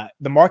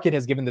 The market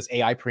has given this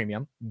AI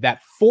premium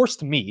that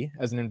forced me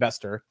as an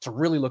investor to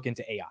really look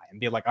into AI and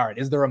be like, all right,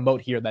 is there a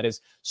moat here that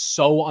is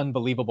so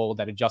unbelievable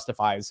that it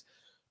justifies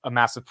a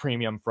massive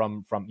premium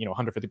from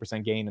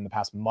 150% gain in the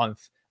past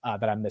month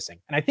that I'm missing?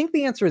 And I think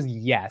the answer is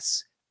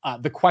yes.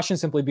 The question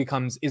simply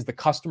becomes, is the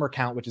customer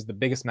count, which is the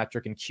biggest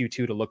metric in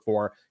Q2 to look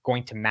for,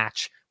 going to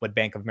match what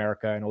Bank of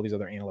America and all these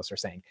other analysts are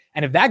saying?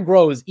 And if that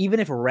grows,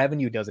 even if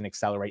revenue doesn't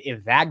accelerate,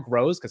 if that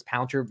grows, because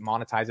Palantir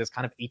monetizes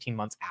kind of 18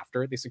 months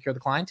after they secure the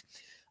client,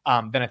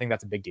 then I think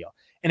that's a big deal.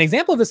 An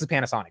example of this is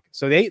Panasonic.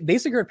 So they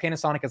secured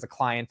Panasonic as a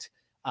client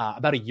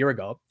about a year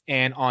ago.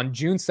 And on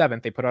June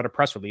 7th, they put out a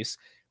press release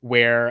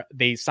where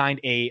they signed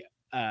a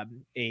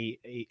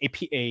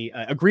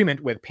agreement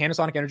with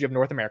Panasonic Energy of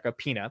North America,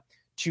 PENA,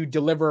 to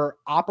deliver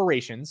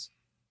operations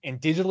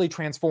and digitally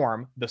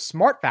transform the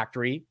smart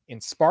factory in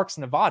Sparks,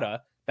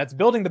 Nevada, that's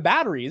building the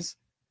batteries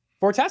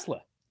for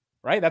Tesla,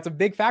 right? That's a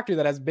big factory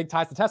that has big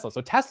ties to Tesla.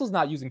 So Tesla's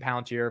not using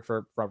Palantir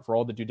for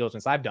all the due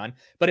diligence I've done.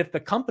 But if the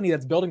company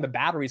that's building the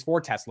batteries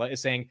for Tesla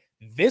is saying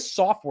this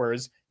software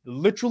is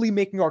literally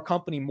making our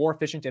company more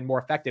efficient and more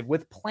effective,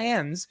 with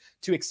plans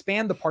to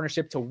expand the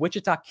partnership to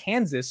Wichita,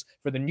 Kansas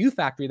for the new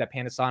factory that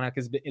Panasonic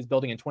is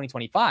building in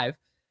 2025,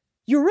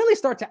 you really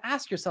start to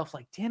ask yourself,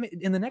 like, damn it,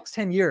 in the next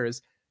 10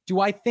 years,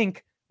 do I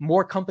think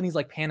more companies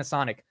like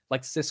Panasonic,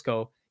 like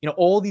Cisco,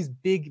 all these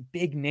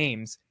big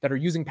names that are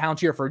using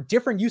Palantir for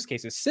different use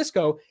cases?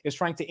 Cisco is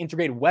trying to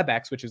integrate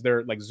WebEx, which is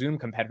their like Zoom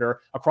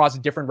competitor, across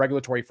different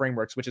regulatory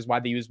frameworks, which is why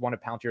they use one of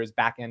Palantir's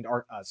backend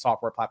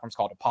software platforms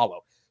called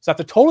Apollo. So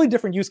that's a totally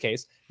different use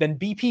case than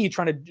BP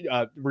trying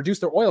to reduce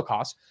their oil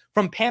costs,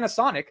 from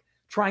Panasonic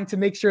trying to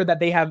make sure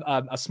that they have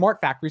a smart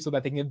factory so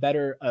that they can give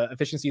better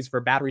efficiencies for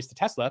batteries to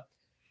Tesla,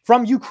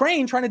 from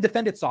Ukraine trying to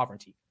defend its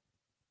sovereignty.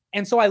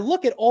 And so I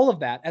look at all of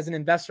that as an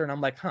investor and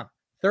I'm like,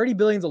 30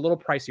 billion is a little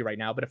pricey right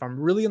now, but if I'm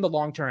really in the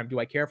long term, do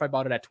I care if I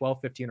bought it at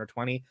 12, 15, or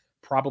 20?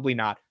 Probably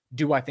not.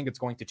 Do I think it's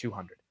going to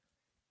 200?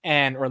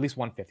 Or at least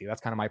 150?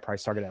 That's kind of my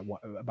price target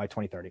by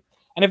 2030.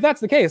 And if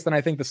that's the case, then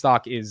I think the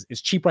stock is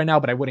cheap right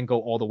now, but I wouldn't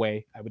go all the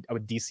way. I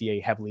would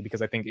DCA heavily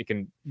because I think it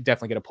can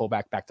definitely get a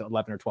pullback back to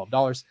 $11 or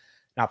 $12.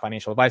 Not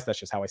financial advice. That's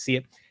just how I see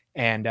it.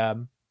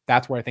 And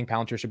that's where I think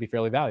Palantir should be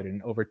fairly valued.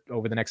 And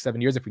over the next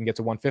 7 years, if we can get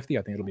to 150,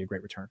 I think it'll be a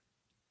great return.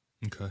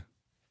 Okay.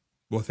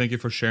 Well, thank you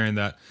for sharing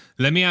that.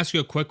 Let me ask you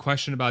a quick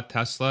question about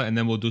Tesla, and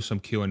then we'll do some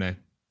Q&A. Perfect.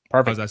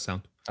 How does that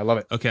sound? I love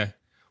it. Okay.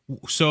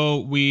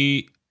 So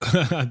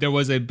there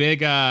was a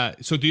big,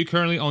 so do you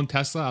currently own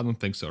Tesla? I don't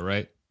think so,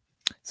 right?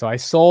 So I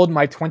sold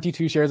my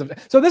 22 shares of.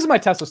 So this is my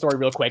Tesla story,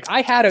 real quick.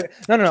 I had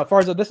no.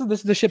 Farza, this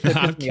is the shit that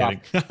pissed me off.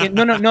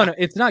 No.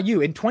 It's not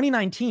you. In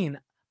 2019,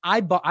 I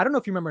don't know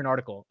if you remember an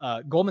article.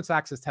 Goldman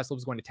Sachs says Tesla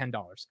was going to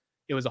 $10.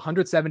 It was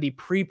 170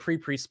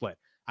 pre split.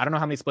 I don't know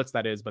how many splits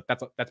that is, but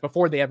that's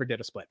before they ever did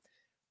a split.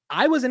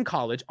 I was in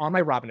college on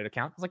my Robinhood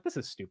account. I was like, this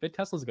is stupid.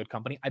 Tesla's a good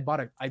company. I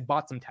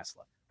bought some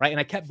Tesla, right? And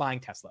I kept buying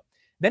Tesla.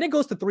 Then it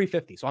goes to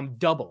 350. So I'm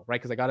double, right?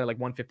 Because I got it like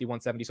 150,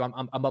 170. So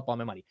I'm up on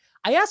my money.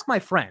 I asked my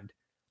friend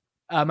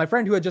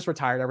who had just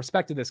retired. I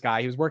respected this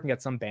guy. He was working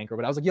at some bank or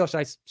whatever. I was like, yo,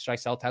 should I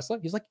sell Tesla?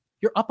 He's like,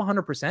 you're up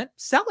 100%.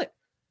 Sell it.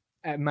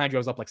 Mind you, I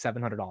was up like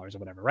 $700 or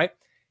whatever, right?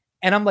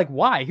 And I'm like,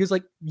 why? He was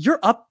like, you're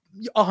up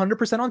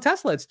 100% on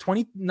Tesla. It's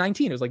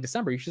 2019. It was like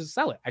December. You should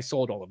sell it. I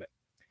sold all of it.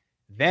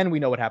 Then we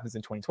know what happens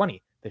in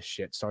 2020. This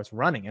shit starts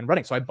running and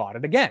running. So I bought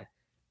it again.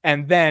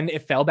 And then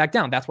it fell back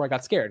down. That's where I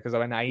got scared because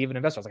I'm a naive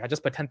investor. I was like, I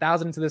just put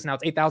 10,000 into this. Now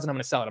it's 8,000. I'm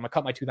going to sell it. I'm going to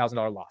cut my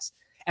 $2,000 loss.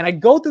 And I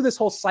go through this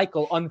whole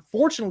cycle.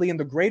 Unfortunately, in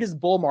the greatest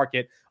bull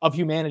market of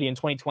humanity in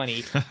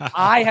 2020,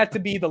 I had to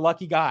be the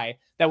lucky guy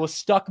that was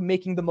stuck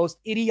making the most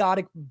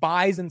idiotic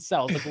buys and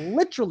sells. Like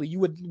literally, you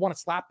would want to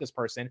slap this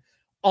person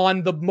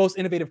on the most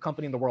innovative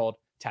company in the world,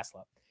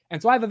 Tesla.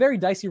 And so I have a very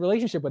dicey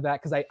relationship with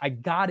that because I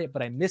got it,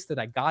 but I missed it.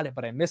 I got it,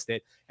 but I missed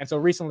it. And so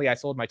recently I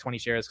sold my 20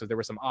 shares because there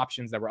were some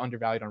options that were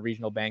undervalued on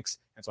regional banks.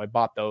 And so I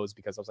bought those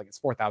because I was like, it's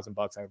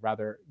 $4,000. I'd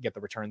rather get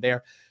the return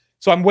there.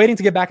 So I'm waiting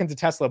to get back into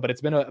Tesla, but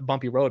it's been a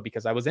bumpy road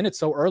because I was in it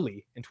so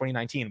early in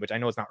 2019, which I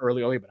know it's not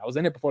early, but I was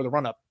in it before the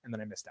run up and then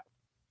I missed out.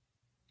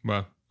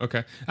 Well,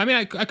 okay. I mean,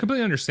 I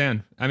completely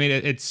understand. I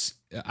mean,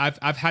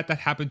 I've had that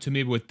happen to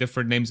me with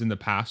different names in the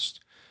past,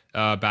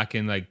 back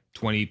in like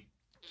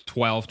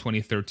 2012,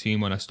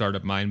 2013 when I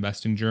started my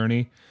investing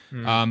journey.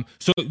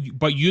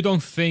 But you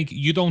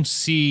don't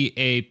see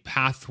a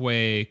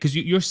pathway because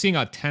you're seeing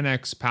a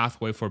 10x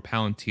pathway for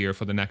Palantir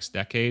for the next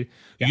decade.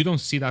 Yeah. You don't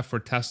see that for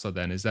Tesla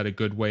then. Is that a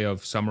good way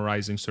of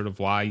summarizing sort of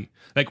why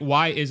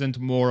isn't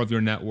more of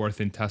your net worth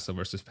in Tesla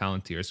versus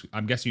Palantir?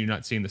 I'm guessing you're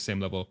not seeing the same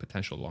level of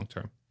potential long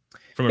term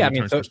from a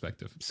returns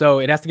perspective. So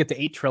it has to get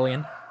to 8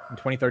 trillion in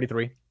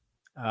 2033.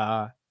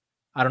 I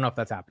don't know if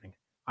that's happening.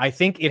 I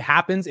think it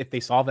happens if they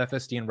solve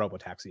FSD and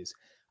robotaxis.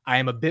 I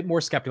am a bit more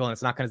skeptical, and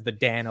it's not because of the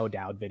Dan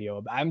O'Dowd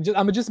video. I'm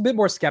just a bit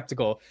more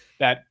skeptical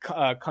that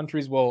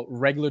countries will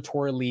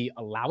regulatorily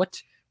allow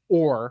it,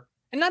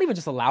 and not even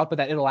just allow it, but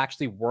that it'll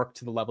actually work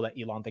to the level that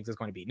Elon thinks it's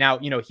going to be. Now,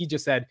 he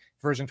just said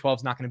version 12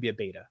 is not going to be a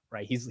beta,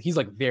 right? He's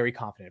like very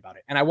confident about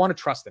it, and I want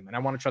to trust him, and I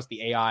want to trust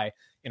the AI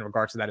in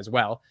regards to that as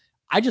well.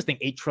 I just think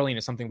 8 trillion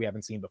is something we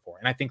haven't seen before.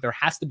 And I think there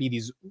has to be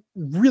these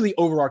really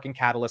overarching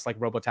catalysts like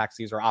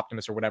robotaxis or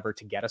Optimus or whatever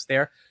to get us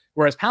there.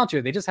 Whereas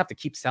Palantir, they just have to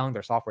keep selling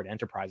their software to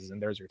enterprises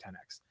and there's your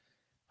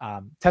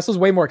 10x. Tesla's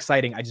way more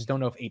exciting. I just don't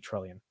know if 8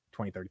 trillion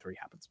 2033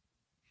 happens.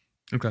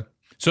 Okay.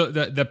 So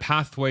the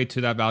pathway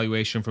to that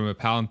valuation from a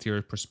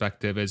Palantir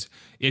perspective is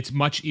it's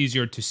much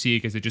easier to see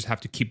because they just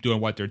have to keep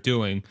doing what they're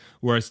doing,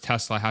 whereas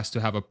Tesla has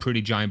to have a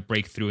pretty giant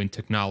breakthrough in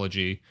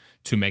technology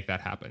to make that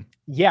happen.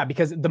 Yeah,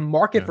 because the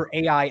market for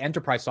AI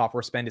enterprise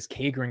software spend is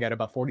catering at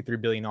about $43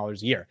 billion a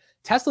year.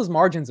 Tesla's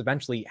margins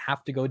eventually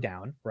have to go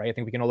down, right? I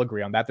think we can all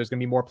agree on that. There's going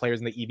to be more players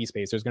in the EV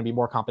space. There's going to be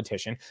more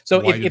competition. So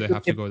why do they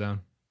have to go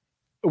down?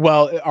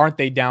 Well, aren't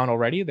they down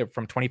already? They're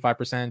from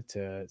 25% to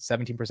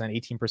 17%,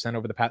 18%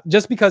 over the past,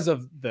 just because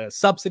of the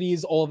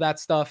subsidies, all of that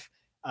stuff.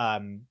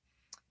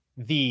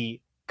 The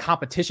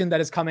competition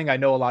that is coming. I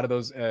know a lot of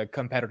those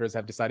competitors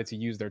have decided to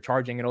use their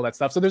charging and all that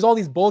stuff. So there's all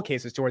these bull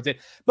cases towards it.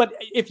 But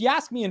if you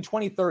ask me in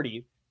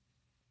 2030,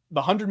 the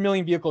 100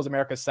 million vehicles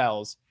America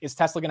sells, is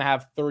Tesla going to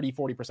have 30,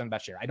 40% of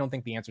that share? I don't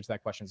think the answer to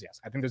that question is yes.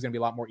 I think there's going to be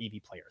a lot more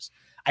EV players.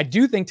 I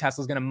do think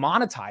Tesla's going to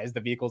monetize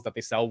the vehicles that they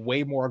sell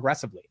way more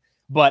aggressively.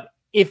 But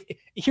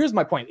here's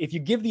my point. If you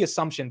give the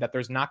assumption that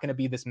there's not going to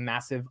be this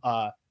massive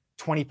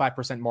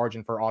 25%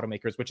 margin for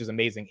automakers, which is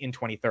amazing in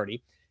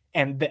 2030,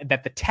 and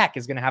that the tech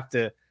is going to have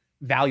to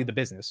value the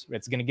business,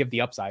 it's going to give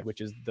the upside,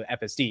 which is the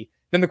FSD,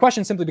 then the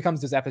question simply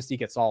becomes, does FSD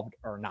get solved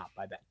or not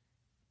by then?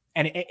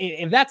 And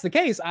if that's the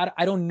case,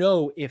 I don't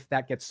know if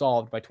that gets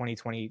solved by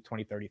 2020,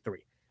 2033.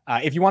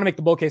 If you want to make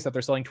the bull case that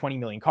they're selling 20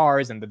 million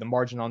cars and the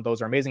margin on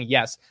those are amazing,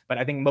 yes. But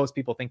I think most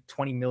people think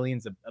 20 million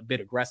is a bit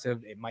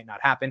aggressive. It might not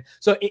happen.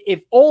 So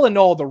if all in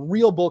all, the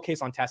real bull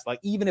case on Tesla,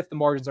 even if the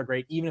margins are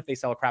great, even if they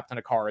sell a crap ton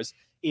of cars,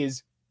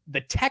 is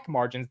the tech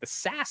margins, the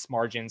SaaS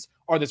margins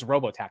are this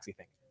robo-taxi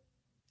thing.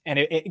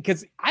 And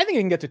because I think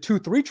it can get to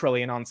 2-3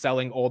 trillion on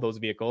selling all those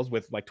vehicles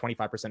with like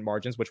 25%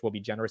 margins, which will be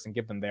generous and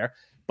give them there.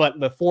 But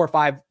the 4,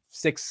 5,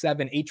 6,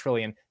 7, 8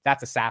 trillion,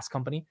 that's a SaaS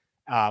company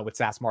with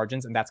SaaS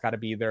margins, and that's got to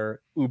be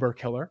their Uber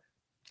killer.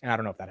 And I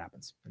don't know if that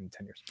happens in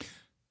 10 years.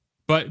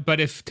 But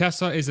if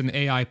Tesla is an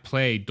AI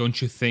play, don't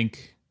you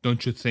think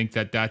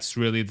that that's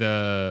really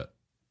the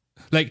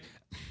like?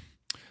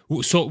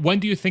 So when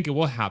do you think it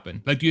will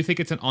happen? Like, do you think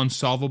it's an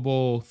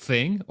unsolvable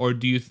thing, or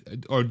do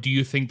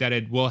you think that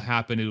it will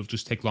happen? It'll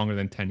just take longer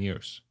than 10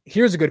 years.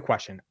 Here's a good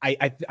question.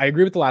 I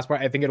agree with the last part.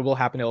 I think it will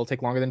happen. It'll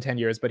take longer than 10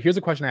 years. But here's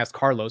a question I asked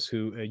Carlos,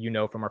 who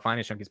from our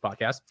Finance Junkies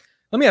podcast.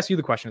 Let me ask you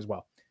the question as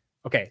well.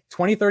 Okay,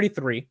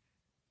 2033.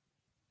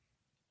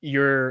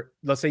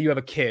 Let's say you have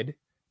a kid,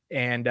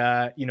 and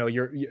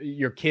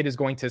your kid is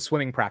going to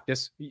swimming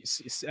practice.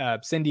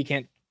 Cindy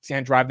can't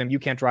drive them. You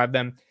can't drive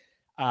them.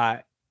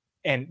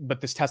 But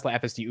this Tesla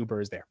FSD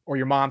Uber is there, or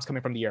your mom's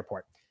coming from the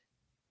airport.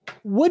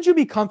 Would you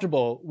be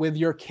comfortable with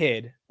your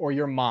kid or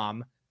your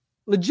mom?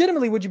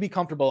 Legitimately, would you be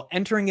comfortable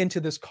entering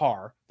into this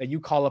car that you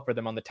call up for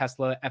them on the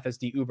Tesla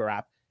FSD Uber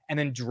app and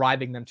then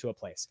driving them to a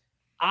place?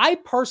 I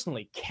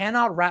personally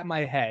cannot wrap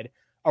my head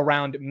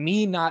around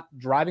me not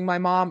driving my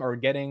mom or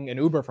getting an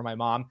Uber for my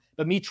mom,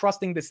 but me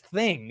trusting this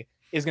thing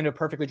is going to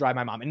perfectly drive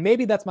my mom. And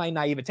maybe that's my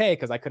naivete,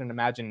 because I couldn't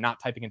imagine not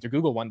typing into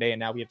Google one day, and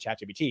now we have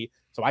ChatGPT,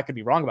 so I could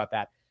be wrong about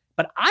that.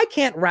 But I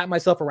can't wrap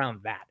myself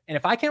around that. And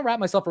if I can't wrap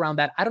myself around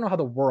that, I don't know how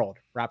the world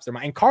wraps their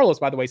mind. And Carlos,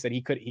 by the way, said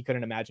he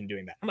couldn't imagine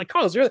doing that. I'm like,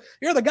 Carlos, you're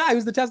the guy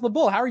who's the Tesla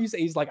bull. How are you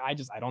saying? He's like, I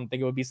don't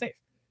think it would be safe.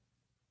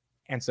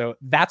 And so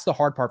that's the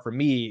hard part for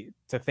me,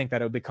 to think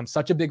that it would become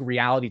such a big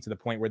reality to the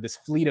point where this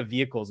fleet of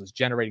vehicles is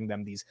generating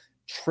them these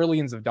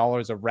trillions of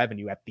dollars of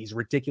revenue at these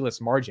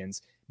ridiculous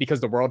margins because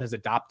the world has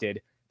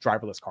adopted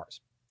driverless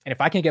cars. And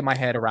if I can get my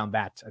head around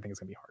that, I think it's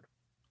going to be hard.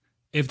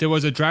 If there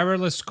was a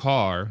driverless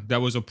car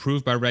that was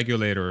approved by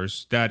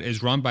regulators that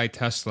is run by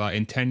Tesla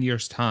in 10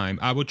 years' time,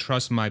 I would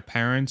trust my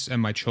parents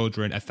and my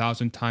children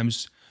 1,000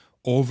 times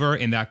over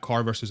in that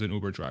car versus an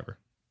Uber driver.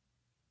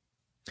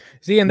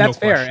 See, and that's No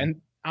fair. question.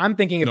 And I'm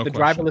thinking if No the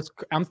question. driverless,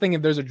 I'm thinking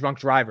if there's a drunk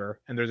driver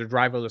and there's a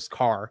driverless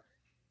car,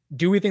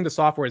 do we think the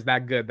software is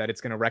that good that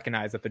it's going to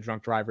recognize that the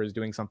drunk driver is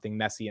doing something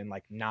messy and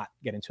like not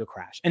get into a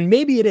crash? And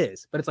maybe it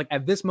is, but it's like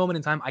at this moment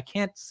in time, I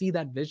can't see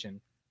that vision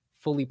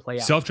fully play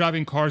out.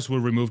 Self-driving cars will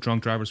remove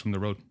drunk drivers from the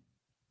road.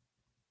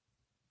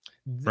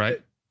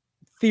 Right?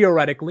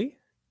 Theoretically.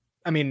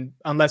 I mean,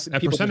 unless A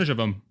percentage of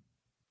them.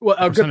 Well,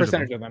 a good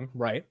percentage of them,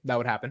 right? That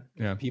would happen.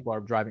 Yeah. People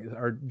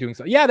are doing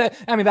so. Yeah,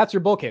 that's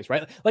your bull case,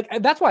 right? Like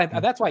that's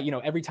why, you know,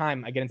 every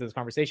time I get into this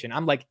conversation,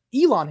 I'm like,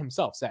 Elon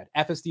himself said,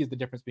 FSD is the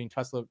difference between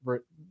Tesla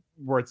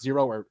worth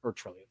zero or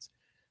trillions.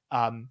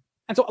 And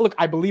so, look,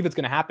 I believe it's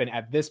going to happen.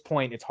 At this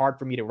point, it's hard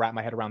for me to wrap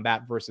my head around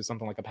that versus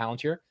something like a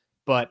Palantir.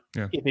 But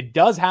if it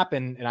does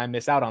happen and I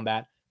miss out on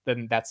that,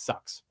 then that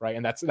sucks, right?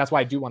 And that's why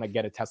I do want to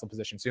get a Tesla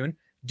position soon.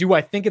 Do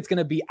I think it's going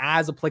to be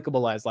as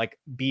applicable as like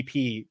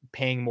BP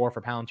paying more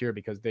for Palantir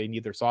because they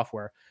need their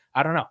software?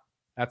 I don't know.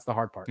 That's the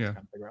hard part. Yeah. To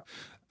kind of figure out.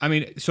 I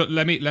mean, so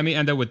let me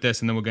end up with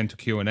this, and then we'll get into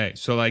Q&A.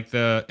 So like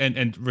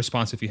and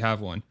response if you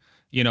have one.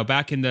 You know,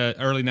 back in the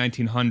early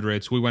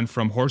 1900s, we went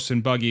from horse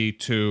and buggy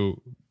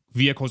to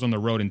vehicles on the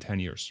road in 10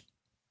 years,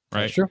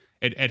 right? That's true.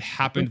 It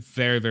happened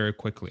very, very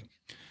quickly.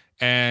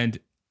 And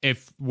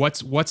if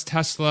what's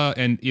Tesla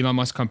and Elon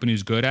Musk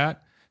companies good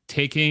at?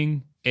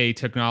 Taking a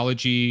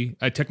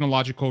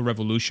technological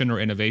revolution or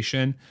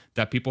innovation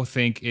that people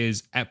think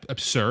is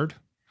absurd,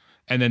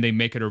 and then they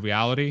make it a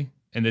reality.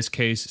 In this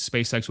case,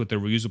 SpaceX with their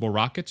reusable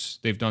rockets.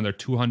 They've done their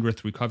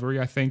 200th recovery,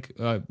 I think,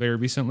 very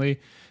recently,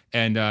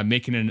 and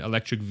making an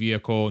electric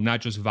vehicle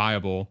not just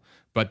viable,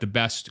 but the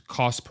best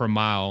cost per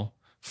mile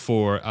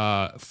for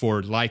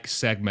like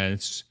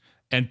segments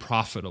and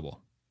profitable,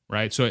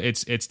 right? So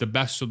it's the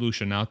best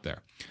solution out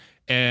there.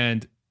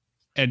 And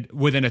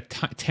within a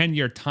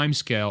 10-year time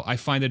scale, I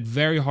find it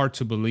very hard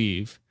to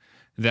believe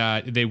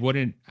that they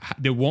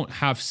won't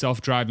have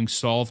self-driving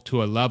solved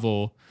to a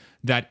level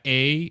that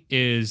A,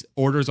 is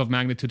orders of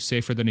magnitude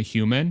safer than a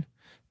human,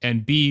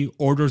 and B,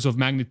 orders of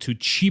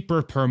magnitude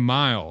cheaper per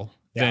mile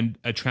than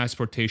a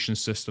transportation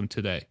system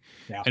today.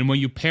 Yeah. And when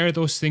you pair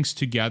those things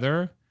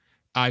together,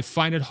 I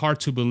find it hard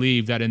to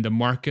believe that in the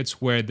markets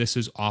where this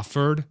is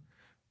offered,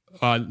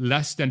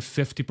 less than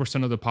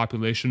 50% of the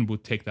population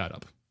would take that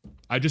up.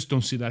 I just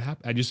don't see that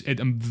happen.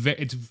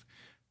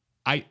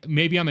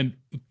 Maybe I'm a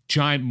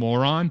giant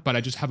moron, but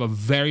I just have a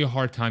very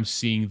hard time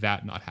seeing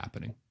that not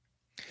happening.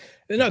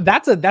 No,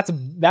 that's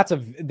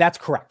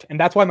correct, and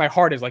that's why my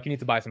heart is like, you need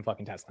to buy some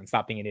fucking Tesla and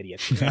stop being an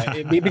idiot.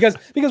 because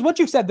what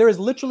you've said, there is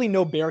literally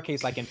no bear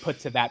case I can put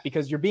to that,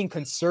 because you're being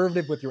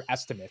conservative with your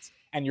estimates,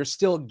 and you're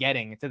still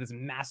getting to this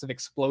massive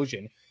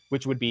explosion,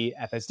 which would be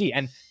FSD.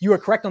 And you are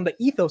correct on the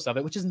ethos of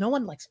it, which is no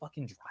one likes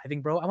fucking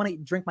driving, bro. I want to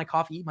drink my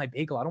coffee, eat my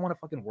bagel. I don't want to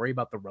fucking worry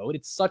about the road.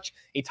 It's such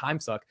a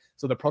time suck.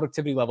 So the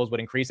productivity levels would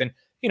increase. And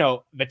you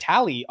know,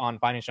 Vitaly on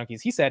Finance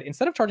Junkies, he said,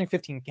 instead of charging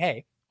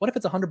 $15K, what if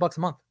it's $100 a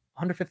month?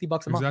 $150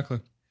 a month.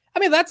 Exactly. I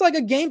mean, that's like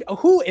a game.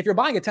 If you're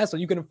buying a Tesla,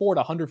 you can afford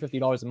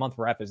 $150 a month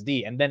for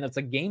FSD, and then it's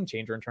a game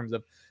changer in terms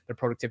of the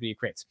productivity it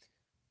creates.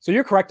 So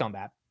you're correct on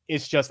that.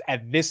 It's just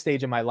at this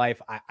stage of my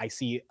life, I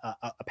see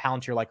a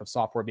Palantir like of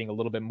software being a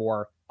little bit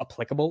more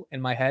applicable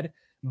in my head.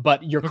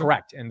 But you're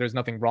correct, and there's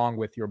nothing wrong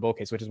with your bull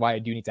case, which is why I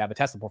do need to have a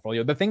Tesla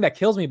portfolio. The thing that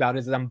kills me about it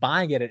is that I'm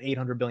buying it at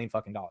 $800 billion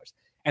fucking dollars,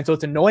 and so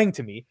it's annoying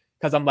to me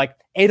because I'm like,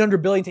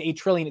 800 billion to 8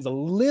 trillion is a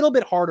little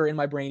bit harder in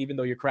my brain, even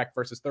though you're correct,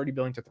 versus 30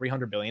 billion to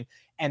 300 billion.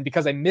 And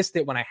because I missed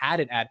it when I had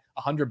it at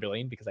 100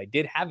 billion, because I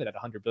did have it at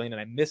 100 billion,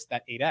 and I missed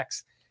that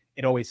 8x.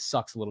 It always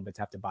sucks a little bit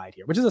to have to buy it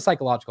here, which is a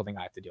psychological thing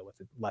I have to deal with.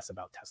 It's less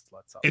about Tesla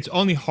itself. It's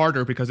only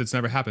harder because it's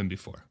never happened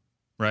before,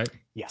 right?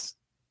 Yes.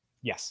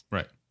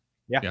 Right.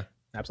 Yeah.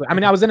 Absolutely. I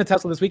mean, I was in a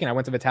Tesla this weekend. I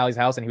went to Vitaly's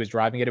house and he was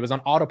driving it. It was on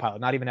autopilot,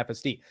 not even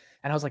FSD.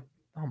 And I was like,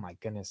 oh my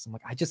goodness. I'm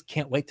like, I just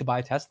can't wait to buy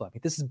a Tesla.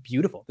 Like, this is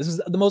beautiful. This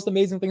is the most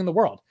amazing thing in the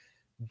world.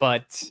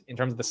 But in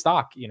terms of the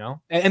stock, you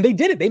know, and they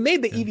did it. They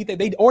made the EV thing.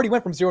 They already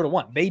went from 0 to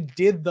 1. They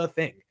did the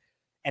thing.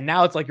 And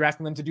now it's like you're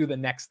asking them to do the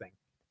next thing.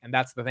 And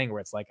that's the thing where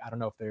it's like, I don't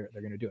know if they're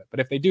going to do it. But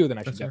if they do, then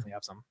I should definitely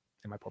have some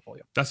in my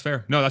portfolio. That's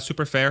fair. No, that's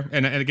super fair.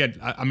 And again,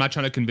 I'm not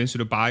trying to convince you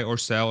to buy or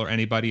sell or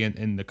anybody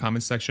in the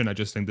comments section. I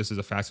just think this is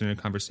a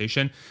fascinating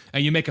conversation.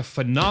 And you make a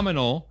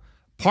phenomenal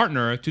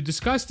partner to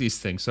discuss these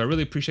things. So I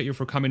really appreciate you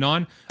for coming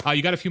on.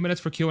 You got a few minutes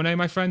for Q&A,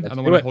 my friend? I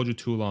don't want to hold you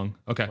too long.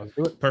 Okay,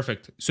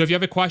 perfect. So if you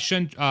have a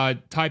question,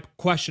 type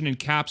question in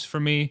caps for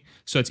me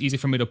so it's easy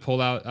for me to pull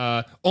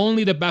out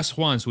only the best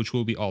ones, which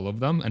will be all of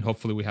them. And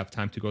hopefully we have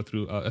time to go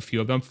through a few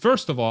of them.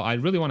 First of all, I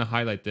really want to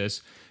highlight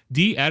this.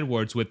 D.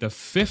 Edwards with the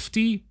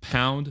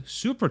 50-pound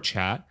super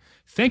chat.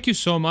 Thank you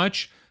so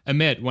much.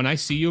 Amit, when I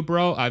see you,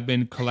 bro, I've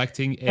been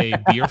collecting a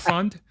beer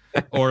fund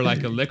or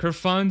like a liquor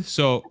fund.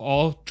 So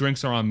all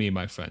drinks are on me,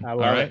 my friend. I All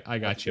love right. it. I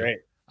got That's you. great.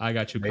 I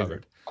got you Amazing.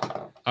 covered.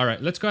 All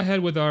right. Let's go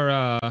ahead with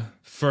our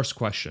first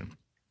question.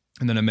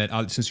 And then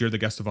Amit, since you're the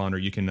guest of honor,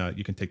 you can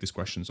take these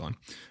questions on.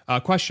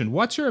 Question: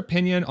 what's your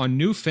opinion on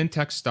new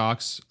fintech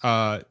stocks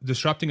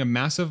disrupting a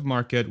massive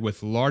market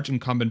with large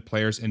incumbent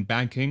players in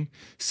banking,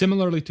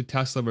 similarly to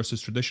Tesla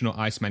versus traditional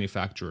ICE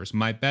manufacturers?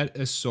 My bet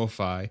is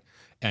SoFi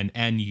and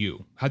NU.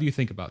 How do you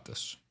think about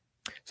this?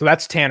 So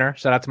that's Tanner.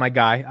 Shout out to my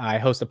guy. I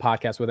host a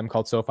podcast with him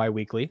called SoFi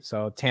Weekly.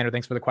 So Tanner,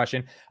 thanks for the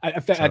question.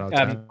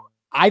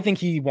 I think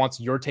he wants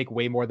your take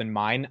way more than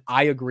mine.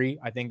 I agree.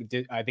 I think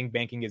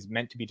banking is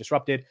meant to be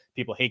disrupted.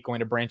 People hate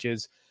going to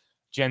branches.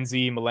 Gen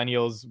Z,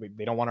 millennials,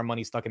 they don't want our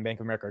money stuck in Bank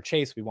of America or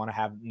Chase. We want to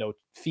have no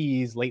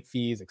fees, late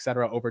fees,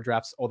 etc.,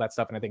 overdrafts, all that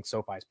stuff. And I think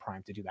SoFi is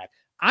primed to do that.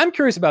 I'm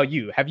curious about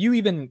you. Have you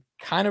even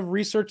kind of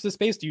researched the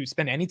space? Do you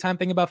spend any time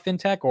thinking about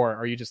fintech, or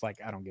are you just like,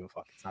 I don't give a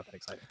fuck? It's not that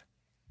exciting.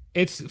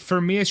 It's for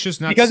me. It's just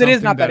not because it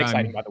is not that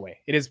exciting. By the way,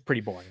 it is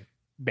pretty boring.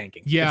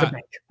 Banking, yeah, it's a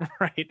bank,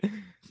 right?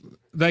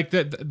 Like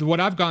what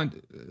I've gone,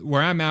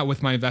 where I'm at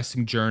with my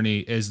investing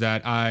journey is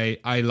that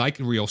I like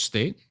real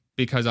estate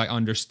because I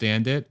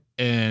understand it,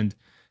 and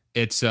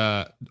it's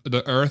the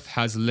earth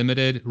has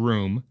limited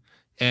room,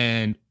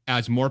 and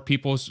as more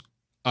people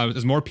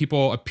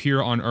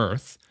appear on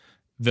earth,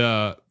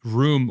 the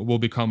room will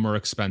become more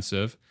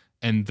expensive,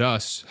 and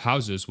thus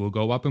houses will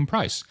go up in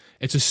price.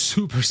 It's a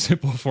super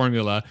simple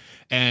formula,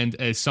 and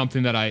it's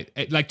something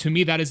that to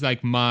me, that is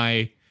like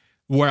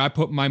where I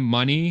put my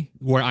money,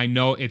 where I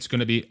know it's going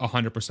to be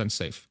 100%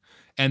 safe.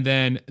 And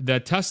then the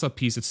Tesla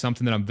piece, it's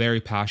something that I'm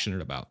very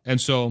passionate about. And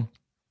so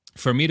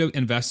for me to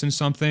invest in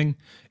something,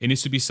 it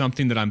needs to be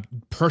something that I'm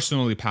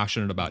personally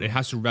passionate about. It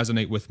has to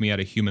resonate with me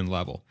at a human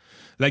level.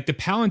 Like the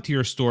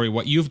Palantir story,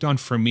 what you've done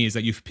for me is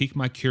that you've piqued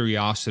my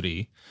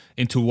curiosity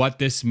into what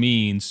this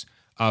means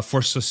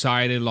for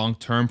society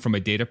long-term from a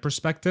data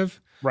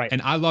perspective. Right.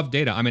 And I love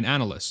data. I'm an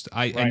analyst.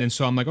 And then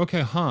so I'm like,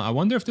 okay, I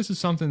wonder if this is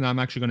something that I'm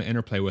actually going to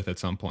interplay with at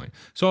some point.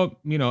 So,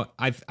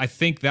 I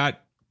think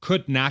that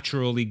could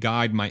naturally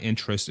guide my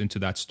interest into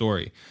that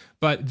story.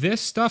 But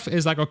this stuff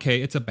is like,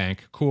 okay, it's a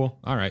bank. Cool.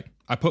 All right.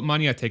 I put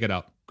money, I take it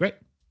out. Great.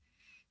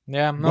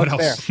 Yeah, no,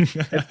 it's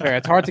fair. It's fair.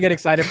 It's hard to get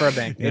excited for a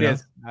bank. It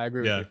is. I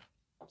agree with you.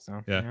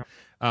 So,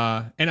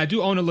 yeah. And I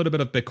do own a little bit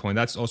of Bitcoin.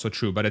 That's also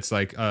true, but it's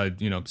like,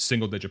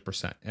 single digit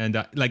percent.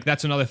 And like,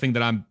 that's another thing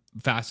that I'm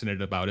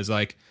fascinated about is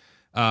like,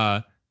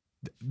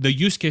 the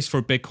use case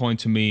for Bitcoin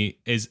to me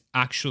is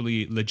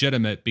actually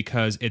legitimate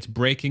because it's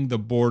breaking the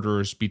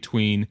borders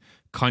between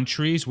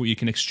countries where you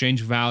can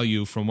exchange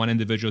value from one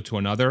individual to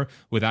another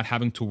without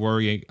having to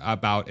worry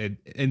about a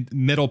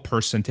middle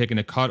person taking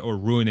a cut or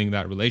ruining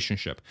that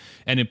relationship.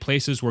 And in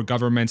places where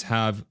governments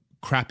have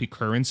crappy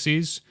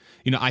currencies,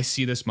 I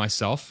see this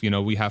myself.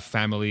 We have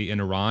family in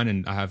Iran,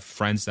 and I have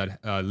friends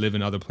that live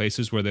in other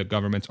places where the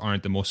governments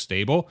aren't the most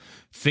stable.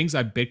 Things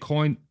like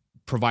Bitcoin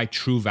provide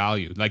true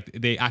value. Like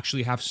they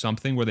actually have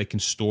something where they can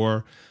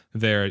store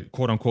their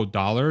quote unquote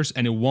dollars,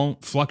 and it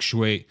won't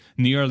fluctuate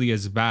nearly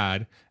as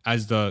bad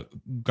as the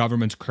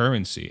government's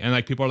currency. And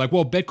like people are like,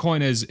 well,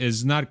 Bitcoin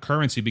is not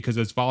currency because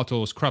it's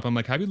volatile as crap. I'm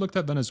like, have you looked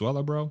at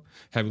Venezuela, bro?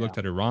 Have you looked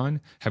at Iran?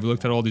 Have you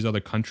looked at all these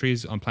other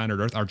countries on planet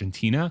Earth?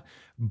 Argentina?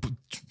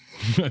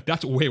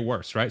 That's way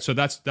worse, right? So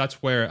that's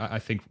where I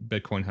think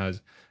Bitcoin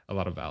has a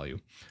lot of value.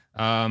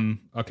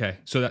 Okay,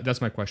 so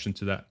that's my question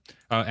to that.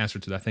 Answer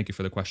to that. Thank you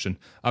for the question.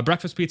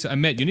 Breakfast Pizza.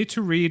 Amit, you need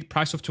to read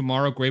Price of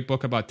Tomorrow. Great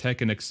book about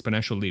tech and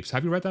exponential leaps.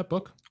 Have you read that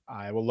book?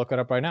 I will look it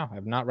up right now. I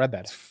have not read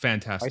that. It's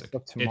fantastic.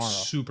 Price of Tomorrow. It's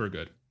super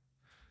good.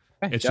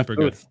 Okay, it's super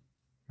good.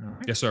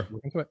 Right. Yes, sir.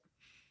 Look into it.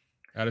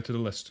 Add it to the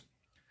list.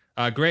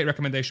 Great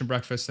recommendation,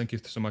 Breakfast. Thank you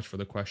so much for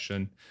the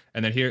question.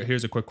 And then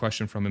here's a quick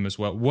question from him as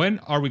well. When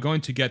are we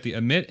going to get the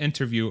Amit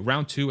interview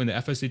round 2 in the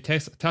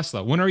FSD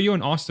Tesla? When are you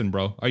in Austin,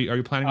 bro? Are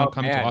you planning on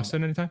coming to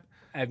Austin anytime?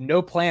 I have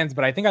no plans,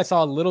 but I think I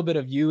saw a little bit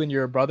of you and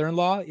your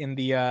brother-in-law in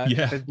the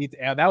FSD.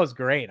 Yeah, that was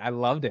great. I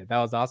loved it. That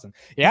was awesome.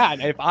 Yeah,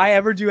 if I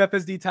ever do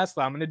FSD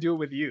Tesla, I'm going to do it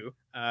with you.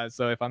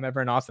 So if I'm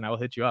ever in Austin, I will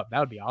hit you up. That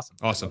would be awesome.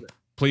 Awesome.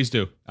 Please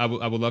do. I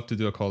would love to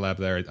do a collab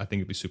there. I think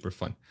it'd be super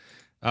fun.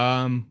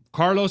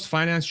 Carlos,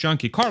 Finance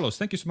Junkie. Carlos,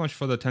 thank you so much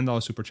for the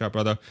 $10 super chat,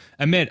 brother.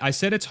 Amit, I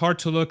said it's hard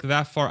to look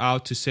that far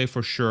out to say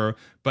for sure,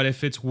 but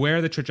if it's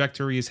where the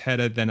trajectory is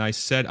headed, then I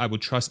said I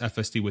would trust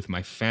FSD with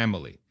my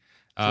family.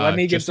 So let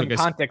me give some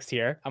context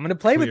here. I'm going to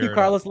play with you,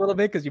 Carlos, a little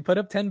bit because you put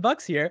up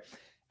 $10 here.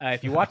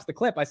 If you watch the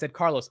clip, I said,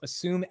 Carlos,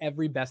 assume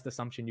every best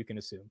assumption you can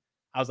assume.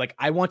 I was like,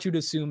 I want you to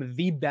assume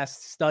the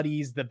best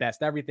studies, the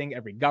best everything,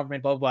 every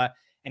government, blah, blah, blah.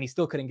 And he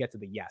still couldn't get to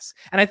the yes.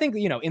 And I think,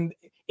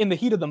 in the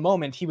heat of the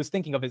moment, he was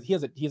thinking of he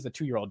has a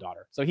 2-year-old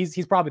daughter. So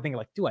he's probably thinking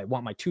like, do I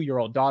want my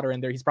 2-year-old daughter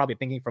in there? He's probably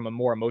thinking from a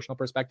more emotional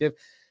perspective.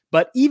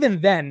 But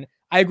even then,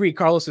 I agree,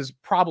 Carlos is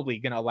probably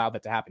going to allow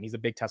that to happen. He's a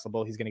big Tesla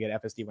bull. He's going to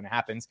get FSD when it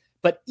happens.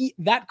 But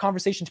that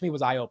conversation to me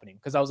was eye-opening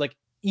because I was like,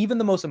 even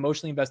the most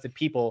emotionally invested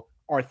people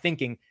are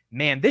thinking,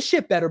 man, this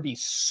shit better be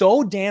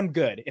so damn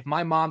good if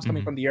my mom's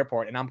coming from the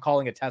airport and I'm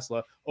calling a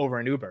Tesla over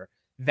an Uber.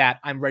 that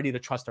I'm ready to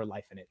trust their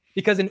life in it.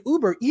 Because in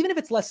Uber, even if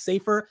it's less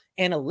safer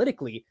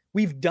analytically,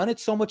 we've done it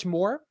so much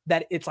more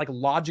that it's like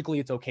logically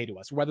it's okay to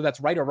us. Whether that's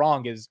right or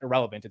wrong is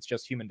irrelevant. It's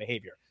just human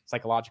behavior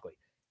psychologically.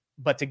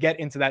 But to get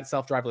into that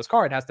self-driverless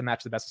car, it has to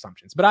match the best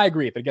assumptions. But I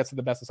agree, if it gets to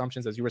the best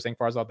assumptions, as you were saying,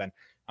 Farzad, then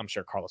I'm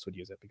sure Carlos would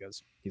use it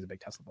because he's a big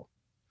Tesla bull.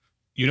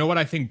 You know what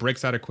I think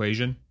breaks that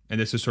equation, and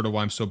this is sort of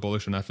why I'm so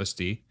bullish on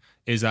FSD,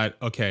 is that,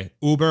 okay,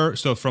 Uber,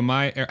 so from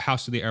my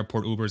house to the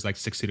airport, Uber is like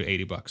 60 to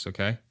 80 bucks,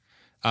 okay?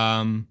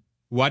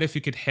 What if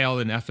you could hail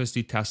an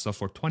FSD Tesla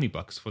for 20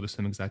 bucks for the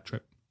same exact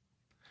trip?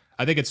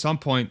 I think at some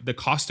point, the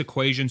cost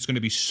equation is going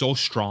to be so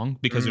strong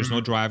because there's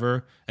no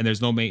driver and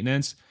there's no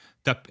maintenance.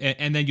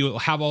 And then you'll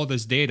have all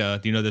this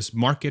data, this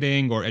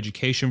marketing or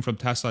education from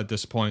Tesla at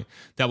this point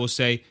that will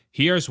say,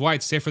 here's why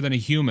it's safer than a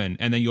human.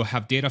 And then you'll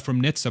have data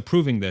from NHTSA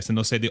proving this. And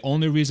they'll say the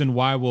only reason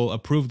why we'll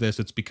approve this,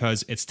 it's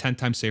because it's 10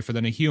 times safer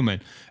than a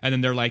human. And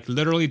then they're like,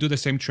 literally do the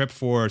same trip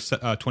for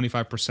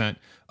 25%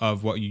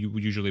 of what you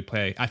would usually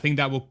pay. I think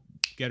that will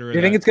get rid of. Do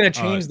you think it's going to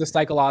change the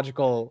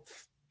psychological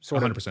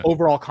sort 100%. of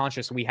overall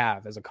conscious we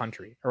have as a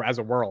country or as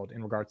a world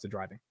in regards to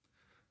driving?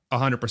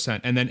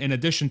 100%. And then in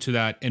addition to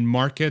that, in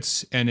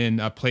markets and in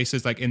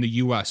places like in the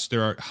US,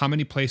 there are how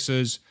many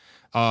places,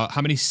 how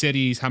many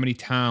cities, how many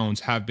towns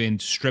have been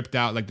stripped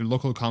out, like the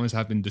local economies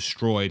have been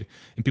destroyed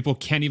and people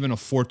can't even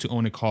afford to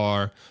own a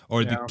car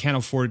or they can't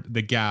afford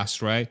the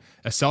gas, right?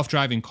 A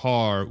self-driving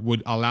car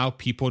would allow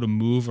people to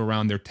move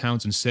around their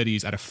towns and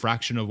cities at a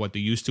fraction of what they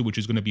used to, which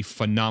is going to be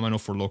phenomenal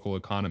for local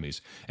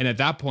economies. And at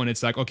that point,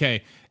 it's like,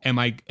 okay, am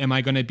I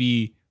going to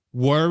be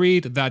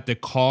worried that the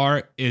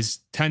car is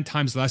 10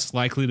 times less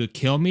likely to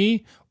kill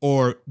me,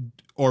 or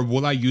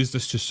will I use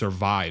this to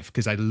survive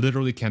because I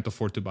literally can't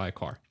afford to buy a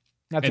car?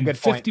 That's a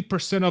good point.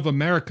 50% of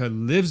America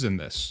lives in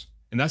this,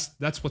 and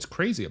that's what's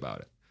crazy about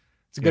it.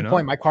 It's a good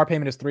point. My car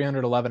payment is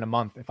 $311 a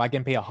month. If I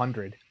can pay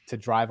 $100 to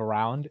drive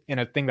around in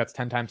a thing that's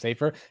 10 times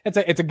safer, it's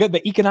a good.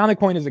 The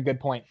economic point is a good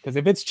point because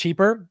if it's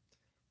cheaper,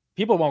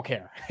 people won't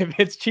care. If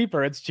it's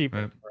cheaper, it's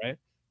cheaper, right?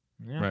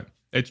 Yeah. Right.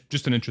 It's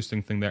just an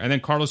interesting thing there. And then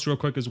Carlos, real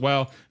quick as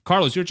well.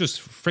 Carlos, you're just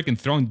freaking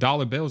throwing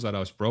dollar bills at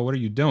us, bro. What are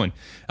you doing?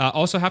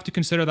 Also have to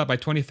consider that by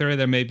 2030,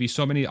 there may be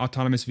so many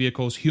autonomous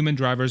vehicles, human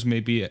drivers may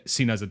be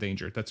seen as a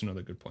danger. That's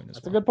another good point as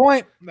well. That's a good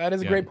point. That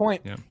is a great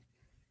point. Yeah.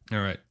 All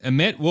right.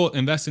 Amit will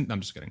invest in...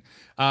 I'm just kidding.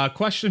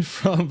 Question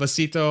from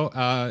Vasito,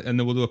 and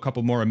then we'll do a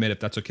couple more, Amit, if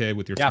that's okay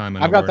with your time.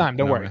 I've got time.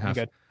 Don't worry. I'm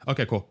good.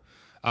 Okay, cool.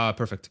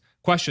 Perfect.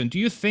 Question, do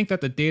you think that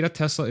the data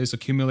Tesla is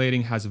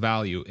accumulating has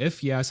value?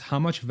 If yes, how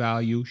much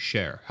value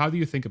share? How do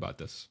you think about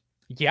this?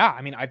 Yeah,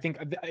 I mean, I think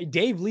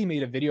Dave Lee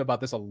made a video about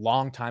this a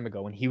long time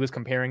ago when he was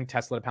comparing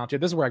Tesla to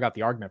Palantir. This is where I got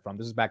the argument from.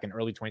 This is back in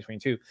early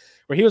 2022,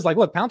 where he was like,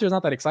 look, Palantir is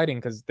not that exciting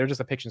because they're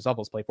just a pitch and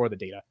shovels play for the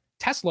data.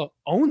 Tesla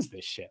owns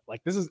this shit.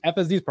 Like, this is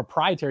FSD is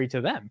proprietary to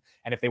them.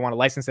 And if they want to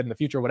license it in the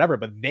future, whatever,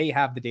 but they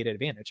have the data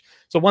advantage.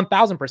 So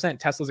 1000%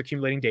 Tesla's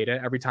accumulating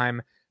data every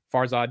time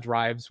Farzad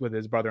drives with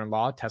his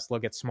brother-in-law. Tesla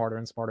gets smarter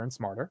and smarter and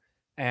smarter.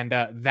 And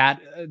that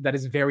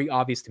is very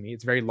obvious to me.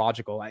 It's very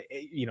logical.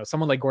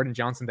 Someone like Gordon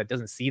Johnson that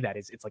doesn't see that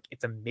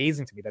it's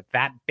amazing to me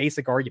that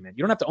basic argument.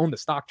 You don't have to own the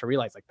stock to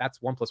realize like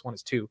that's 1 + 1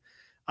 is 2.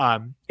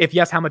 If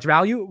yes, how much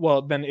value?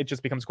 Well, then it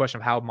just becomes a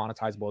question of how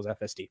monetizable is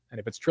FSD. And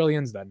if it's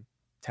trillions, then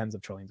tens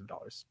of trillions of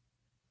dollars.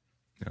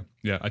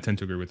 Yeah, I tend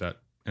to agree with that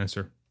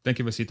answer. Thank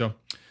you, Vasito.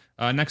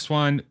 Next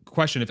one,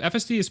 question. If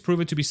FSD is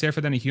proven to be safer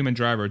than a human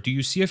driver, do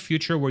you see a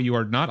future where you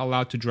are not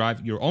allowed to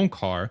drive your own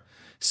car,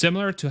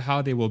 similar to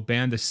how they will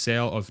ban the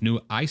sale of new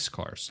ICE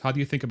cars? How do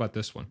you think about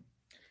this one?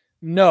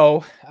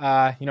 No,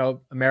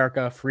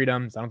 America,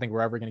 freedoms. I don't think we're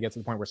ever going to get to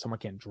the point where someone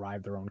can't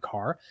drive their own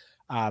car.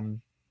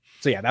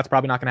 So yeah, that's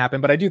probably not going to happen.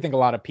 But I do think a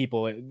lot of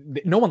people,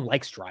 no one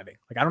likes driving.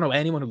 Like, I don't know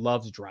anyone who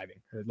loves driving.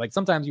 Like,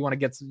 sometimes you want to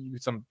get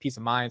some peace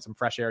of mind, some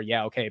fresh air.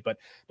 Yeah, okay. But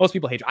most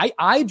people hate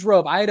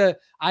it.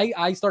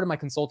 I started my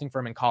consulting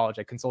firm in college.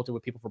 I consulted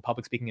with people for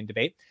public speaking and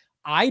debate.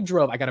 I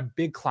got a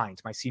big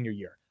client my senior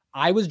year.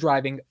 I was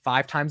driving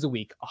 5 times a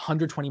week,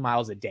 120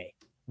 miles a day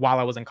while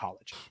I was in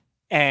college.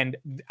 And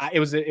I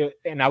was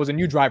a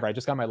new driver. I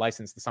just got my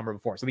license the summer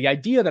before. So the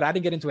idea that I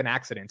didn't get into an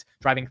accident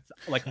driving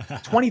like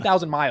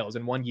 20,000 miles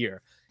in 1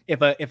 year,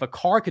 if a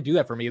car could do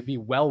that for me, it'd be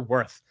well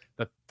worth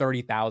the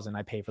 30,000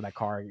 I pay for that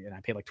car, and I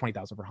pay like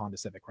 20,000 for Honda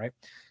Civic, right?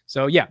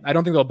 So yeah, I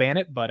don't think they'll ban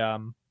it, but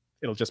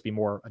it'll just be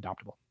more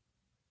adoptable.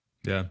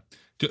 Yeah,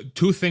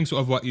 two things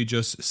of what you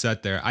just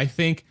said there. I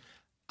think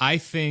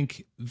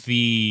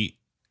the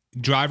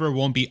driver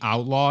won't be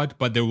outlawed,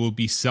 but there will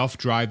be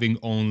self-driving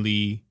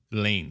only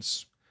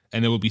lanes,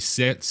 and there will be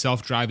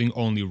self-driving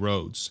only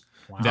roads.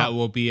 Wow. That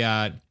will be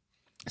at,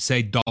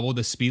 say, double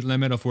the speed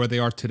limit of where they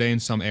are today in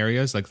some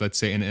areas, like let's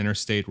say in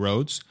interstate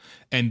roads.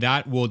 And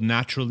that will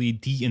naturally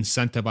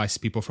de-incentivize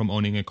people from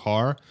owning a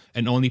car.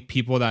 And only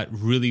people that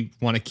really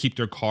want to keep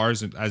their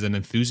cars as an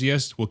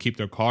enthusiast will keep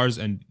their cars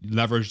and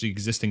leverage the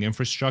existing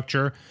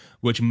infrastructure,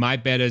 which my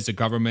bet is the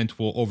government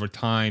will over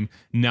time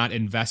not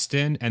invest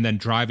in, and then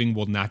driving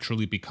will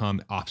naturally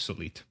become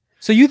obsolete.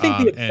 So you think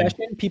the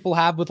obsession people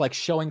have with like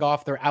showing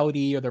off their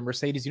Audi or their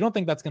Mercedes, you don't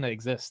think that's going to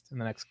exist in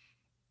the next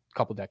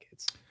couple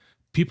decades?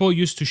 people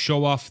used to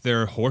show off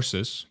their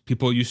horses.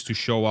 People used to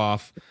show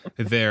off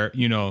their,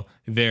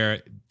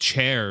 their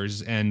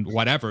chairs and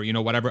whatever,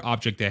 whatever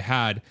object they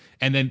had.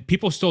 And then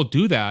people still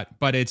do that,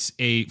 but it's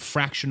a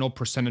fractional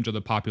percentage of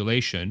the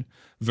population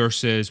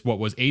versus what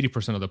was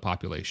 80% of the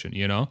population.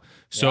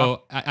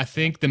 So I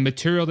think the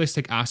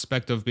materialistic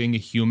aspect of being a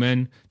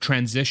human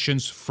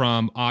transitions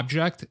from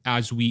object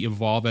as we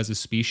evolve as a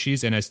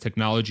species and as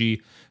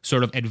technology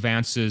sort of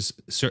advances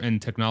certain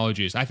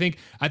technologies. I think,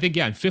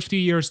 yeah, in 50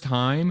 years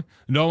time,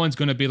 no one's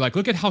going to be like,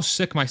 look at how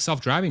sick my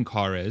self-driving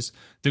car is.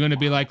 They're going to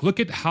be like,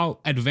 look at how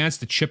advanced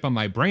the chip on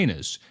my brain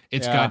is.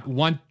 It's got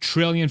 1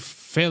 trillion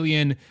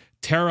billion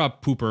Terra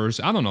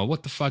poopers. I don't know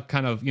what the fuck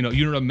kind of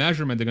unit of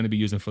measurement they're going to be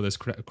using for this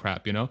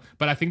crap.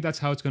 But I think that's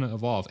how it's going to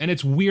evolve. And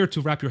it's weird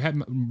to wrap your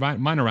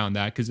mind around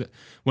that, because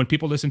when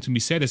people listen to me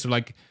say this, they're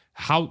like,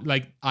 how,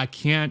 like, I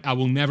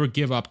will never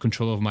give up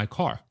control of my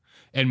car.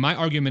 And my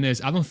argument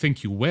is, I don't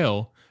think you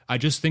will. I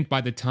just think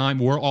by the time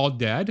we're all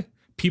dead,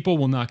 people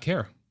will not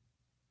care.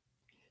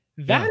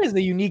 That is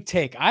a unique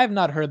take. I have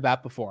not heard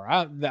that before.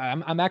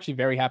 I'm actually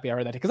very happy I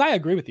heard that, because I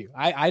agree with you.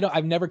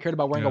 I've never cared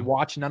about wearing a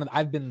watch.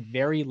 I've been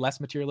very less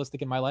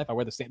materialistic in my life. I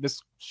wear the same.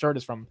 This shirt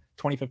is from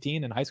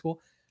 2015 in high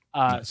school.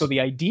 Nice. So the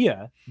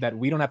idea that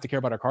we don't have to care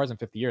about our cars in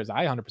 50 years,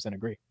 I 100%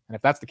 agree. And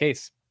if that's the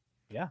case,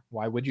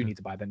 why would you need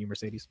to buy that new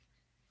Mercedes?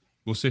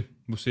 We'll see.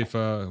 We'll see if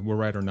we're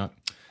right or not.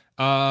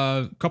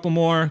 Couple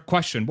more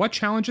question. What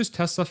challenges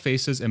Tesla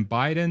faces in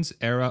Biden's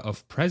era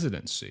of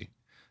presidency?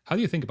 How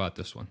do you think about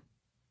this one?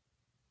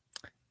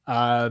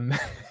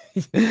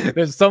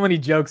 There's so many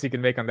jokes you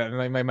can make on that.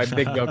 My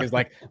big joke is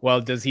like, well,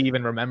 does he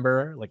even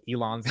remember like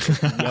Elon's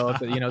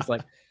it's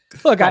like,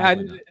 look,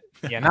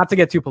 not to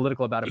get too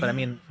political about it, but I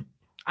mean,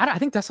 I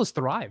think Tesla's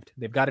thrived.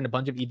 They've gotten a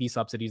bunch of EV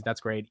subsidies. That's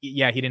great.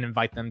 Yeah, he didn't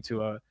invite them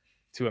to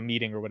a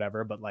meeting or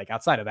whatever, but like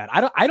outside of that,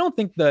 I don't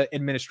think the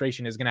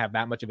administration is going to have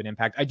that much of an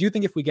impact. I do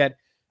think if we get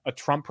a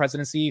Trump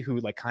presidency who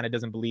like kind of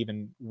doesn't believe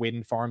in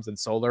wind farms and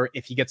solar,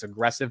 if he gets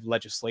aggressive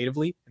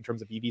legislatively in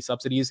terms of EV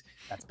subsidies,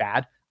 that's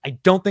bad. I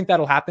don't think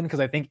that'll happen, because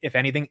I think if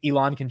anything,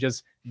 Elon can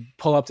just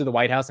pull up to the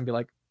White House and be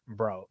like,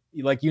 bro,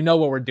 like, what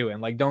we're doing.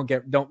 Like, don't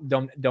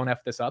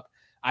F this up.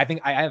 I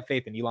think I have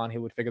faith in Elon. He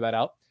would figure that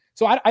out.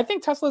 So I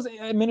think Tesla's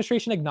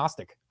administration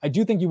agnostic. I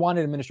do think you want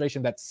an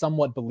administration that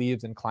somewhat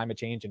believes in climate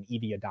change and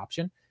EV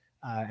adoption.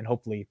 And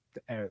hopefully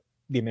the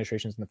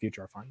administrations in the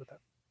future are fine with that.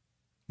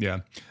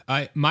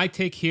 Yeah. My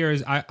take here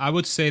is I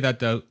would say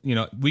that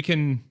we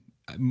can,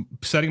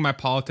 setting my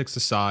politics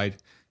aside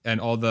and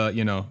all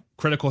the,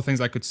 critical things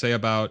I could say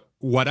about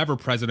whatever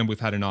president we've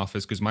had in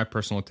office, because my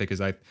personal take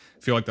is I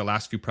feel like the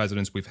last few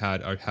presidents we've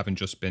had haven't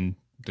just been,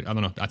 I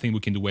don't know, I think we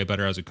can do way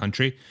better as a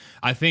country.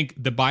 I think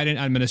the Biden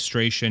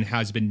administration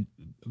has been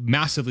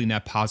massively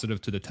net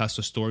positive to the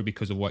Tesla story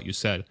because of what you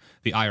said,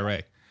 the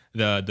IRA,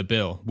 the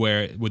bill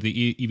with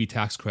the EV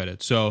tax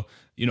credit. So,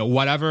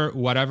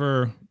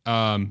 whatever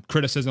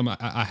criticism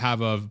I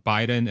have of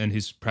Biden and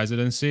his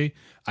presidency,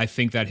 I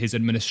think that his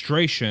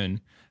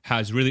administration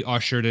has really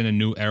ushered in a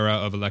new era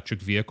of electric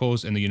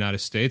vehicles in the United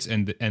States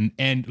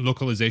and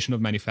localization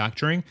of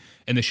manufacturing,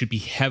 and they should be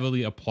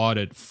heavily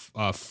applauded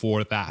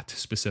for that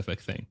specific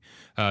thing.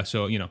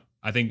 So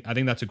I think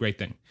that's a great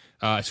thing.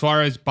 As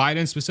far as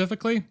Biden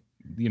specifically,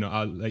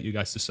 I'll let you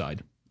guys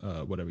decide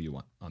whatever you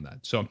want on that.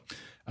 So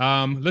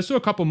let's do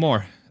a couple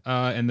more,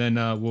 and then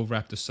we'll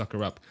wrap this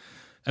sucker up.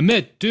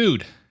 Amit,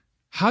 dude,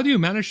 how do you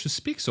manage to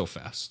speak so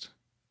fast?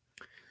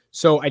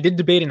 So I did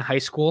debate in high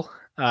school,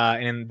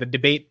 and the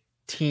debate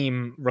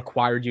team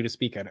required you to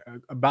speak at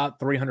about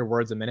 300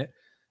 words a minute.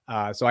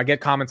 So I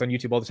get comments on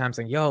YouTube all the time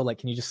saying, yo, like,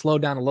 can you just slow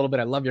down a little bit?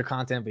 I love your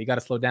content, but you got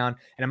to slow down.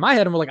 And in my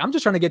head, I'm like, I'm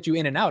just trying to get you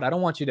in and out. I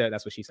don't want you to,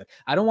 that's what she said.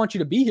 I don't want you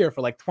to be here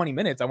for like 20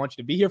 minutes. I want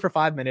you to be here for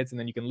 5 minutes and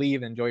then you can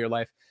leave and enjoy your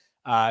life.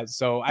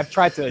 So I've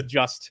tried to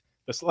adjust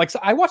this. Like, so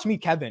I watch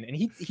Meet Kevin and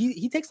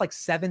he takes like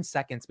 7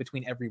 seconds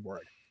between every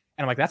word.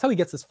 And I'm like, that's how he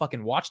gets this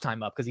fucking watch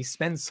time up, because he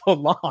spends so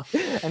long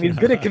and he's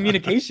good at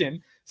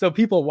communication. So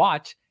people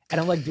watch. And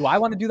I'm like, do I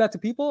want to do that to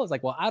people? It's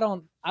like, well, I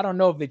don't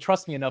know if they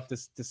trust me enough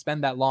to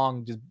spend that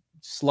long just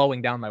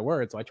slowing down my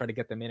words. So I try to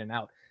get them in and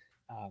out.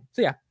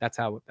 So yeah, that's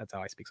how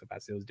I speak so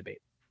fast. It was debate.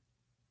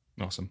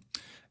 Awesome.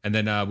 And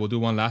then we'll do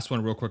one last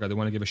one real quick. I do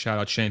want to give a shout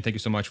out. Shane, thank you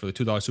so much for the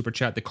 $2 super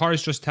chat. The car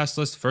is just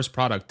Tesla's first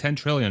product, 10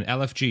 trillion,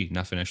 LFG,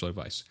 not financial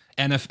advice.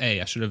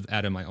 NFA, I should have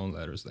added my own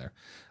letters there.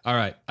 All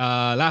right.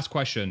 Last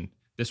question.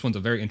 This one's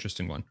a very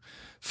interesting one.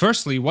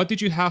 Firstly, what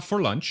did you have for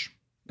lunch,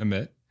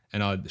 Amit?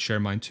 And I'll share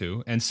mine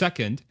too. And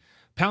second,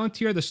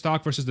 Palantir, the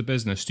stock versus the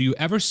business. Do you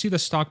ever see the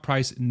stock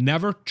price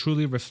never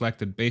truly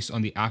reflected based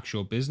on the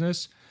actual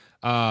business?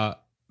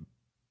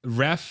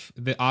 Reference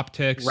the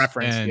optics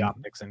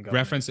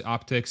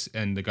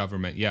and the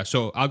government. Yeah.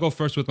 So I'll go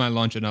first with my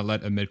lunch and I'll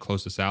let Amit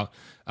close this out.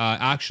 I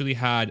actually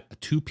had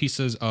 2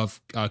 pieces of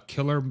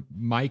Killer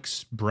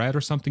Mike's bread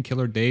or something,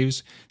 Killer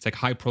Dave's. It's like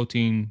high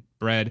protein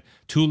bread,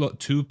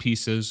 two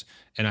pieces.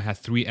 And I had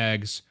 3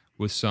 eggs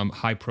with some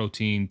high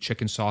protein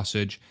chicken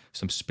sausage,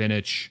 some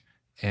spinach,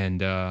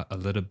 and a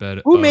little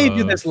bit. Who made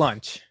you this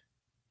lunch?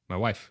 My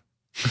wife.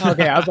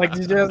 Okay, I was like,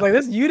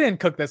 this. You didn't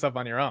cook this up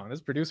on your own.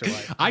 This producer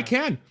life. I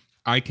can.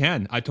 I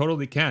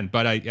totally can.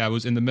 But I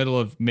was in the middle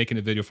of making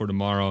a video for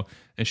tomorrow,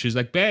 and she's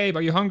like, "Babe,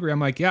 are you hungry?" I'm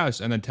like,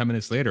 "Yes." And then 10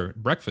 minutes later,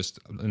 breakfast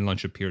and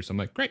lunch appears. I'm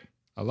like, "Great,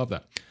 I love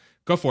that."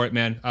 Go for it,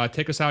 man.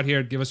 Take us out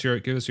here. Give us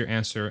your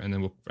answer, and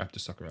then we'll wrap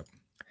this sucker up.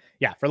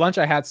 Yeah, for lunch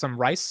I had some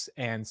rice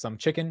and some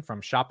chicken from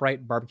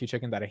ShopRite, barbecue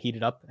chicken that I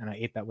heated up, and I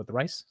ate that with the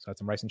rice. So I had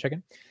some rice and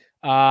chicken.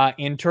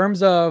 In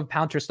terms of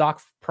Palantir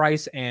stock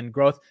price and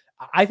growth,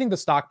 I think the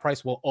stock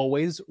price will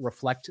always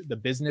reflect the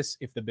business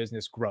if the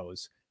business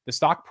grows. The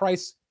stock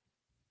price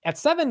at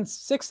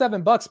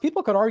 $7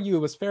 people could argue it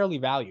was fairly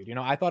valued.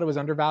 I thought it was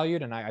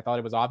undervalued, and I thought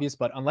it was obvious,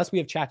 but unless we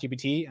have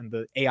ChatGPT and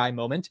the AI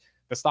moment,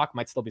 the stock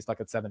might still be stuck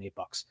at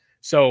 $7-8.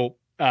 So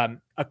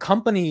a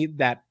company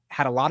that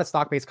had a lot of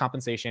stock-based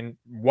compensation,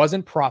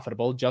 wasn't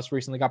profitable, just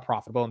recently got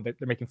profitable, and they're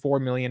making $4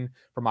 million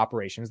from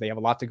operations. They have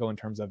a lot to go in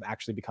terms of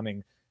actually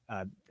becoming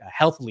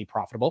healthily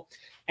profitable.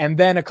 And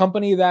then a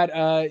company that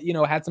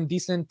had some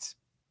decent,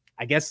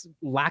 I guess,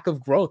 lack of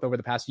growth over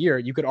the past year.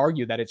 You could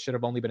argue that it should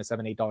have only been a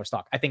 $7-8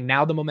 stock. I think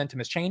now the momentum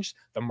has changed.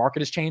 The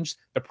market has changed.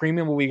 The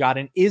premium we got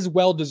in is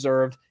well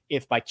deserved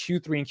if by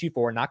Q3 and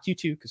Q4, not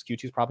Q2, because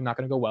Q2 is probably not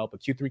going to go well,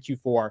 but Q3,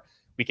 Q4,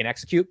 we can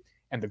execute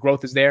and the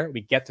growth is there.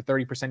 We get to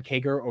 30%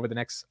 CAGR over the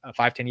next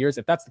 5-10 years.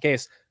 If that's the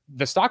case,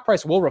 the stock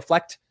price will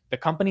reflect the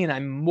company. And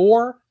I'm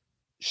more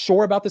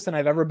sure about this than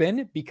I've ever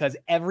been, because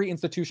every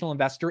institutional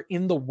investor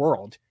in the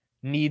world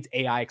needs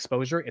AI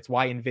exposure. It's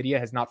why NVIDIA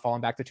has not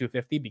fallen back to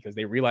 250, because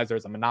they realize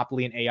there's a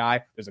monopoly in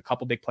AI. There's a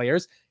couple big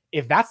players.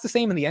 If that's the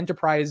same in the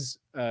enterprise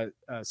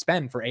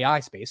spend for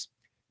AI space,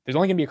 there's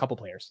only going to be a couple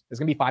players. There's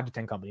going to be 5 to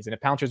 10 companies. And if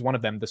Palantir is one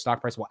of them, the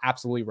stock price will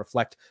absolutely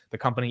reflect the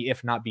company,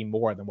 if not be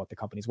more than what the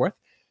company's worth.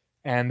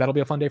 And that'll be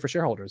a fun day for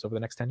shareholders over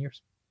the next 10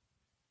 years.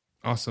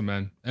 Awesome,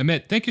 man.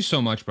 Amit, thank you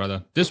so much,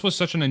 brother. This was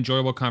such an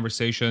enjoyable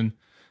conversation.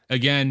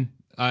 Again,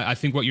 I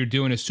think what you're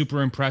doing is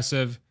super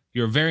impressive.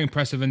 You're a very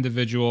impressive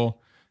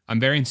individual. I'm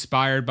very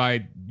inspired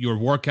by your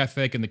work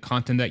ethic and the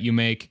content that you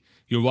make.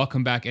 You're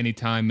welcome back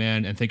anytime,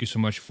 man. And thank you so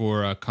much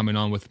for coming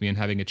on with me and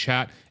having a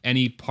chat.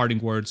 Any parting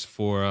words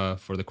for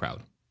the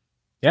crowd?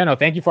 Yeah, no,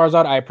 thank you,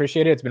 Farzad. I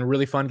appreciate it. It's been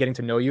really fun getting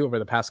to know you over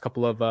the past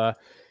couple of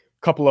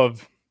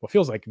what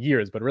feels like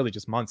years, but really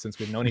just months since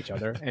we've known each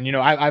other. And,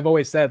 I've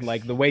always said,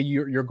 like, the way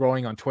you're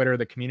growing on Twitter,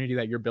 the community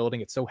that you're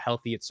building, it's so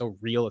healthy, it's so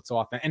real, it's so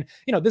authentic.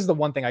 And, this is the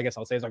one thing I guess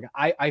I'll say is, like,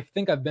 I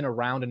think I've been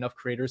around enough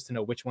creators to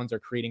know which ones are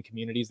creating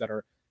communities that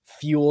are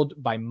fueled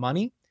by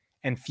money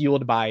and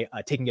fueled by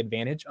taking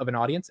advantage of an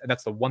audience. And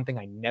that's the one thing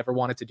I never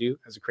wanted to do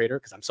as a creator,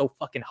 because I'm so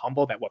fucking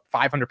humble that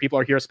 500 people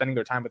are here spending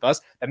their time with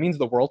us. That means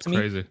the world to me.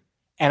 Crazy.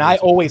 And I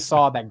always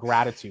saw that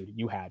gratitude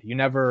you had. You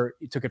never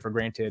took it for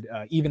granted,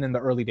 even in the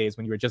early days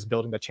when you were just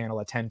building the channel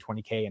at 10,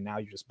 20K, and now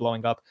you're just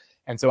blowing up.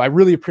 And so I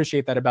really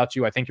appreciate that about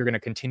you. I think you're going to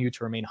continue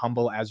to remain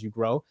humble as you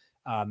grow.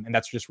 And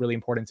that's just really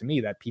important to me,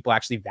 that people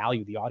actually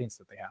value the audience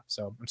that they have.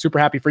 So I'm super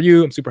happy for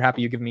you. I'm super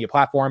happy you've given me a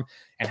platform,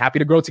 and happy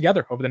to grow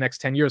together over the next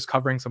 10 years,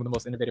 covering some of the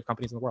most innovative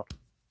companies in the world.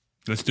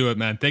 Let's do it,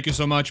 man. Thank you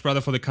so much,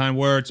 brother, for the kind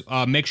words.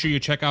 Make sure you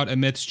check out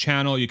Amit's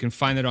channel. You can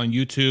find it on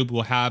YouTube.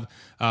 We'll have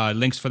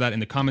links for that in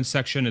the comments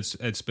section.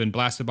 It's been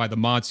blasted by the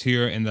mods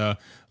here in the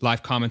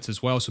live comments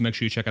as well, so make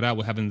sure you check it out.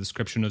 We'll have it in the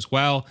description as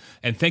well.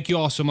 And thank you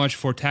all so much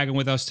for tagging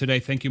with us today.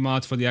 Thank you,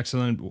 mods, for the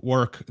excellent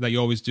work that you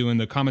always do in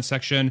the comment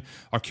section.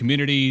 Our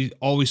community,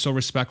 always so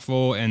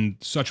respectful and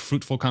such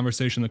fruitful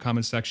conversation in the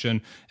comment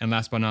section. And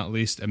last but not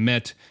least,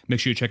 Amit. Make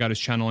sure you check out his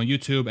channel on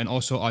YouTube, and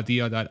also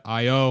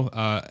audia.io,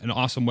 an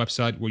awesome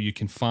website where you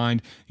can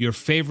find your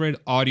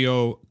favorite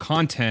audio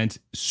content.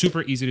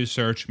 Super easy to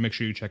search. Make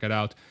sure you check it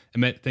out.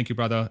 Amit, thank you,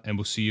 brother, and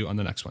we'll see you on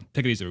the next one.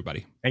 Take it easy,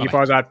 everybody. Thank you,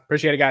 Farzad.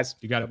 Appreciate it, guys.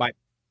 You got it. Bye.